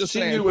 dude. I'm just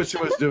saying. She knew what she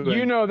was doing.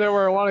 You know, there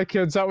were a lot of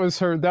kids. That was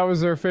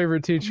their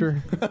favorite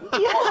teacher.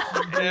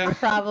 Yeah.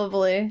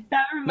 Probably.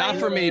 Not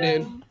for me,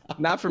 dude.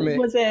 Not for me.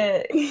 Was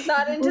it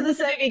not into the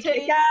saggy titties?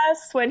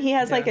 Kick-Ass when he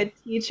has like a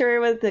teacher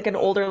with like an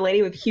older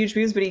lady with huge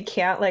boobs, but he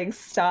can't like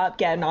stop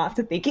getting off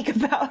to thinking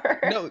about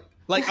her. No,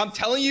 like I'm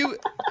telling you,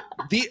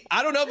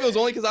 I don't know if it was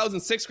only because I was in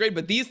 6th grade,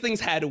 but these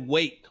things had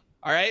weight.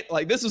 All right,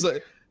 like this is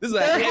a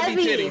heavy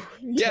titty.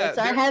 Yeah,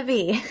 they're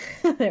heavy.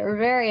 They're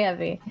very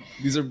heavy.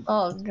 These are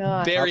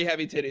very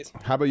heavy titties.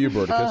 How about you,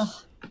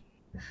 Burticus?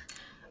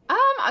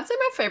 I'd say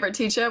my favorite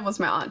teacher was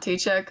my art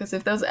teacher, because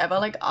if there was ever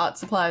like art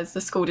supplies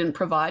the school didn't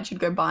provide, she'd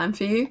go buy them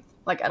for you,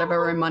 like out of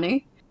her own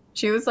money.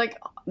 She was like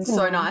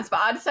so nice. But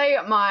I'd say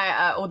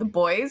my or the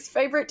boys'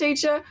 favorite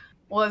teacher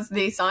was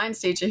the science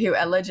teacher who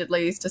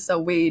allegedly used to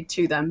sell weed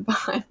to them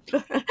behind.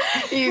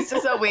 He used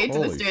to sell weed to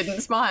the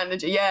students behind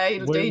the. Yeah,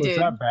 he Wait, did. Was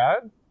that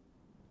bad?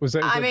 Was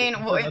that? I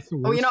mean, well,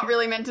 you're not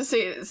really meant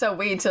to sell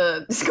weed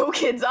to school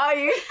kids, are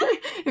you?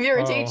 If you're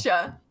a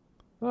teacher.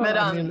 Well, But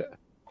I mean,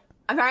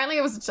 Apparently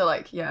it was to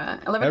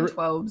 11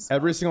 12s.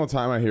 Every single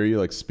time I hear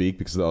you speak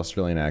because of the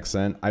Australian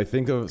accent, I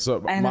think of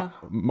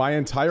my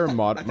entire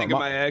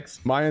my ex.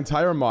 My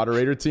entire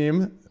moderator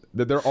team,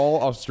 that they're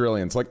all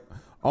Australians.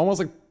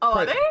 Almost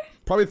are they?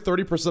 Probably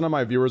 30% of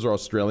my viewers are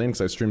Australian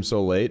because I stream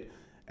so late.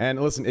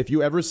 And listen, if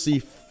you ever see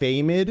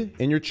Famed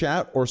in your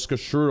chat or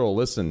Skastrudel,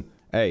 listen,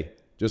 hey,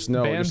 just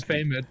know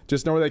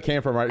just know where they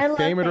came from, right?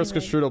 Famed or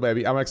Skastrudel,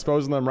 baby. I'm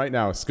exposing them right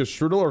now.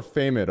 Skastrudel or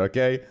Famed,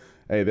 okay?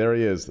 Hey, there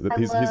he is.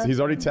 He's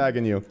already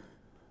tagging you.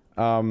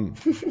 No.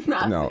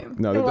 I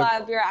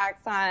love your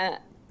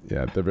accent.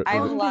 Yeah, I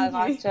love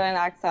Australian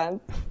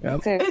accents.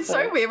 Yep. It's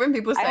so weird when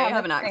people say I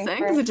have an accent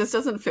because it just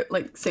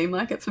doesn't seem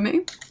like it for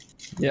me.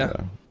 Yeah.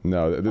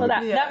 No. Well,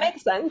 that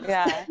makes sense.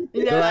 Yeah.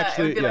 They're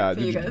actually,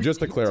 just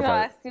to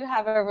clarify. You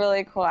have a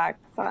really cool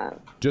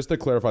accent. Just to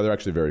clarify, they're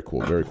actually very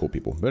cool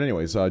people. But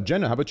anyways,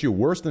 Jenna, how about you?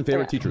 Worst and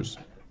favorite teachers?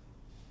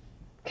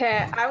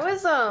 Okay, I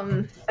was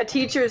a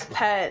teacher's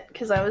pet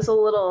because I was a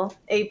little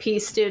AP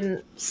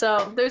student.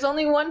 So there's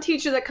only one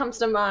teacher that comes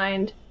to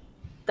mind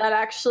that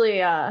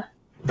actually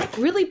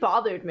really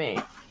bothered me.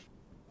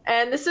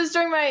 And this is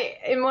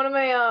in one of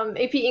my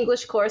AP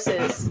English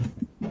courses.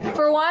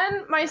 For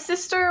one, my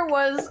sister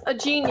was a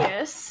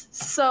genius,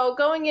 so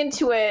going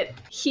into it,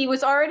 he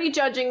was already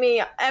judging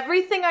me.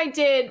 Everything I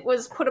did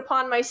was put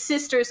upon my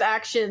sister's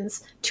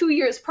actions 2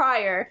 years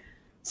prior.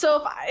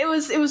 So it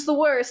was the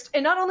worst.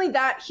 And not only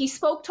that, he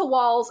spoke to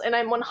walls, and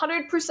I'm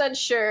 100%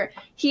 sure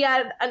he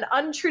had an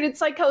untreated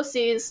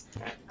psychosis.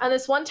 And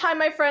this one time,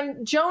 my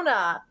friend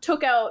Jonah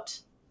took out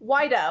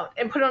whiteout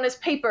and put it on his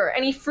paper,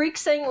 and he freaked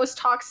saying it was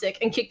toxic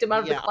and kicked him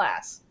out of the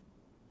class.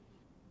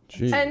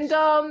 Jeez. And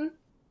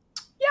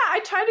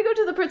I tried to go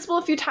to the principal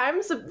a few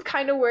times. I'm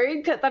kind of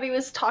worried that he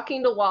was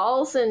talking to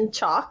walls and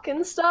chalk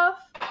and stuff.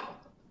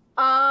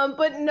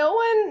 But no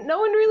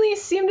one really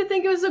seemed to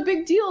think it was a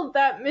big deal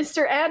that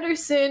Mr.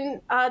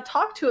 Anderson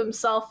talked to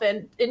himself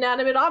and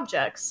inanimate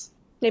objects.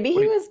 Maybe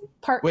he was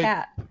part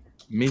cat.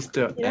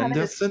 Mr.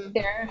 Anderson?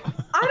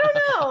 I don't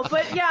know,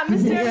 but yeah,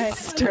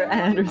 Mr.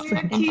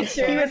 Anderson.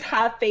 Teacher. He was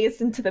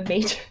half-faced into the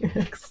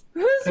Matrix.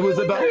 It was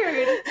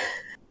weird.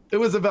 It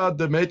was about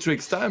the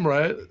Matrix time,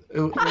 right? It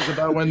was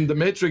about when the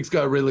Matrix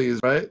got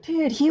released, right?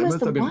 Dude, he was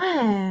the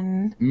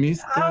one.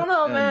 Mr. I don't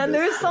know, man. Anderson.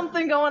 There's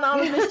something going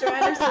on with Mr.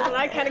 Anderson that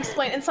I can't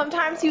explain. And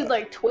sometimes he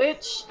would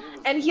twitch,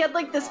 and he had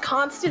this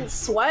constant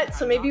sweat,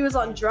 so maybe he was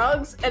on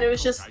drugs, and it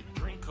was just...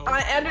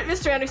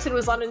 Mr. Anderson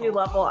was on a new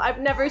level. I've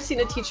never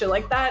seen a teacher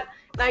like that,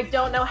 and I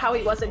don't know how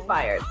he wasn't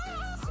fired.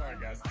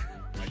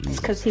 It's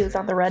because he was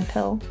on the red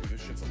pill.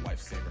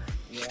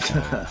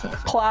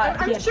 Plot.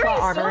 I'm sure plot he's still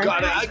armor.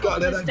 I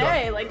got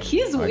it.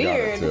 He's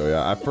weird. Too,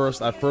 yeah. At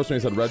first when you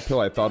said red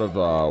pill, I thought of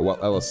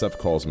what LSF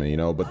calls me,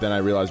 But then I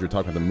realized you were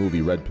talking about the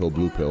movie Red Pill,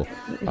 Blue Pill.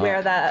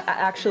 Where that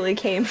actually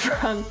came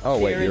from. Oh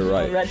wait, you're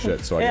right. Red Shit.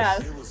 pill. So I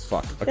guess.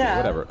 Fuck. Okay,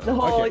 whatever. The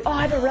whole okay.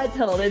 I have a red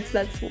pill. That's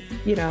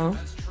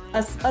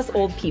us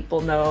old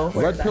people know.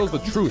 Red pill's the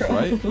truth,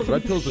 right?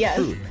 Red pill's the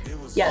truth.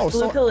 Yes,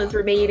 blue pill is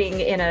remaining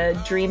in a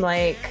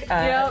dreamlike,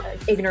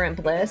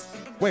 ignorant bliss.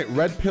 Wait,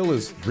 red pill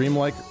is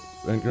dreamlike.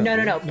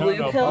 No.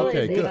 Blue pill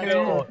is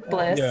ignorant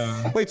bliss.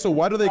 Yeah. Wait, so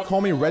why do they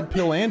call me Red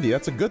Pill Andy?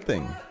 That's a good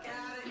thing.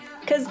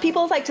 Because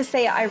people like to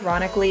say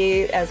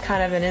ironically as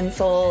kind of an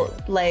insult,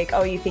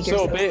 oh, you think you're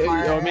so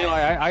smart. I mean,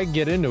 I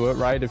get into it,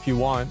 right, if you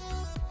want.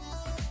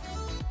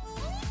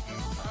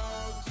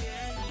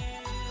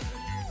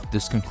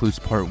 This concludes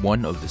part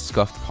 1 of the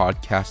Scuffed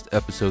Podcast,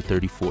 episode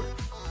 34.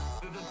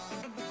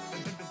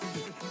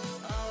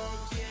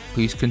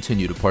 Please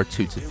continue to part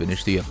 2 to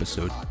finish the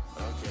episode.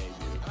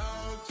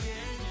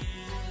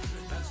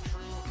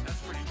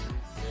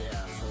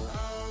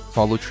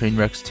 Follow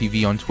Trainwrecks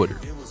TV on Twitter,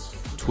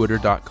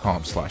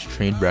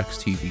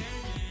 twitter.com/TrainwrecksTV.